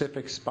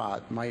specific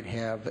spot might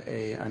have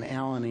an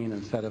alanine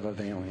instead of a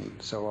valine,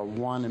 so a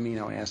 1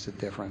 amino acid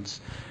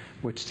difference,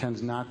 which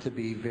tends not to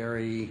be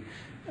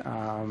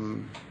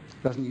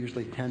doesn't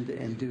usually tend to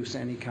induce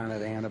any kind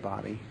of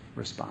antibody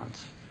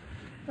response.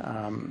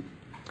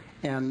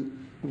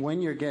 And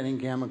when you're getting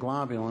gamma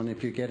globulin,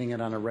 if you're getting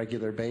it on a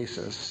regular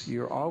basis,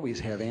 you always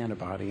have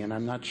antibody, and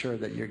I'm not sure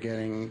that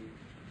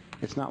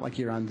it's not like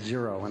you're on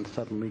 0 and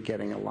suddenly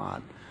getting a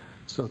lot.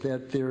 So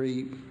that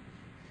theory,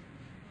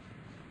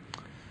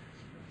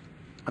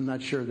 I'm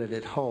not sure that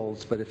it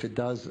holds, but if it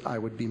does, I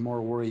would be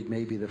more worried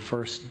maybe the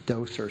first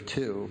dose or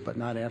two, but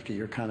not after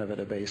you're kind of at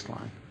a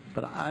baseline.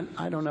 But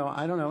I don't know.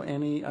 I don't know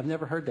any. I've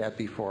never heard that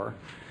before,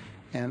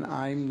 and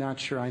I'm not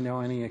sure I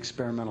know any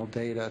experimental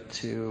data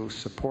to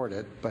support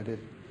it, but it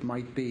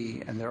might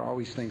be, and there are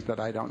always things that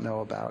I don't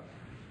know about.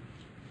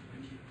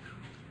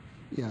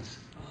 Yes.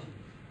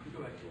 Could we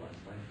go back to the last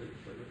slide, please?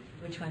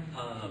 Which one?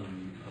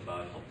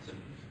 About health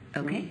symptoms.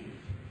 Okay.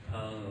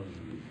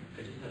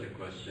 I just had a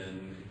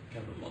question,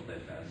 kind of a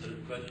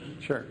multifaceted question.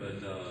 Sure.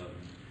 But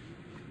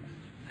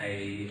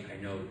I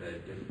know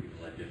that different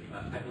people have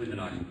different. I believe in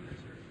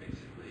acupuncture,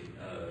 basically.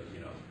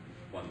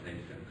 One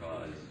thing's going to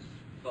cause,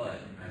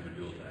 but I have a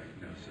dual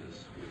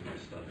diagnosis with my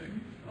stomach.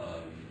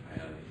 I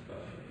have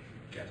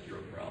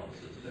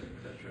gastroparalysis,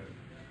 etc.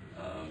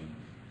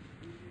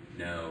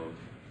 Now,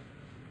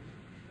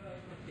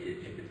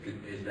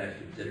 is that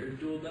considered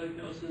dual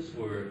diagnosis,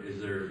 or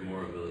is there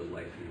more of a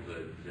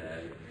likelihood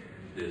that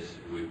this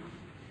would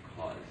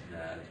cause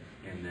that?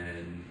 And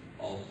then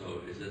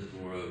also, is this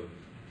more of,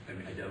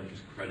 I don't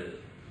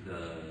discredit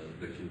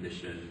the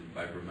condition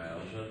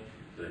fibromyalgia,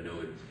 but I know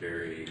it's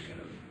very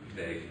kind of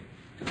vague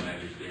to my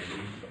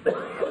understanding.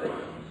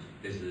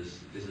 Is this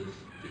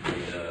the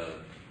data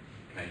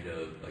kind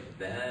of like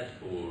that,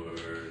 or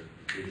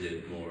is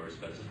it more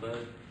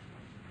specified?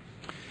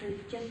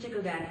 Just to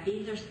go back,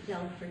 these are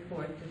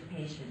self-reports of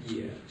patients.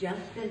 Yeah.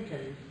 Just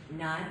symptoms,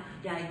 not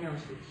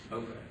diagnosis.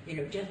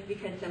 Okay. Just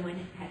because someone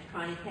has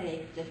chronic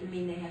headaches doesn't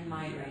mean they have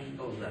migraine.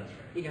 Oh, that's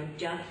right.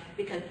 Just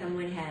because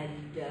someone had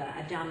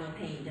abdominal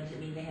pain doesn't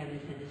mean they have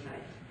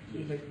appendicitis.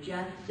 These are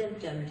just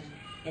symptoms,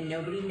 and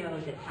nobody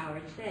knows, as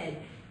Howard said,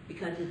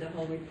 because of the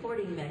whole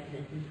reporting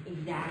mechanism,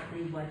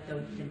 exactly what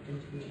those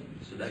symptoms mean.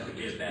 So that could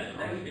be a bad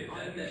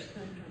day.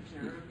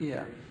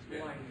 Yeah.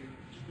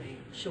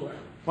 Sure.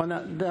 Well,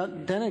 now,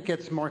 then it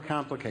gets more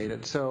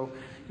complicated. So,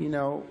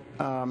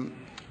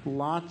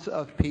 lots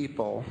of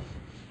people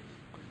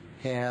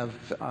have,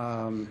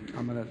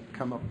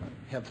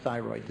 have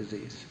thyroid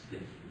disease.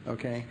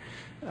 Okay?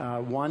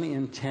 1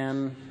 in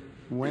 10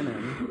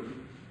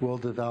 women will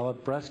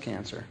develop breast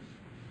cancer.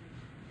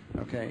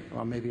 Okay?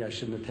 Well, maybe I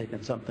shouldn't have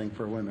taken something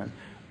for women.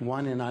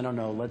 1 in, I don't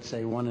know, let's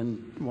say 1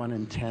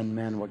 in 10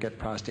 men will get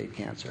prostate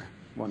cancer.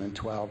 1 in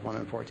 12, 1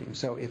 in 14.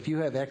 So if you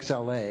have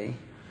XLA,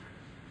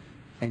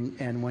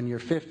 and when you're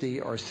 50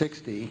 or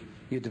 60,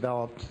 you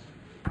developed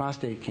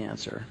prostate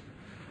cancer,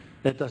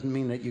 that doesn't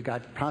mean that you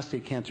got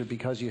prostate cancer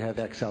because you have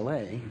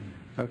XLA.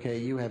 Okay,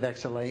 you have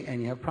XLA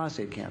and you have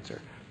prostate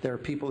cancer. There are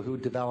people who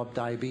develop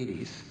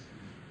diabetes.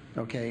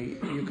 Okay,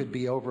 you could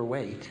be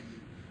overweight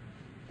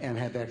and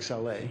have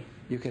XLA.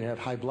 You could have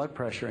high blood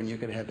pressure and you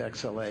could have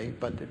XLA,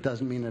 but it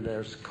doesn't mean that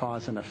there's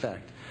cause and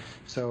effect.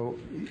 So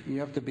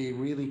you have to be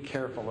really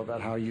careful about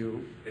how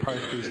you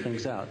parse these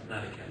things out. It's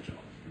not a catch-all.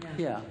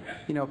 Yeah.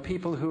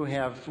 People who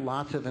have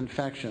lots of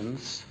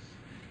infections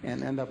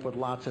and end up with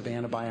lots of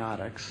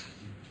antibiotics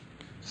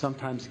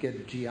sometimes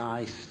get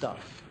GI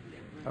stuff,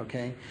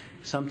 okay?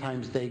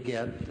 Sometimes they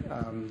get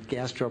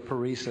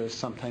gastroparesis.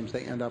 Sometimes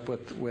they end up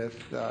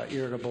with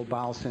irritable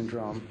bowel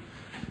syndrome.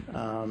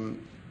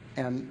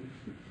 And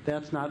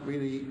that's not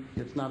really,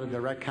 it's not a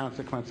direct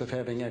consequence of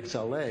having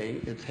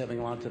XLA. It's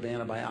having lots of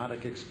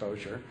antibiotic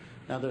exposure.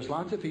 Now, there's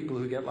lots of people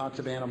who get lots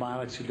of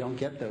antibiotics who don't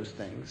get those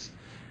things.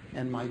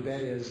 And my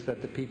bet is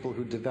that the people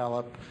who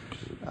develop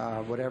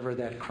whatever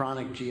that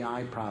chronic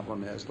GI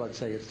problem is, let's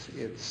say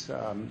it's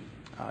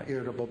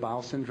irritable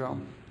bowel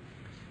syndrome,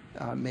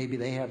 maybe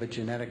they have a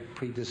genetic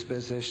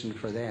predisposition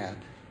for that,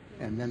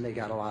 and then they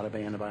got a lot of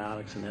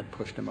antibiotics and that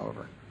pushed them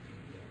over.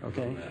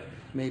 Okay?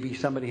 Maybe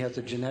somebody has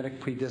a genetic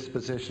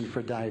predisposition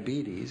for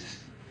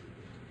diabetes.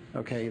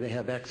 Okay, they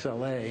have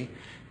XLA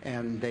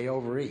and they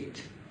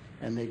overeat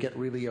and they get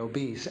really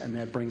obese, and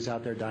that brings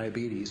out their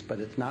diabetes, but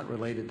it's not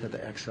related to the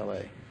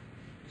XLA.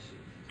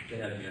 They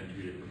have me on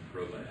 2 different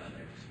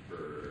probiotics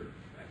for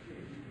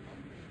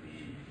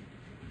maybe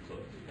close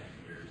to 10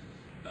 years,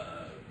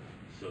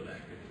 so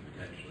that could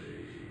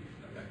potentially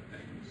affect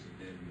things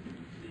in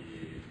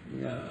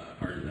the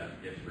or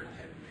that different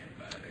type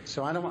of antibiotics.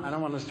 So I don't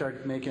want to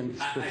start making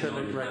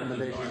specific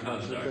recommendations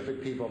about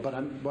specific people, but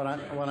what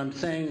I'm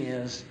saying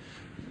is,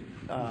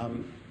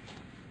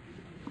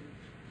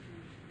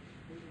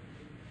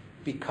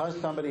 because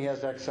somebody has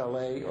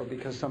XLA or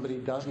because somebody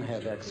doesn't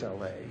have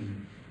XLA,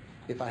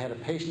 if I had a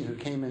patient who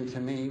came into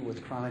me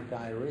with chronic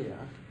diarrhea,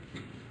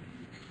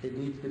 it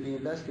needs to be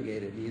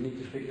investigated. You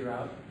need to figure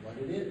out what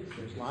it is.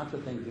 There's lots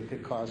of things that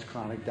could cause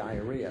chronic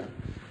diarrhea.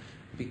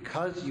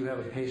 Because you have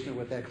a patient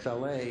with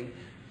XLA,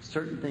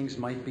 certain things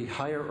might be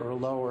higher or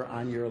lower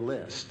on your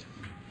list.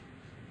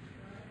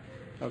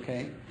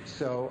 Okay?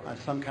 So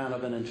some kind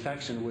of an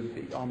infection would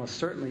be almost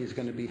certainly is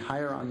going to be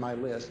higher on my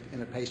list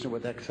in a patient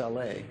with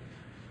XLA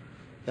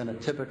than a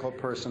typical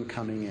person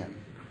coming in.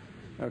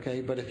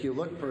 Okay? But if you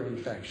look for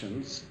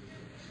infections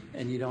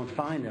and you don't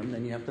find them,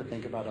 then you have to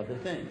think about other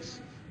things.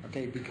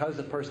 Okay? Because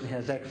a person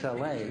has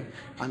XLA,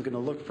 I'm going to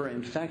look for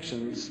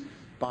infections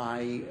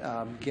by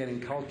getting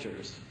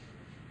cultures,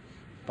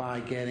 by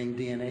getting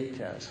DNA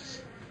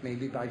tests,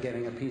 maybe by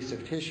getting a piece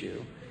of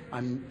tissue.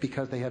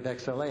 Because they have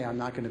XLA, I'm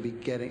not going to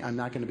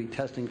be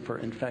testing for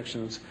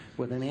infections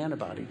with an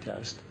antibody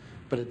test,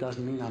 but it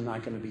doesn't mean I'm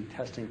not going to be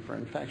testing for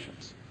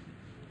infections.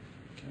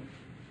 Okay.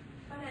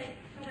 But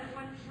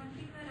one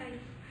thing that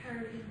I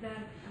heard is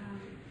that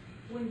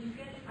when you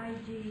get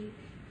IG,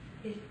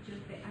 it's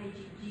just the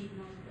IgG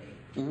mostly.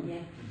 Mm-hmm.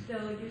 Yeah.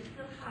 So you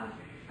still have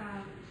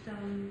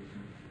some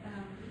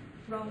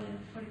problems,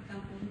 for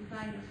example,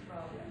 sinus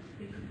problems,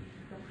 because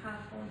you don't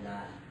have all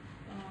that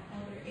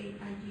other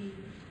IG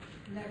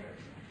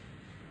letters.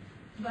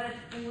 But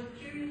I was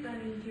curious that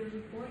in your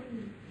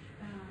reporting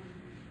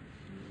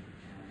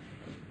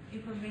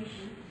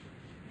information,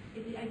 I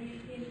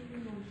didn't see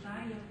anything on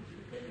sinus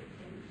specific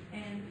things,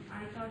 and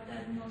I thought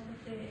that most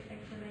of the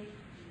XLA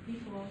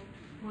people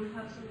will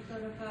have some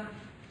sort of a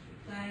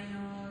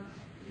sinus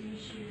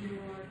issue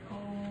or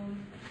cold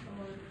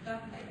or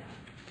stuff like that.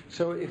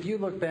 So if you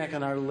look back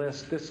on our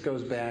list, this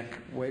goes back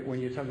when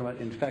you're talking about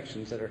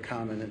infections that are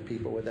common in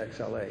people with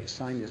XLA,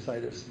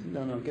 sinusitis.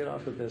 No, get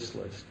off of this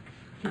list.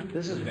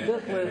 This list.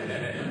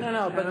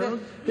 No,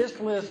 but this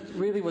list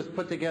really was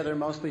put together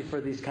mostly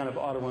for these kind of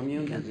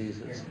autoimmune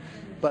diseases.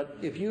 But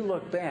if you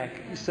look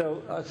back,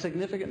 so a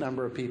significant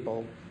number of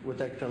people with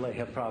XLA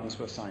have problems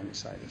with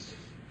sinusitis.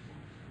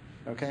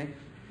 Okay?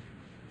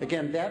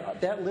 Again,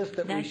 that list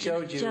that we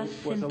showed you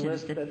was a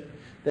list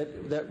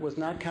that was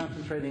not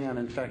concentrating on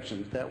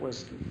infections. That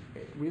was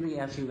really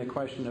asking the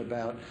question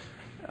about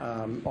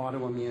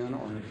autoimmune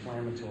or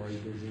inflammatory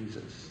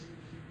diseases.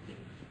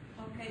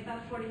 Okay,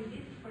 but for this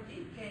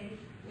case,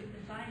 with the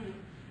sinus,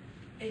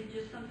 it's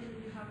just something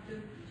that you have to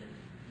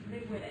just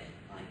live with it.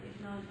 Like,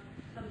 it's not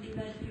something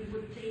that you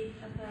would take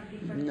as a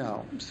different...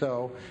 No.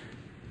 So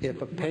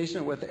if a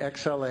patient with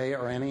XLA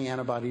or any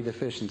antibody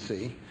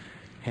deficiency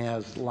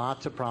has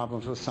lots of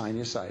problems with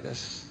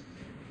sinusitis,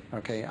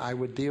 okay, I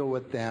would deal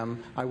with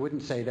them. I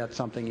wouldn't say that's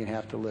something you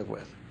have to live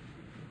with.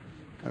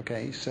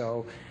 Okay,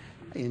 so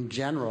in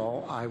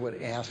general, I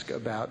would ask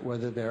about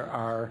whether there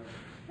are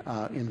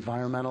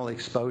environmental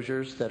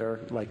exposures that are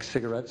like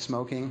cigarette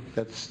smoking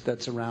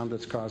that's around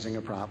that's causing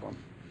a problem.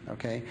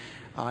 Okay,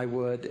 I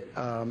would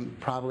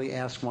probably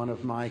ask one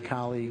of my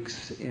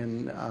colleagues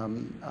in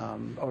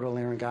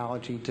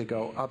otolaryngology to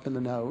go up in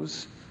the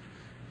nose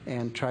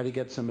and try to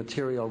get some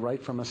material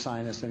right from a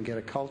sinus and get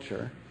a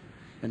culture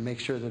and make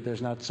sure that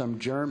there's not some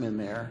germ in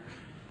there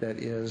that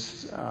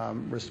is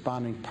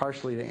responding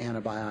partially to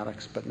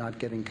antibiotics but not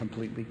getting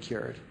completely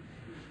cured.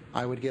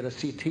 I would get a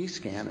CT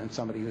scan in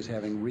somebody who's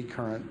having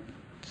recurrent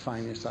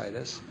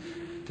sinusitis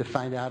to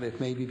find out if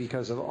maybe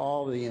because of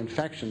all the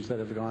infections that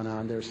have gone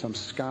on, there's some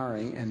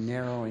scarring and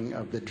narrowing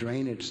of the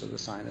drainage of the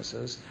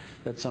sinuses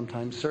that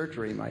sometimes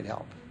surgery might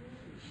help.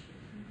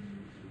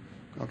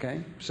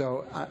 Okay?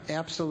 So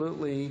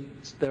absolutely,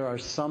 there are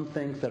some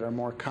things that are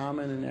more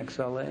common in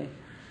XLA,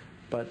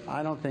 but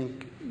I don't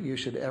think you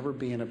should ever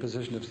be in a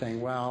position of saying,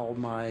 well,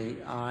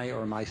 I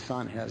or my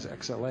son has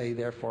XLA,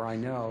 therefore I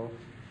know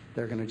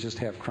they're going to just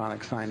have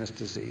chronic sinus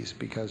disease,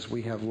 because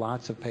we have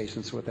lots of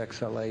patients with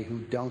XLA who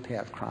don't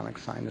have chronic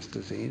sinus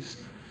disease.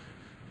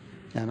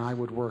 And I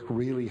would work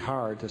really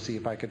hard to see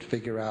if I could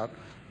figure out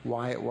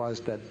why it was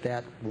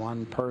that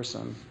one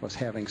person was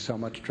having so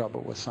much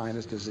trouble with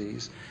sinus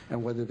disease,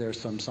 and whether there's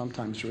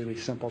sometimes really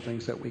simple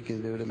things that we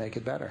can do to make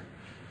it better.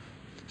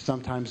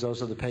 Sometimes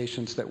those are the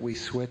patients that we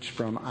switch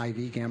from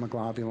IV gamma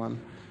globulin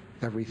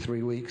every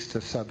 3 weeks to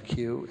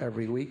sub-Q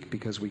every week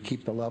because we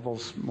keep the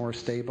levels more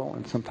stable,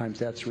 and sometimes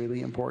that's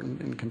really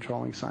important in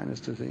controlling sinus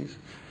disease.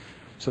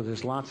 So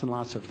there's lots and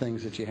lots of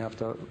things that you have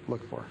to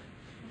look for.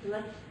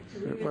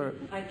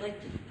 I'd like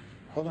to...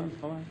 Hold on.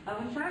 Oh,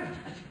 I'm sorry.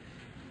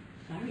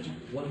 Sorry, John.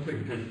 One quick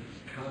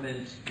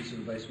comment, piece of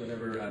advice,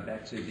 whatever,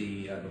 back to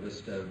the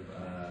list of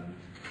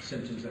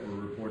symptoms that were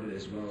reported,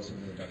 as well as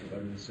something that Dr.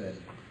 Lederman said.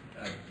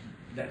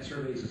 That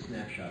survey is a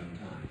snapshot in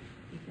time.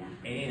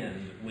 Exactly.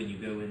 And when you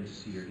go in to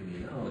see your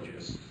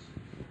immunologist,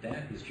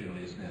 that is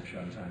generally a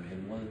snapshot in time.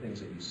 And one of the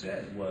things that you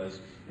said was,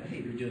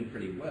 hey, you're doing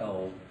pretty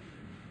well.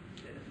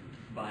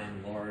 by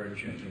and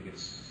large, I think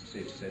it's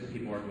safe to say that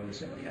people are going to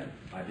say, yeah,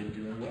 I've been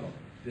doing well.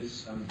 This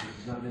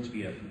is not meant to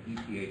be an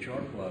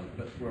EPHR plug,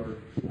 but for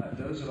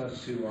those of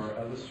us who are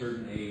of a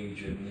certain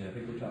age, and I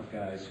think we're tough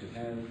guys who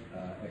have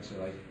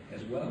XLA,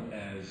 as well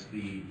as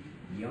the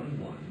young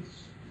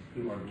ones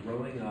who are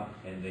growing up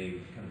and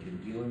they've kind of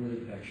been dealing with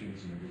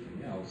infections and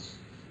everything else,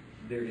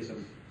 there is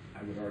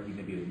I would argue,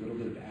 maybe a little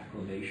bit of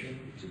acclimation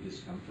to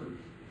discomfort.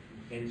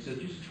 And so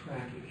just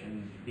tracking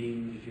and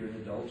being, if you're an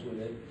adult with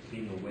it,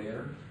 being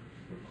aware,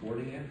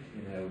 recording it.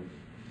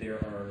 There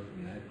are,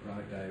 I had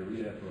chronic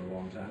diarrhea for a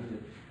long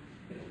time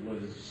that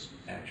was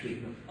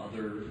actually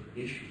other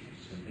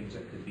issues and things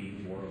that could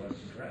be more or less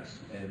addressed.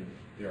 And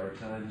there are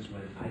times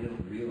when I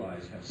don't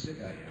realize how sick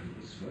I am,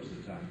 because most of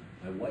the time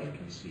my wife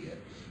can see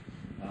it.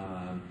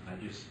 I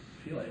just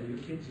feel it. And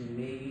your kids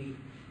may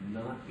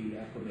not be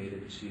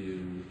acclimated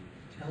to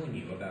telling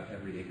you about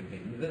everyday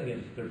complaint. Then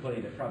again, there are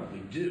plenty that probably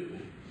do,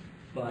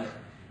 but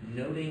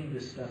noting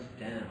this stuff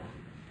down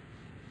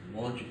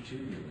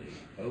longitudinally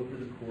over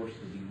the course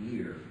of the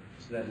year,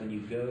 so that when you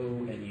go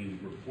and you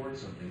report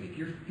something, if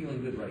you're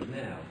feeling good right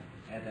now,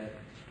 at that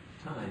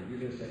time, you're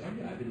going to say,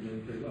 oh yeah, I've been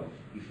doing pretty well.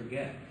 You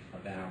forget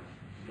about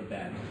the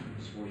bad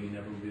times, or you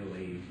never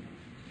really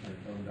kind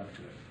of owned up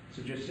to it.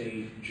 So just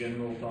a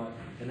general thought,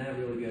 and that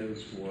really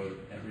goes for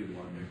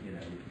everyone,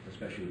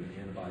 especially with an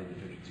antibody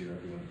deficiency or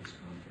everyone at this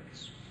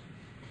conference.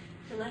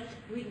 So let's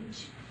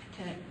reach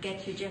to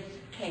get to just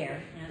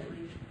care, now that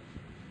we've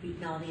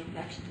beaten all the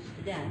infections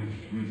to death.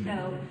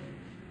 So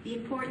the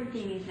important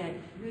thing is that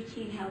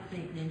routine health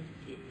maintenance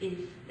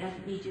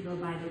doesn't need to go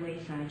by the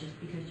wayside just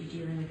because you're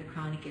dealing with a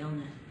chronic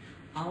illness.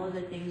 All of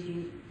the things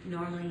you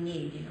normally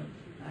need,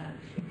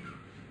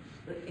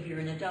 if you're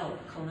an adult,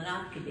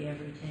 colonoscopy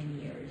every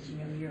 10 years,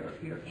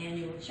 your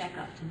annual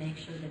checkup to make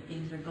sure that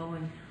things are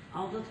going.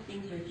 All those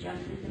things are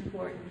just as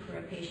important for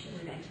a patient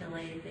with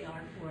XLA as they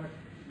are for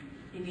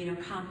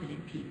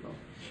immunocompetent people.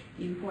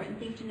 The important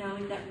thing to know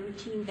is that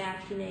routine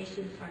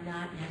vaccinations are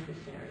not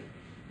necessary.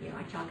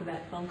 I talk about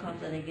phone calls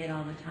that I get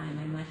all the time.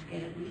 I must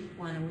get at least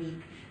one a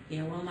week.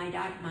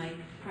 My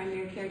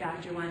primary care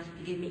doctor wants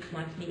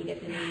me to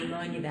get the new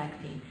pneumonia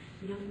vaccine.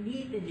 You don't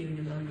need the new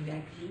pneumonia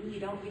vaccine. You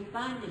don't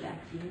respond to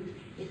vaccines.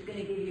 It's going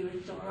to give you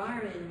a sore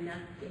arm and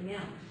nothing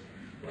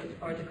else.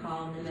 Or to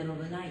call in the middle of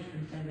the night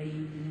when somebody is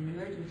in an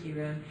emergency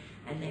room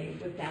and they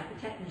whipped out the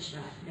tetanus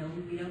shot. No,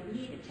 you don't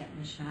need a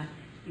tetanus shot.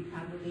 You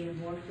probably have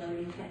more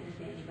floating tetanus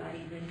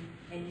antibody than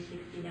any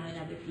 69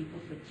 other people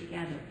put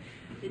together.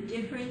 The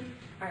difference,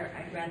 or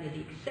rather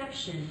the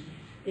exception,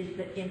 is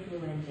the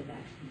influenza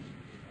vaccine.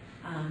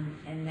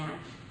 And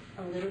that's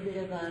a little bit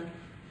of a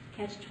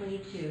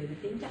catch-22. The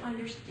thing to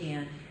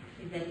understand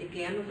is that the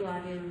gamma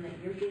globulin that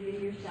you're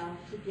giving yourself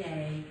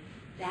today,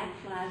 that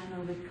plasma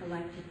was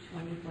collected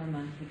 24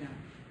 months ago.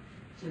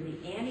 So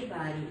the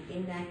antibody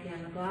in that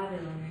gamma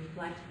globulin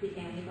reflects the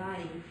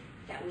antibody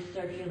that was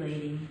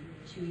circulating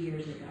 2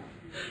 years ago.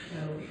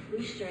 So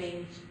flu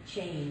strains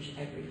change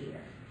every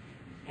year.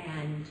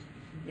 And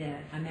the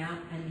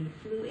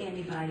flu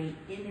antibody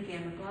in the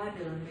gamma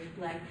globulin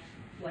reflects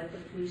what the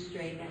flu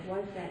strain that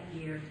was that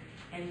year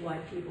and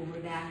what people were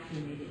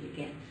vaccinated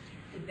against.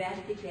 The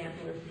best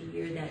example is the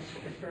year that's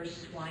the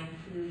first swine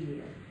flu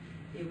year.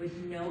 There was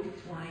no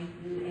swine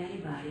flu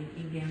antibody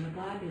in gamma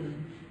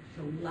globulin.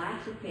 So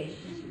lots of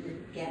patients who were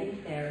getting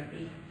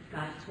therapy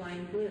got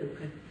swine flu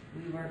because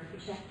we weren't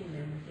protecting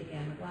them with the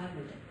gamma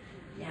globulin.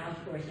 Now,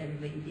 of course,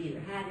 everybody's either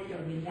had it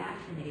or been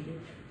vaccinated,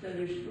 so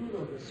there's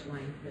full of the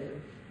swine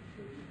flu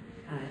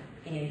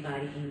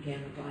antibody in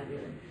gamma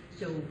globulin.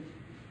 So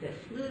the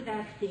flu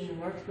vaccine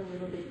works a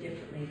little bit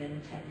differently than a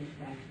tetanus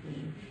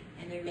vaccine,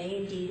 and there may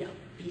indeed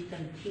be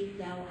some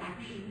T-cell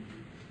action.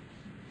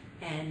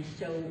 And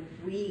so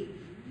we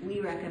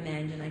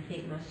recommend, and I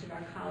think most of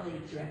our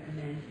colleagues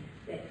recommend,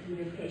 that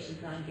even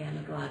patients on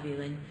gamma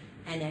globulin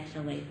and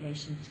XLA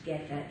patients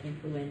get that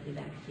influenza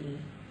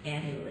vaccine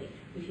annually.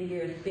 We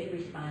figure a spit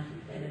response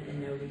is better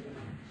than no response.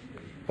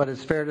 But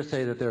it's fair to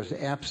say that there's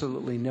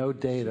absolutely no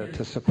data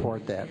to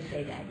support that. To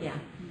say that, yeah.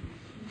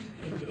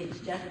 It's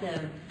just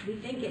we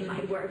think it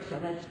might work, so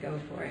let's go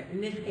for it.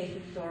 In this case,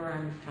 a sore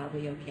arm is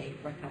probably okay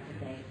for a couple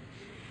of days.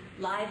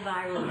 Live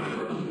viral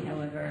infections,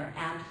 however, are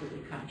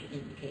absolutely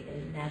contraindicated,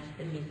 and that's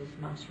the measles,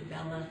 mumps,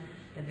 rubella,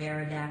 the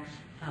Varidax,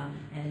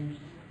 and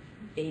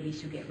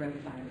babies who get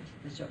rotavirus.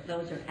 So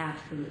those are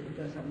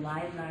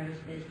live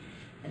viruses,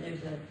 and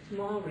there's a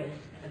small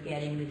risk of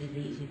getting the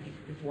disease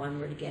if one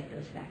were to get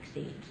those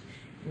vaccines.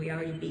 We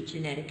already beat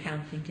genetic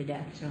counseling to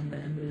death, so I'm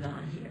going to move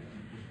on here.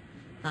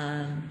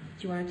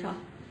 Do you want to talk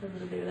a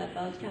little bit about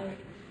those, Howard?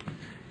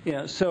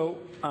 Yeah, so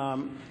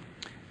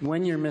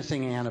when you're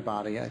missing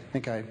antibody, I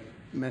think I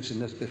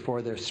mentioned this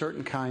before, there's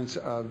certain kinds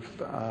of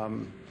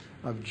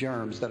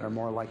germs that are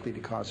more likely to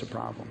cause a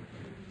problem.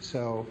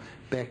 So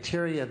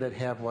bacteria that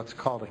have what's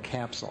called a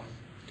capsule.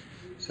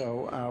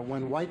 So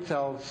when white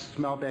cells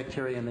smell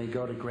bacteria and they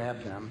go to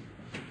grab them,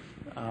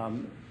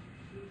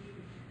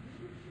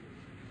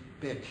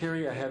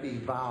 bacteria have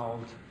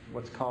evolved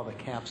what's called a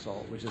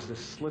capsule, which is this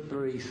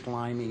slippery,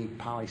 slimy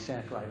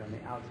polysaccharide on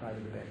the outside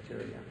of the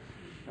bacteria.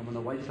 And when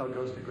the white cell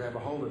goes to grab a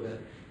hold of it,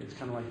 it's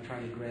kind of like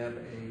trying to grab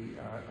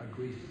a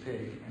greased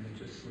pig, and it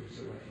just slips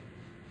away.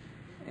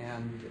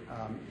 And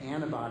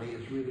antibody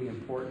is really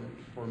important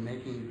for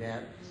making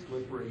that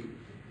slippery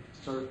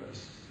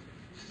surface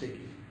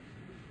sticky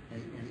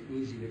and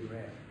easy to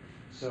grab.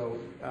 So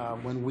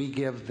when we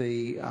give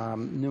the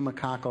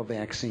pneumococcal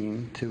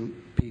vaccine to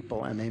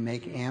people and they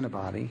make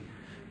antibody,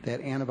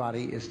 that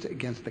antibody is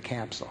against the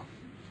capsule.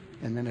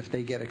 And then if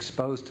they get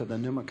exposed to the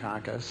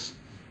pneumococcus,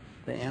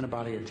 the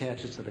antibody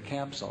attaches to the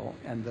capsule,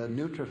 and the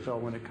neutrophil,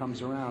 when it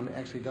comes around,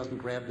 actually doesn't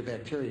grab the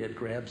bacteria, it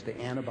grabs the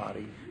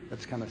antibody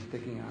that's kind of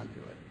sticking onto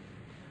it.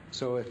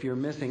 So if you're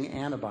missing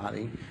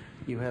antibody,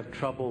 you have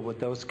trouble with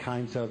those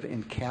kinds of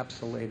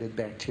encapsulated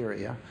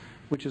bacteria,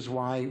 which is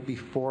why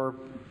before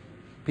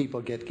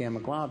people get gamma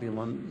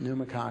globulin,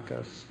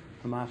 pneumococcus,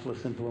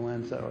 Haemophilus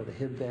influenza, or the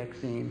Hib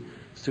vaccine,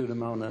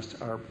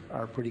 Pseudomonas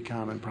are pretty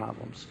common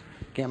problems.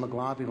 Gamma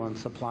globulin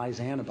supplies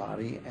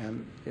antibody,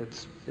 and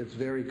it's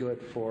very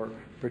good for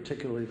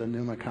particularly the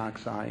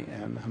pneumococci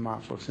and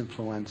Haemophilus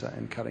influenza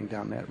and cutting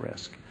down that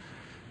risk.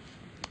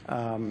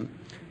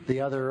 The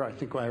other, I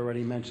think I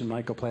already mentioned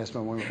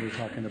mycoplasma when we were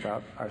talking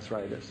about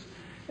arthritis.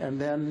 And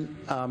then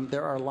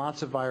there are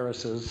lots of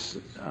viruses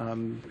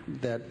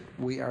that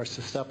we are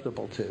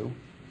susceptible to.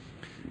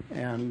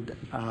 And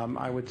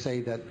I would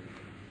say that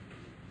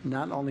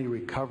not only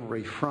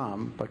recovery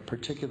from, but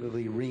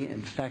particularly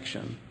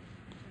reinfection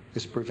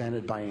is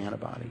prevented by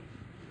antibody.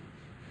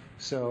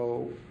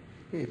 So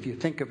if you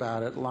think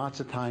about it, lots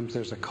of times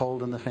there's a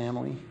cold in the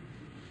family,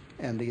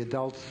 and the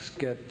adults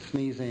get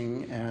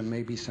sneezing and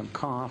maybe some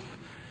cough,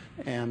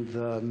 and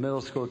the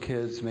middle school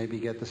kids maybe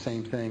get the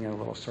same thing and a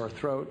little sore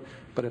throat.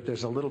 But if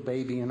there's a little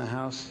baby in the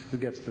house who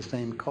gets the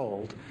same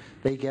cold,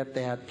 they get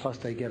that, plus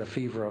they get a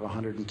fever of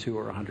 102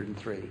 or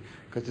 103,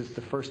 because it's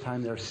the first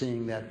time they're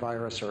seeing that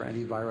virus or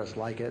any virus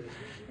like it,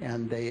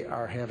 and they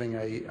are having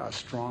a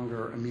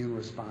stronger immune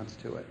response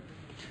to it.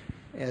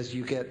 As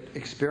you get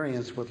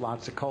experience with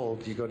lots of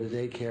colds, you go to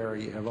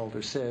daycare, you have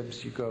older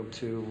sibs, you go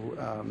to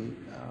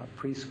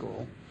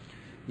preschool,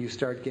 you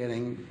start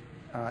getting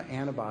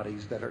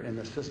antibodies that are in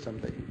the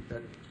system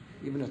that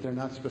even if they're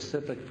not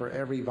specific for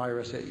every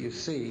virus that you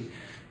see,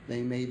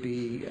 they may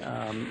be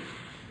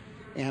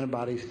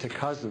antibodies to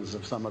cousins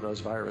of some of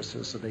those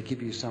viruses, so they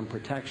give you some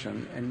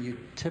protection, and you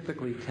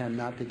typically tend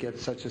not to get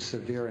such a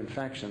severe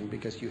infection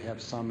because you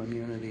have some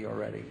immunity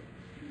already.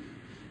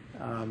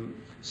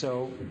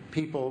 So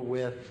people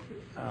with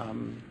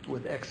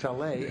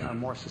XLA are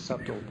more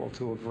susceptible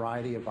to a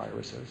variety of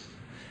viruses.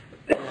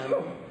 And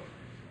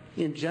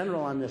in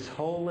general, on this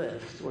whole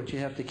list, what you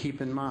have to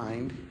keep in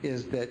mind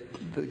is that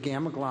the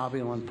gamma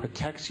globulin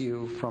protects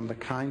you from the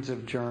kinds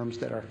of germs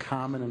that are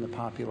common in the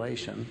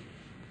population,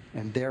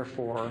 and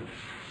therefore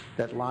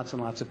that lots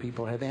and lots of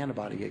people have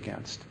antibody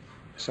against.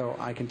 So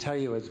I can tell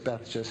you, as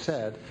Beth just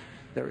said,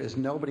 there is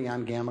nobody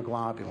on gamma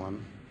globulin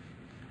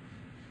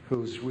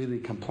who's really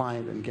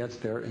compliant and gets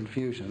their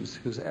infusions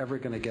who's ever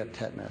going to get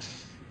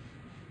tetanus,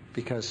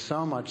 because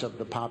so much of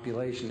the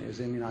population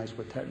is immunized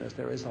with tetanus.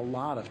 There is a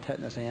lot of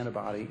tetanus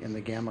antibody in the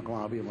gamma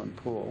globulin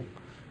pool,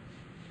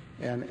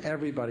 and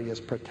everybody is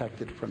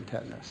protected from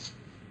tetanus.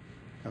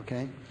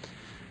 Okay?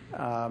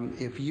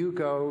 If you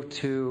go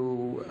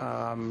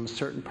to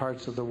certain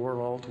parts of the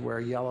world where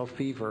yellow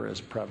fever is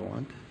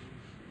prevalent,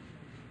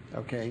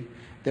 okay,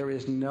 there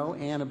is no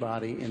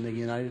antibody in the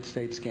United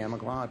States gamma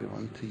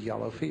globulin to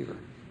yellow fever.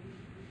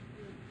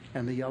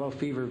 And the yellow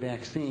fever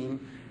vaccine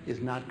is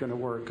not going to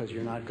work because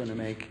you're not going to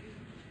make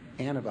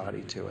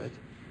antibody to it.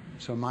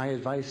 So my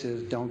advice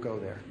is don't go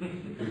there.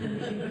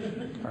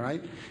 All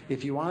right?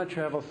 If you want to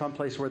travel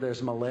someplace where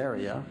there's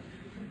malaria,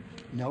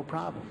 no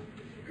problem.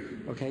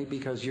 Okay?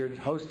 Because your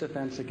host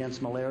defense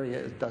against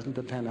malaria doesn't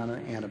depend on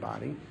an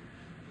antibody.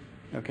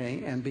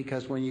 Okay? And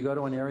because when you go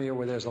to an area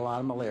where there's a lot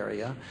of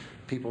malaria,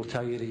 people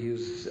tell you to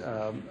use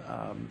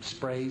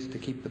sprays to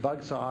keep the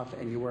bugs off,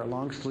 and you wear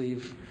long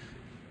sleeve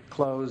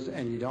clothes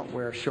and you don't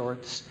wear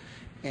shorts.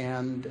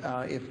 And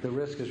if the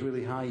risk is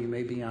really high, you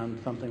may be on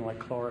something like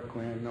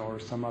chloroquine or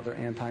some other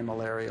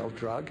anti-malarial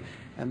drug.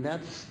 And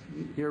that's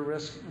your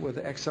risk with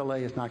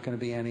XLA is not going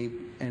to be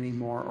any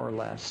more or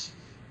less.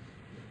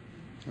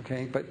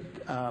 Okay, but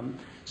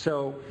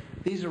so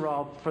these are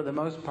all, for the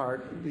most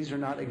part, these are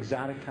not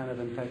exotic kind of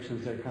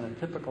infections. They're kind of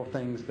typical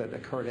things that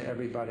occur to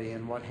everybody.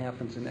 And what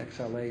happens in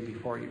XLA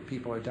before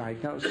people are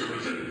diagnosed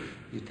is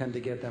you tend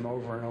to get them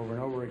over and over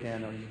and over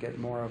again, or you get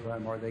more of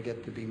them, or they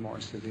get to be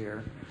more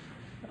severe.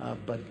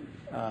 But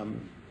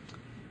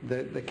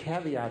the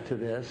caveat to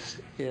this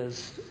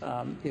is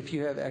if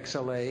you have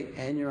XLA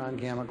and you're on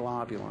gamma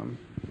globulin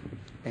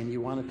and you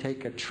want to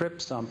take a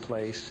trip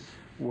someplace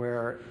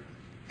where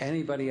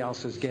anybody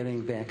else is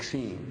getting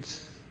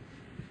vaccines,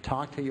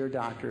 talk to your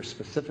doctor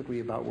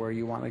specifically about where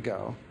you want to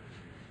go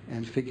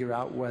and figure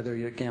out whether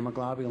your gamma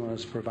globulin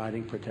is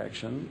providing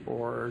protection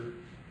or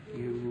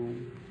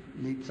you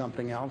need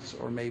something else,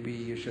 or maybe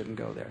you shouldn't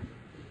go there.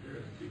 Is there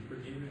a super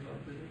gamma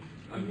globulin?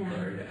 I'm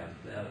sorry to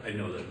ask that. I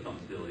know that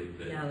sounds silly,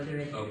 but... No, there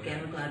is. Okay.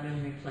 Gamma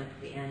globulin reflects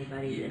the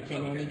antibody that's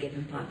in any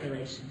given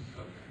population.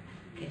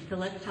 Okay. Okay, so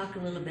let's talk a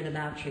little bit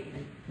about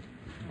treatment.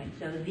 Right,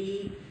 so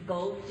the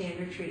gold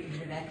standard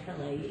treatment of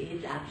XLA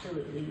is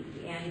absolutely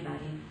the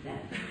antibody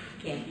that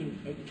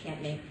you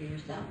can't make for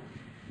yourself.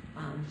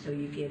 So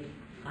you give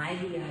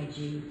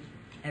IVIG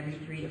every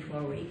 3 to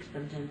 4 weeks,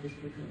 sometimes as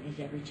frequently as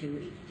every 2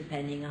 weeks,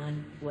 depending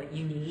on what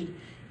you need.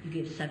 You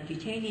give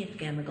subcutaneous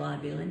gamma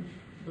globulin.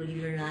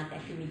 Believe it or not,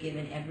 that can be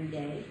given every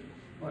day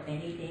or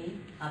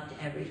anything up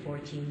to every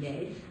 14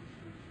 days.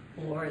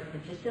 Or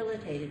the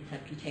facilitated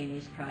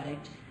subcutaneous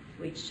product,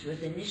 which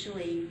was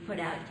initially put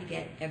out to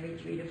get every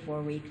 3 to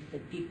 4 weeks,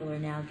 but people are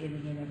now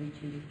giving it every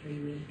 2 to 3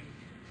 weeks.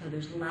 So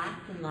there's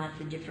lots and lots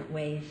of different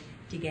ways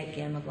to get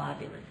gamma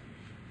globulin.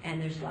 And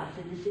there's lots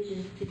of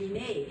decisions to be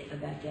made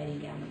about getting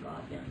gamma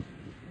globulin.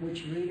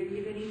 Which route are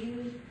you going to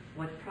use?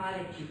 What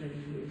product you're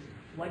going to use?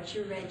 What's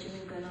your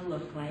regimen going to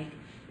look like?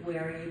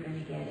 Where are you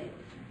going to get it?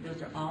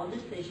 Those are all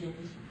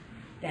decisions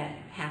that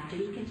have to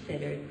be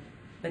considered,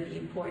 but the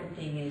important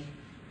thing is,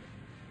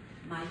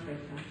 my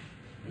personal,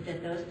 is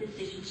that those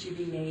decisions should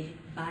be made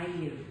by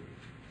you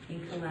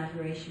in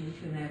collaboration with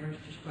whomever is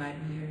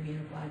prescribing your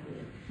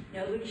immunoglobulin.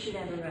 Nobody should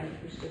ever write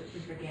a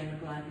prescription for gamma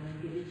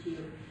globulin, give it to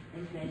you,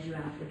 and send you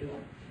out the door.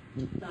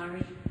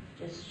 Sorry,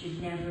 just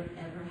should never,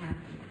 ever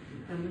happen.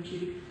 Someone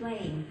should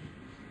explain,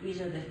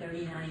 these are the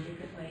 39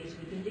 different ways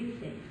we can do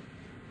things.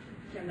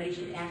 Somebody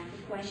should ask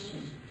the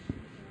question,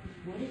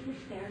 what is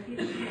this therapy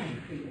look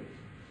like for you?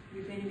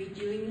 You're going to be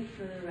doing it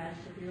for the rest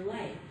of your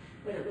life.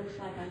 What it looks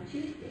like on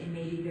Tuesday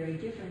may be very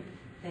different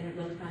than it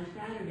looks on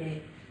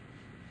Saturday,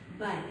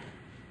 but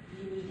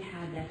you need to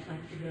have that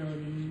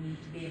flexibility. You need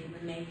to be able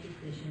to make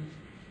decisions,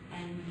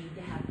 and you need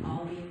to have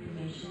all the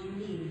information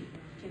you need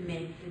to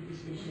make the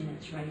decision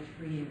that's right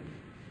for you.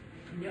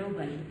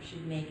 Nobody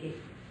should make it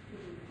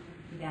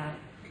without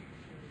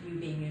you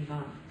being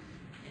involved.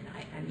 And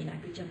I mean, I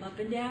could jump up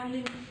and down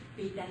and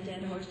beat that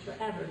dead horse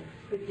forever,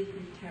 but this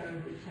is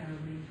terribly,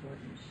 terribly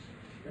important.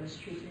 Those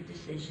treatment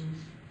decisions,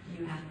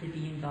 you have to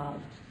be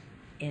involved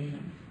in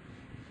them.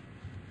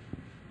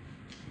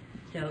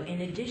 So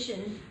in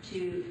addition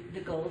to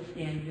the gold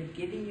standard of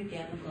giving you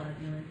gamma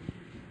globulin,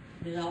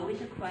 there's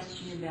always a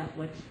question about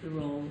what's the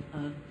role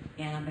of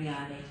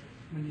antibiotics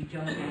when you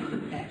don't have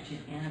infection.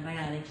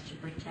 Antibiotics to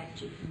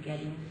protect you from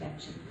getting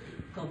infection,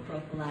 called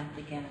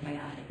prophylactic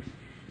antibiotics.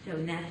 So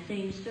in that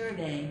same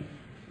survey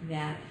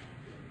that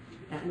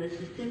list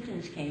of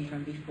symptoms came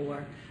from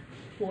before,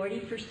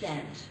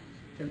 40%,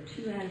 so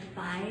 2 out of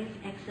 5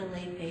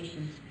 XLA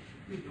patients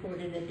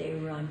reported that they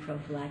were on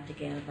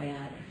prophylactic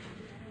antibiotics.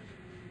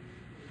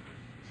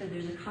 So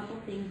there's a couple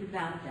things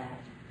about that.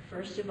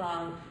 First of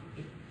all,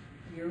 if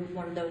you're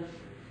one of those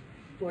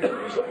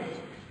 40%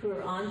 who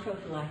are on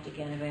prophylactic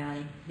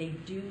antibiotics, they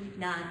do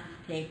not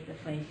take the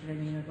place of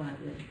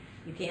immunoglobulin.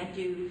 You can't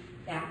do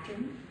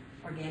Bactrim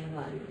or gamma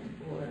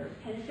globulin or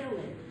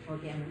penicillin or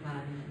gamma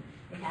globulin.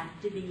 It has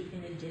to be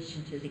in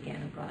addition to the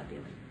gamma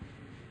globulin.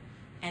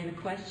 And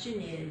the question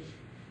is,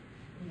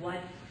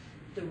 what's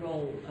the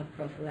role of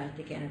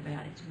prophylactic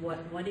antibiotics?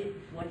 What's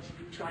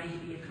trying to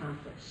be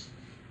accomplished?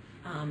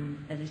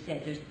 As I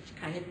said, there's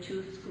kind of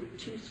two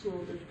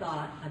schools of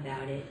thought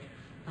about it.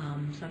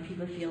 Some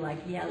people feel like,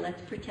 yeah,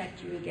 let's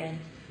protect you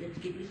against, let's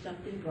give you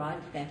something broad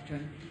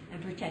spectrum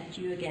and protect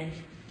you against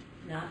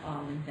not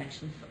all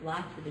infections, but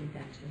lots of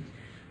infections.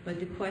 But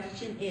the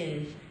question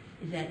is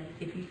that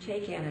if you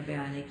take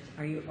antibiotics,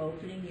 are you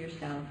opening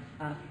yourself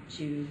up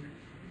to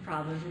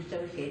problems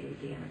associated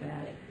with the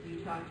antibiotic? We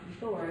talked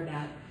before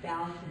about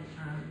bowel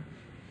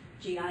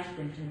GI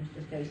symptoms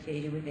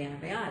associated with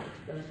antibiotics.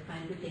 Those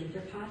kinds of things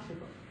are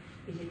possible.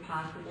 Is it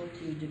possible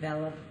to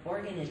develop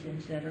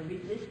organisms that are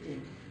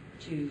resistant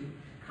to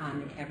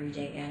common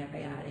everyday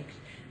antibiotics?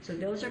 So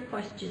those are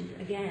questions,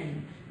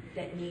 again,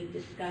 that need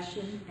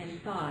discussion and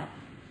thought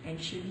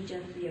and shouldn't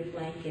just be a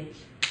blanket,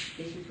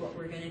 this is what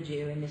we're going to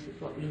do and this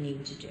is what we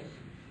need to do.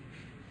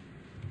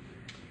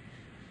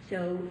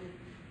 So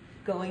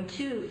going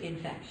to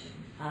infection.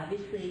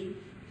 Obviously,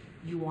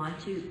 you want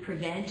to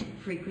prevent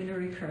frequent or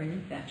recurrent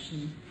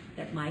infections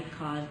that might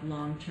cause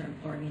long-term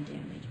organ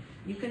damage.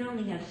 You can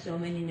only have so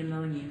many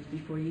pneumonias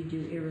before you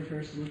do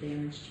irreversible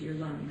damage to your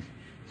lungs.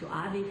 So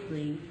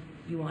obviously,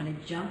 you want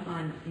to jump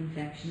on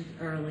infections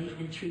early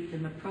and treat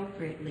them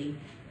appropriately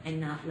and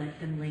not let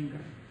them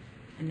linger.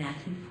 And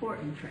that's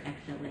important for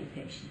XLA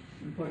patients.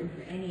 It's important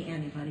for any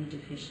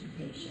antibody-deficient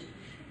patient.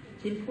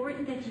 It's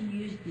important that you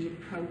use the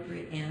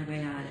appropriate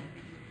antibiotic.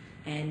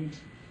 And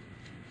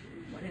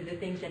one of the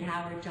things that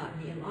Howard taught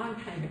me a long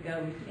time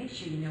ago was make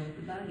sure you know what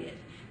the bug is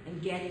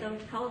and get those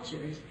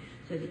cultures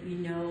so that you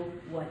know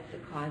what the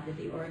cause of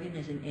the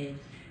organism is.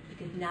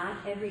 Because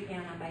not every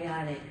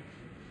antibiotic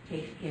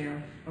takes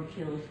care or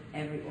kills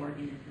every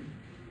organism.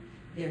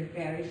 They're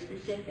very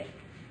specific.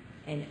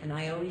 And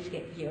you always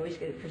get the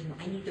person,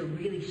 I need the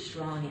really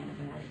strong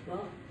antibiotic.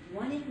 Well,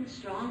 one isn't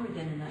stronger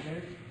than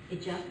another. It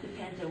just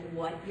depends on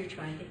what you're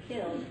trying to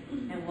kill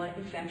and what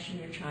infection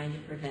you're trying to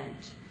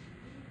prevent.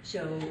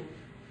 So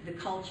the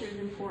culture is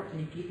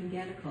important if you can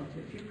get a culture.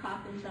 If you're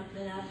coughing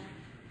something up,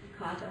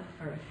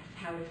 or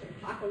how is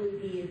it,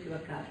 Pakalugi into a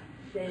cup,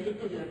 send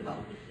it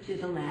to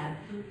the lab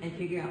and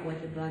figure out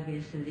what the bug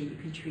is so that you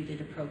can treat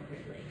it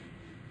appropriately.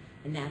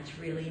 And that's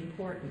really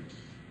important,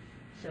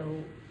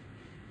 so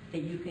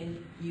that you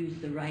can use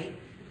the right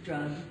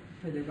drug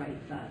for the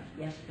right bug.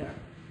 Yes, sir?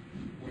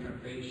 When a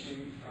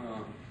patient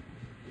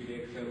with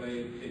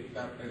XLA picks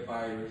up a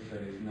virus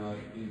that is not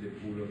in the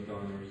pool of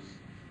donors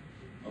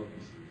of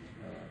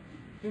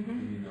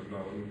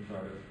immunoglobulin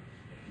product,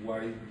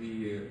 what is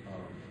the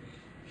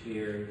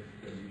care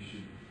that you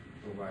should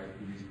provide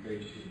to this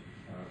patient?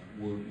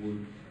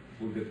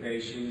 Would the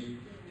patient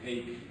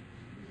take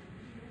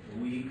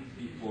weeks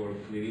before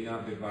clearing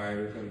up the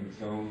virus on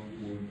its own?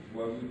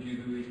 What would you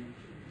do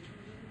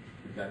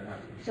if that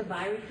happens? So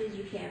viruses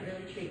you can't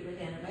really treat with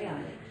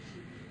antibiotics,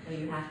 so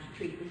you have to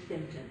treat the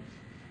symptoms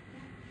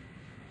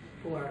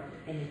for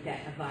a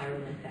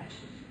viral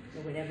infection.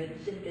 So whatever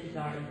the symptoms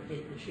are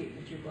is the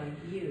treatment you're going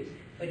to use.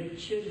 But it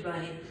should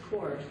run its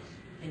course,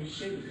 and it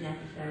shouldn't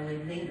necessarily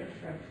linger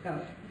for,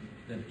 okay.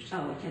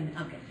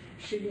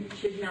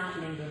 Should not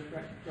linger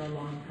for a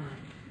long time.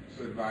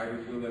 So the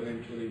virus will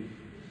eventually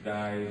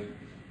die?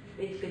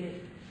 It's going to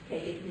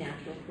take its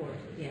natural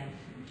course, yes.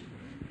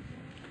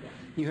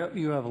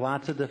 You have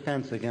lots of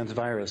defense against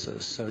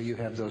viruses. So you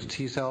have those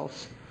T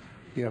cells.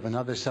 You have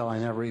another cell I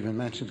never even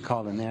mentioned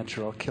called a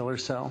natural killer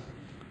cell.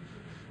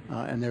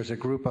 And there's a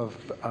group of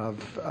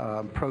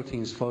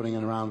proteins floating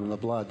around in the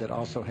blood that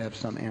also have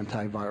some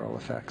antiviral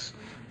effects.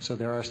 So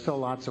there are still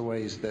lots of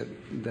ways that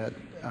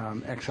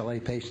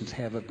XLA patients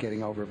have of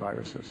getting over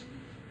viruses.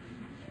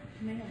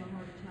 You may have a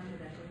harder time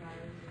with that for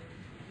viruses.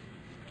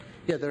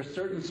 Yeah, there are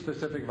certain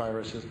specific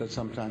viruses that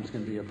sometimes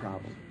can be a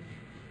problem.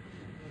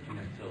 Can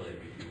XLA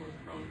be more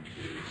prone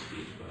to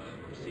C.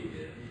 or C.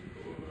 diff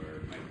or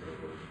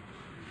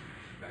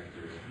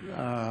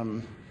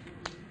microbacteria?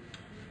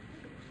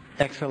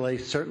 XLA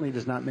certainly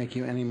does not make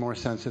you any more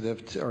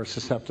sensitive to, or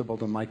susceptible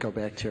to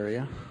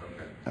mycobacteria.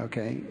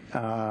 Okay.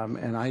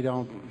 And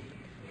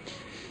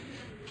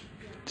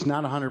it's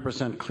not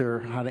 100% clear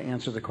how to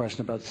answer the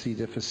question about C.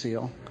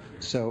 difficile.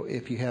 So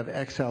if you have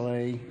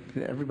XLA,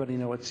 everybody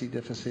know what C.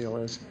 difficile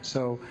is?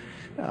 So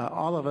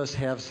all of us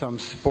have some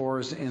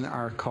spores in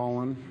our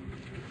colon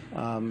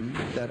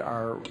that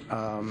are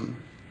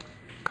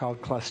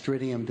called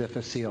Clostridium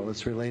difficile.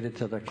 It's related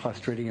to the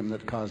Clostridium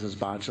that causes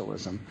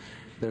botulism.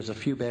 There's a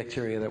few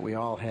bacteria that we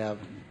all have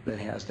that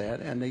has that,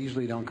 and they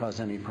usually don't cause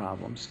any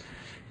problems.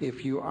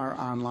 If you are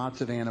on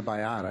lots of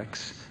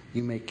antibiotics,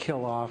 you may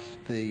kill off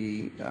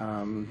the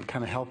kind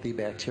of healthy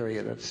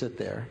bacteria that sit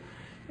there.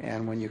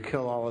 And when you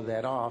kill all of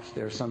that off,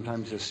 there's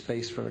sometimes a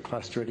space for the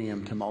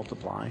Clostridium to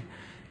multiply.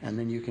 And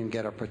then you can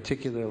get a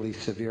particularly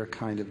severe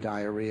kind of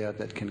diarrhea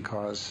that can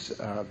cause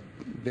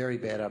very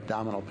bad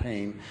abdominal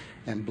pain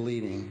and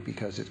bleeding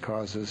because it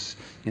causes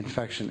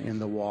infection in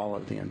the wall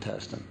of the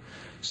intestine.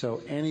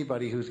 So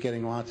anybody who's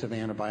getting lots of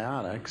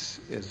antibiotics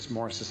is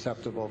more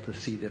susceptible to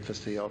C.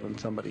 difficile than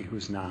somebody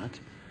who's not.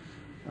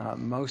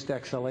 Most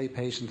XLA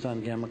patients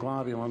on gamma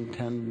globulin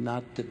tend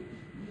not to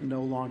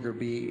no longer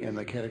be in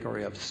the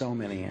category of so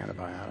many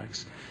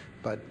antibiotics,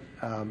 but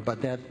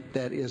that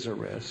is a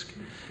risk.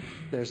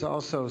 There's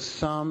also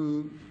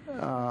some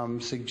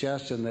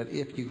suggestion that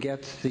if you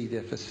get C.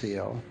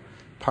 difficile,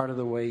 part of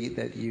the way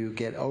that you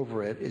get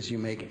over it is you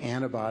make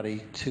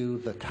antibody to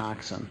the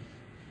toxin.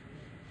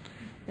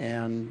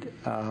 And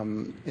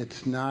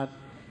it's not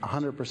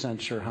 100%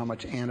 sure how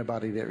much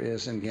antibody there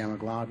is in gamma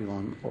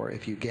globulin, or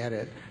if you get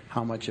it,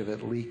 how much of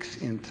it leaks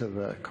into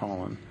the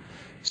colon.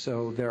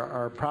 So there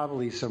are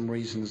probably some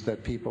reasons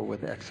that people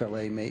with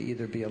XLA may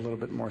either be a little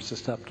bit more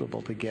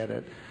susceptible to get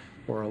it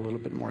or a little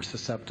bit more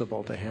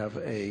susceptible to have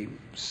a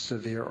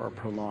severe or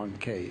prolonged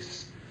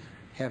case.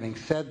 Having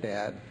said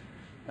that,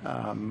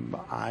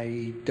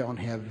 I don't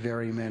have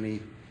very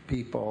many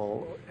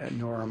people,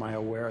 nor am I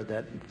aware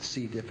that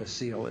C.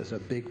 difficile is a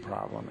big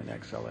problem in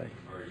XLA.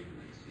 Or even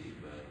C,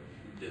 but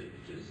just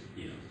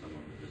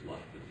someone with just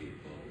lots of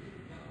people,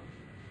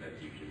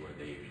 that's usually where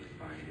they usually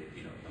find it.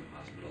 Some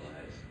hospital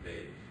has,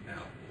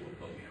 now will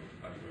put me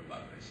on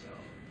about myself.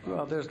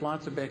 Well, there's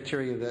lots of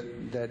bacteria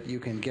that you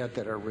can get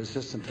that are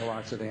resistant to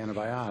lots of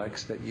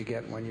antibiotics that you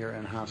get when you're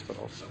in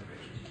hospitals.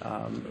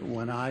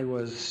 When I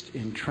was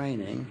in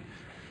training,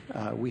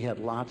 we had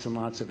lots and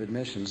lots of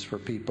admissions for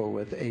people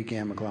with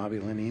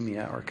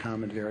Agammaglobulinemia or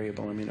common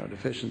variable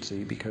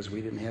immunodeficiency because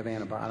we didn't have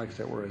antibiotics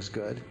that were as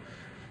good.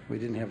 We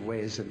didn't have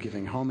ways of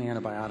giving home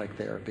antibiotic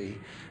therapy.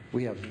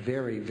 We have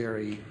very,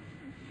 very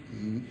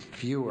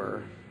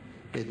fewer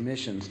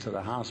admissions to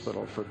the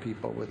hospital for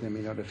people with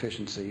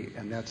immunodeficiency,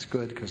 and that's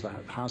good because the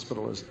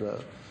hospital is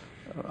the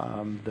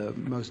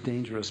most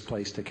dangerous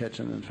place to catch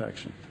an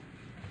infection.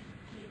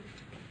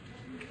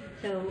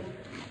 So,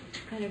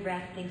 kind of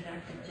wrap things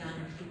up, because John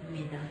is giving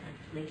me the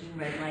blinking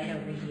red light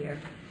over here.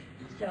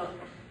 So,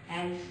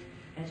 as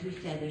we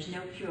said, there's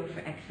no cure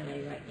for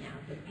XLA right now,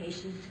 but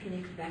patients can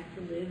expect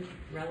to live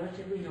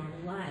relatively normal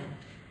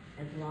lives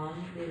as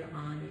long as they're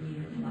on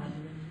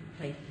immunoglobulin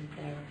replacement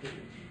therapy.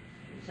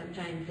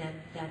 Sometimes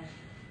that's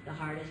the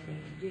hardest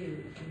thing to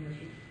do. If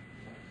you're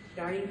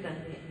starting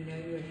something that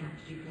you're going to have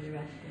to do for the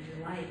rest of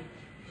your life,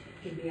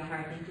 can be a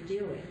hard thing to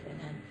deal with.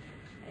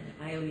 And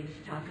I always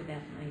talk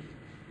about my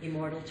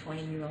immortal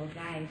 20-year-old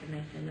guys, and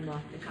I send them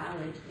off to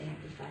college. They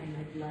have to sign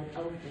my blood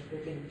oath that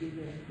they're going to do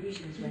their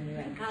infusions when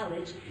they're at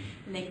college.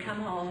 And they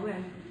come home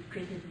around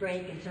Christmas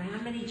break, and so how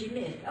many did you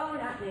miss? Oh,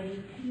 not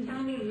many.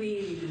 Tell me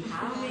really,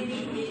 how many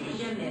did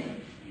you miss?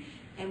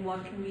 And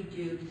what can we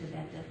do so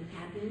that doesn't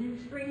happen in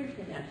spring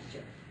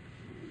semester?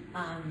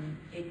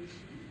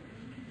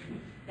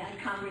 That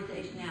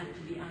conversation has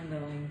to be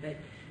ongoing, but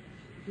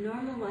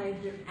normal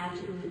lives are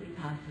absolutely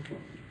possible.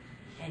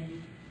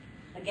 And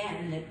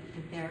again,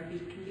 the therapy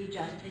can be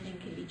adjusted and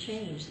can be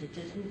changed. It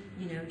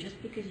doesn't,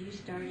 just because you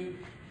started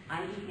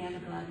IV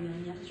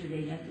gamma-globulin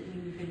yesterday doesn't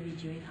mean you're going to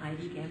be doing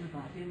IV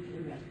gamma-globulin for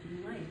the rest of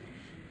your life.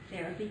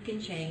 Therapy can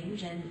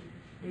change, and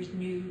there's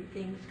new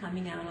things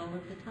coming out all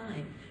of the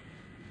time.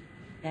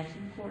 That's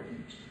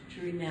important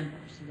to remember,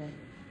 so that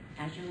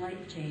as your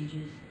life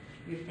changes,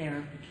 your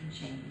therapy can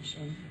change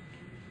and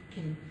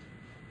can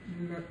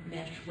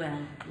mesh well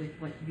with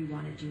what you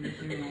want to do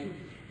with your life.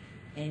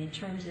 And in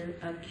terms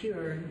of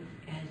cure,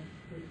 as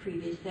with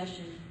previous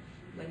sessions,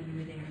 whether you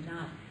were there or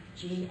not,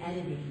 gene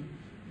editing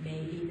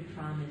may be the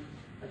promise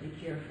of the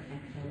cure for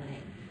XLA.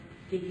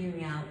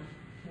 Figuring out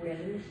where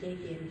the mistake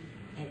is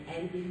and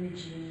editing the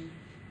gene,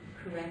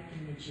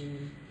 correcting the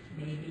gene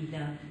may be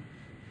the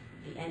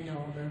end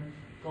all, the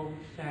gold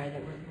star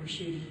that we're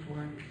shooting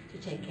for to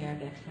take care of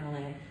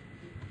XLA.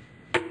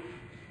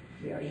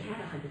 We already had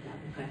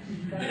 100,000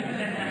 questions. Go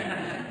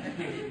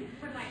ahead.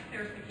 For my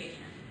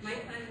clarification, my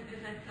son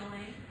is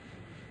XLA,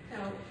 so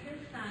his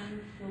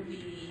son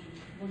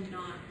will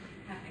not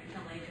have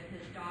XLA, but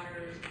his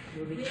daughters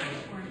will or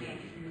may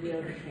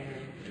will be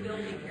carried. Will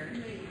be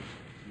carried.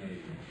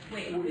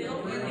 Wait, will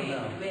or may?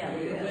 Will.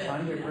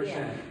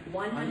 100%.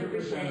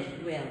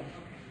 100% will.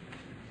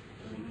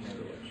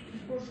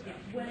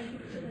 When you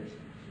put an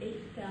 8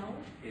 cell,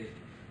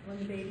 when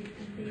the baby's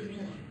conceived,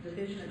 the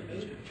division of 8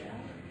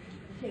 cells,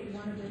 take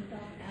one of those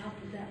cells out,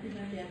 does that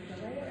prevent the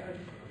XLA or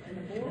an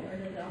abort, or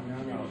does it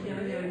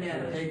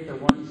No. Take the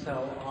one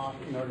cell off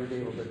in order to be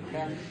able to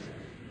test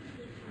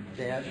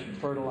that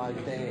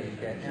fertilized egg,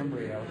 that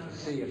embryo, to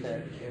see if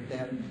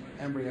that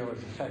embryo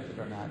is affected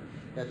or not.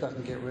 That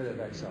doesn't get rid of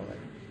XLA.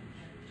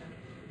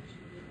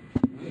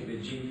 The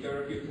gene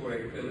therapy for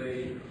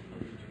XLA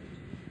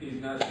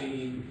is not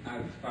being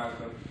as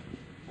fast as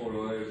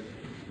for others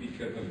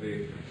because of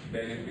the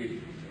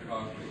benefit,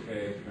 cost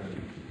effect,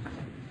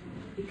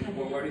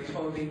 and what is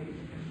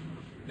holding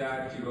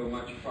that to go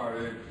much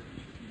farther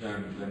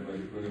than what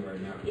is going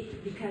right now? It's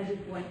because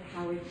of what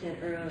Howard said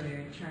earlier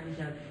in terms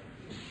of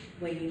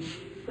when you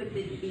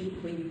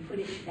put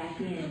it back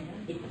in,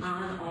 it's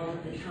on all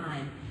of the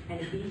time. And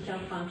a B cell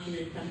function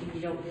is something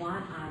you don't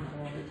want on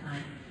all the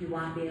time. You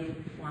want to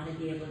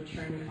be able to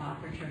turn it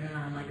off or turn it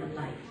on like a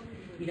light.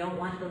 You don't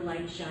want the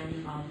light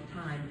shining all the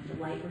time. If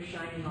the light were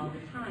shining all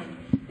the time,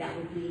 that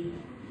would lead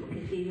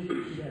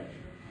conceivably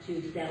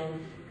to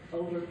cells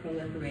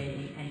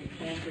over-proliferating and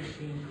cancers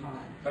being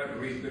caused. But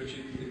research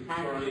is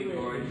probably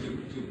going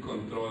to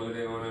control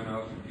the on and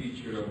off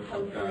feature of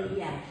Hopefully, that.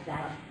 yes.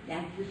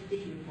 That's the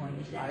sticking point,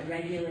 is that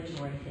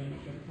regulatory thing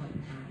at this point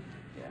in time.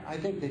 Yeah, I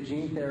think the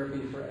gene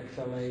therapy for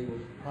XLA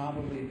would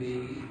probably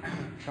be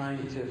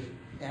trying to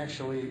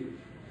actually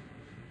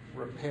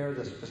repair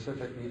the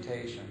specific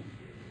mutation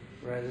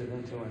rather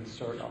than to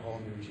insert a whole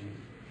new gene.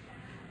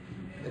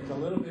 It's a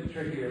little bit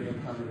trickier than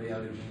some of the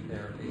other gene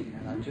therapy,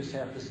 and I just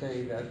have to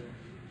say that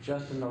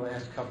just in the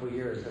last couple of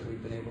years that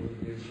we've been able to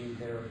do gene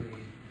therapy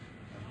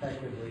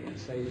effectively and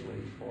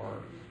safely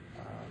for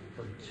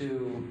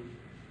 2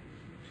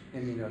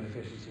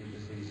 immunodeficiency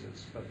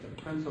diseases. But the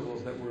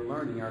principles that we're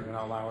learning are going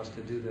to allow us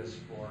to do this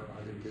for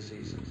other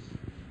diseases.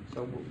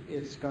 So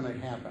it's going to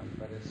happen,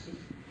 but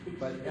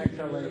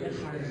XLA is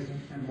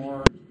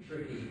more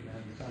tricky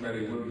than some But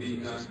of it the will be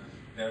diseases.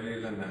 not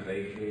earlier than a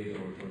decade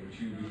or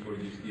 2 before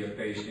you see a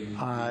patient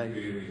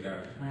with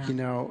that.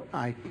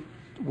 I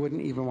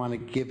wouldn't even want to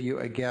give you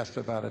a guess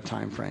about a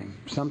time frame.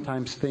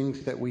 Sometimes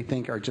things that we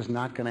think are just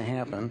not going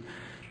to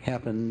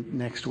happen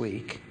next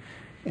week.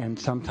 And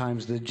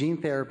sometimes the gene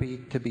therapy,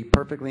 to be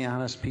perfectly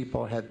honest,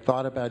 people had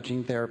thought about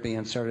gene therapy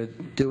and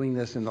started doing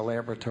this in the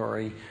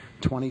laboratory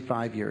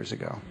 25 years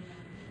ago.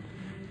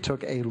 It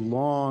took a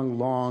long,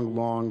 long,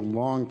 long,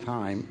 long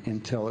time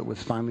until it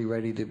was finally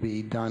ready to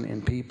be done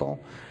in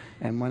people.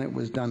 And when it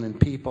was done in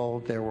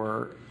people, there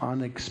were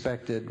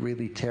unexpected,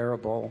 really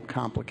terrible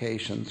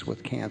complications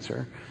with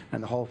cancer,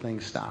 and the whole thing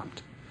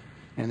stopped.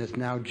 And it's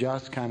now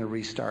just kind of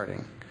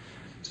restarting.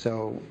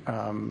 So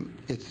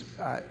it's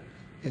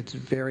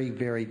very,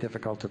 very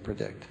difficult to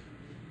predict.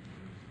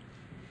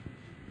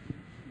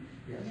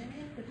 Yes. May I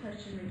ask a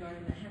question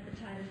regarding the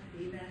hepatitis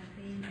B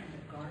vaccine and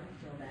the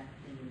Gardasil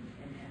vaccine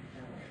in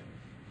XLA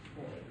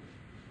boys?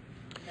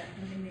 Is that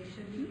something they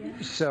should be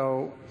getting?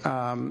 So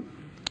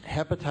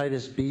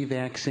hepatitis B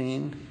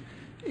vaccine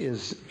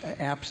is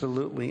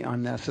absolutely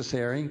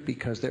unnecessary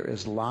because there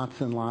is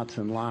lots and lots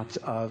and lots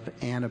of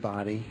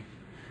antibody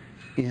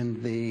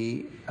in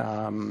the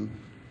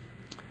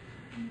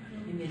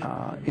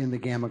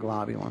gamma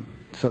globulin.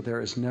 So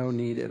there is no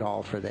need at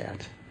all for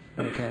that.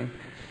 Okay?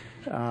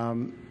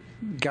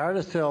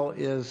 Gardasil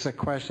is a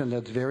question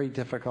that's very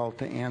difficult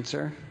to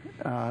answer.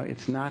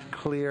 It's not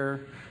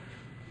clear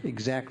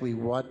exactly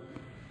what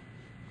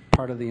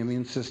part of the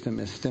immune system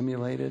is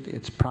stimulated.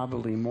 It's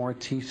probably more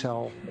T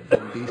cell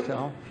than B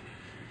cell.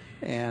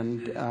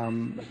 And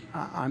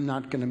I'm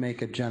not going to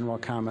make a general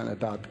comment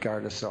about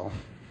Gardasil.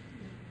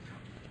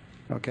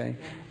 Okay?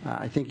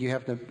 I think you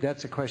have to,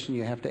 that's a question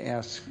you have to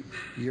ask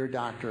your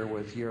doctor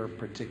with your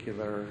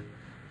particular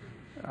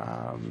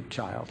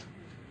child.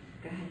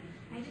 Go ahead.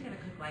 I just got a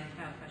quick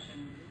lifestyle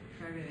question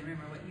for everybody.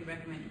 Remember what you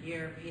recommend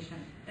your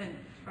patients, and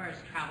as far as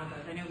travel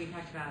goes, I know we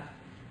talked about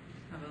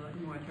some of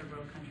the more third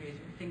world countries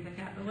or things like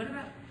that, but what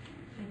about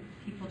like,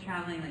 people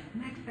traveling like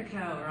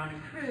Mexico or on a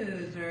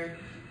cruise or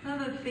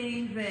some of those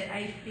things that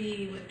I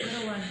see with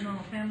little ones,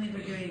 normal families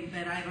are doing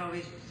that I've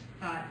always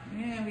thought,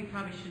 we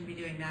probably shouldn't be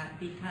doing that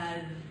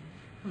because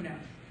who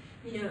knows?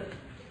 You know,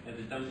 And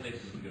the dumb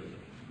places to go.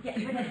 yeah,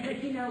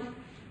 but you know,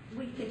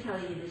 we could tell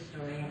you this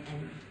story,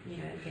 and you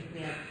know, if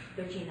we have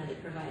 13 other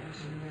providers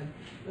in the room,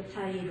 we'll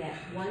tell you that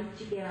once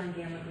you get on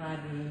gamma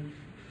globulin,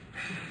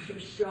 you're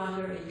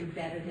stronger and you're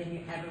better than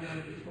you ever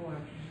were before.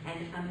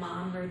 And a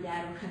mom or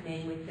dad will come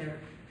in with their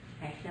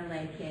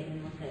XLA kid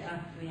and will say, oh,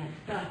 we had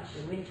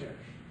such a winter.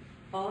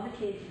 All the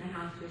kids in the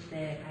house were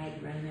sick. I had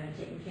to run around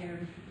taking care of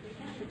them. They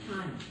had the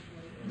time.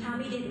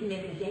 Tommy didn't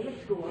miss a day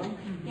of school.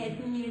 He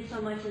hasn't needed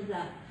so much as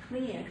a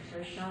Kleenex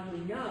or a shovel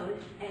he knows,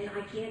 and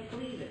I can't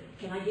believe it.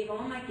 Can I give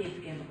all my kids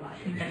gamma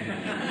globulin?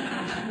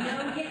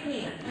 No, you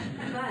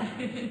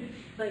can't.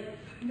 But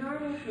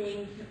normal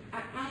things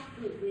are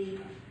absolutely,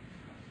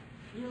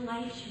 your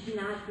life should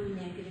not be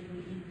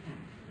negatively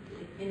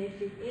impacted. And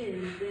if it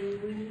is, then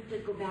we need to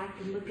go back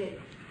and look at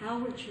how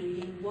we're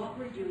treating, what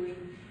we're doing,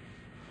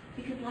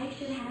 because life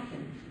should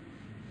happen.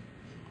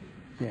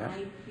 Yeah.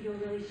 I feel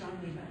really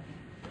strongly about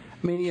that.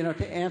 I mean, you know,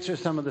 to answer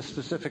some of the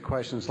specific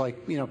questions,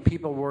 like, you know,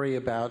 people worry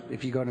about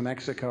if you go to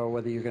Mexico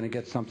whether you're going to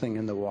get something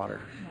in the water.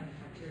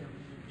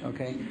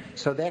 Okay?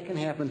 So that can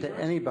happen to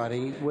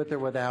anybody with or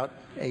without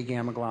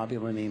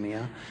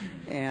agammaglobulinemia.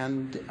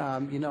 And,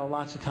 you know,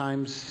 lots of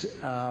times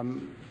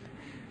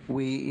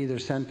we either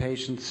send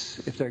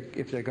patients, if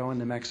they're going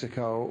to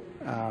Mexico,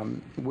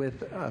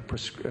 with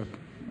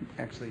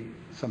actually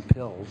some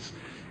pills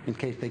in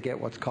case they get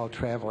what's called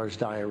traveler's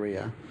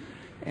diarrhea.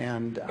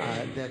 And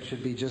that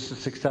should be just as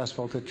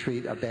successful to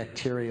treat a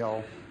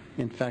bacterial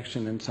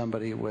infection in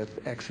somebody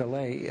with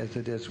XLA as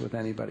it is with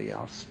anybody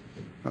else.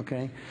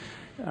 Okay?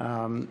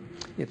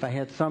 If I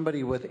had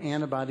somebody with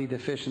antibody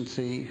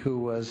deficiency who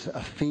was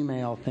a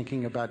female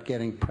thinking about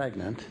getting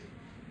pregnant,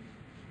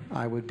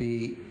 I would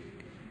be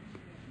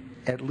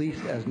at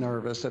least as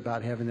nervous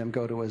about having them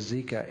go to a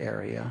Zika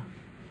area,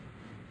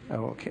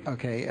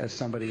 okay, as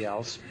somebody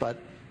else. But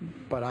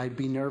I'd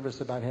be nervous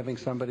about having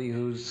somebody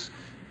who's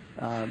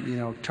you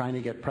know, trying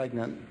to get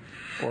pregnant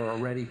or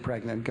already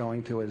pregnant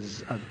going to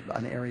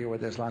an area where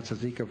there's lots of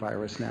Zika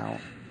virus now,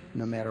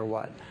 no matter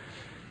what.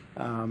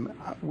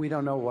 We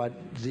don't know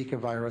what Zika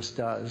virus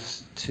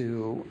does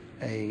to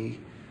a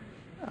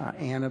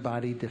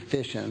antibody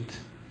deficient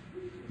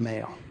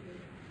male.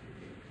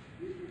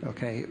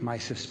 Okay, my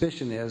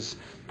suspicion is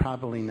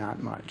probably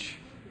not much.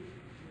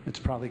 It's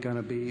probably going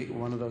to be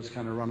one of those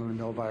kind of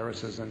run-of-the-mill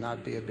viruses and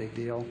not be a big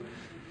deal.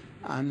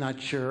 I'm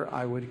not sure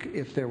I would,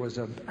 if there was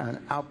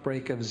an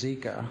outbreak of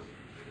Zika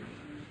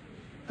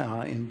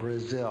in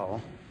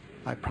Brazil,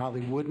 I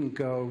probably wouldn't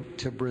go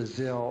to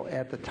Brazil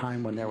at the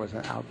time when there was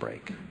an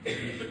outbreak.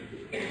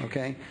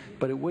 Okay?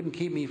 But it wouldn't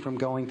keep me from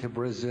going to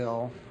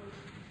Brazil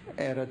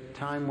at a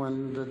time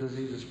when the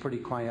disease is pretty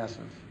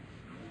quiescent.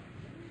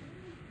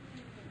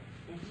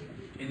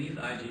 In these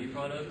IgE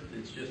products,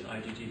 it's just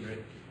IgG,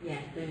 right?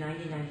 Yes, they're 99%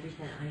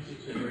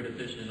 IgG. So we're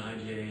deficient in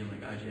IgA and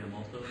like IgM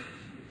also.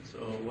 So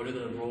what are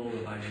the role of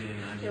IgA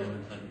and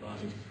IgM inside the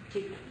body?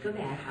 To go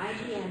back,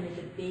 IgM is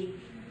a big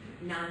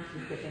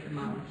non-specific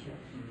molecule.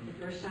 The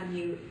first time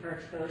you are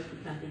exposed to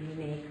something, you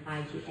make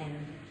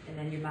IgM, and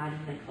then your body's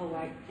like, oh,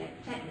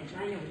 that's tetanus.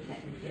 I know what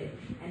tetanus is.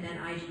 And then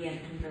IgM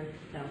converts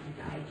itself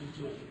into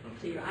IgG.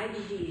 So your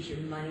IgG is your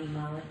money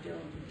molecule,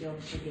 to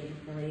don't forget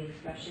the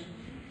expression.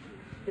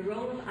 The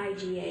role of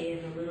IgA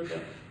is a little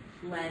bit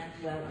less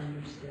well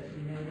understood.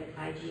 You know that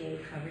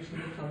IgA covers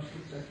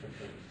mucosal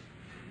surfaces.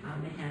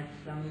 It has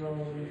some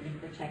role in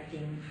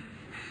protecting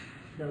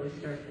those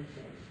surfaces.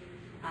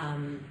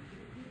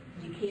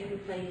 You can't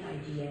replace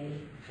IgA,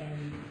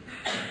 and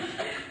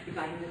if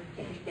I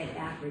take a step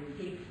backwards,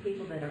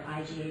 people that are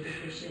IgA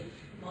deficient,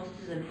 most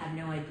of them have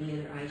no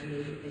idea they're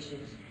IgA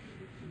deficient.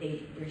 They're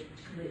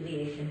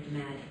completely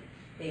asymptomatic.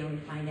 They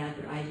only find out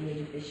they're IgA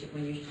deficient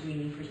when you're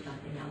screening for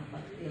something else,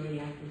 like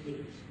celiac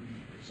disease.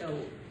 So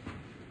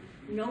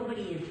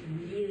nobody is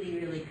really,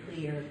 really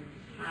clear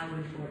how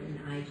important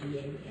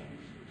IgA is.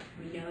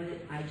 We know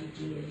that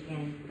IgG is,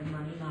 again, the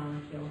money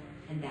molecule,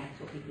 and that's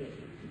what we give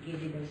you. We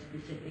give you those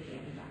specific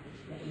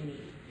antibodies that you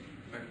need.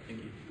 All right, thank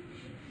you.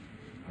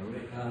 All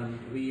right.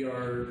 We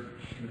are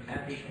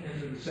at the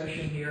end of the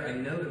session here. I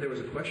know that there was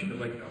a question of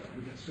like, oh,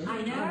 we've got so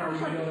much time. Are we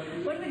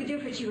going? What are we going to do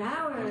for 2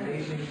 hours?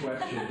 Amazing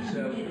question.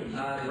 So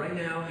right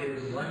now it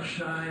is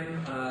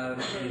lunchtime.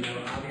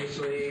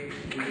 Obviously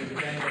we need to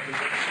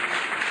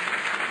thank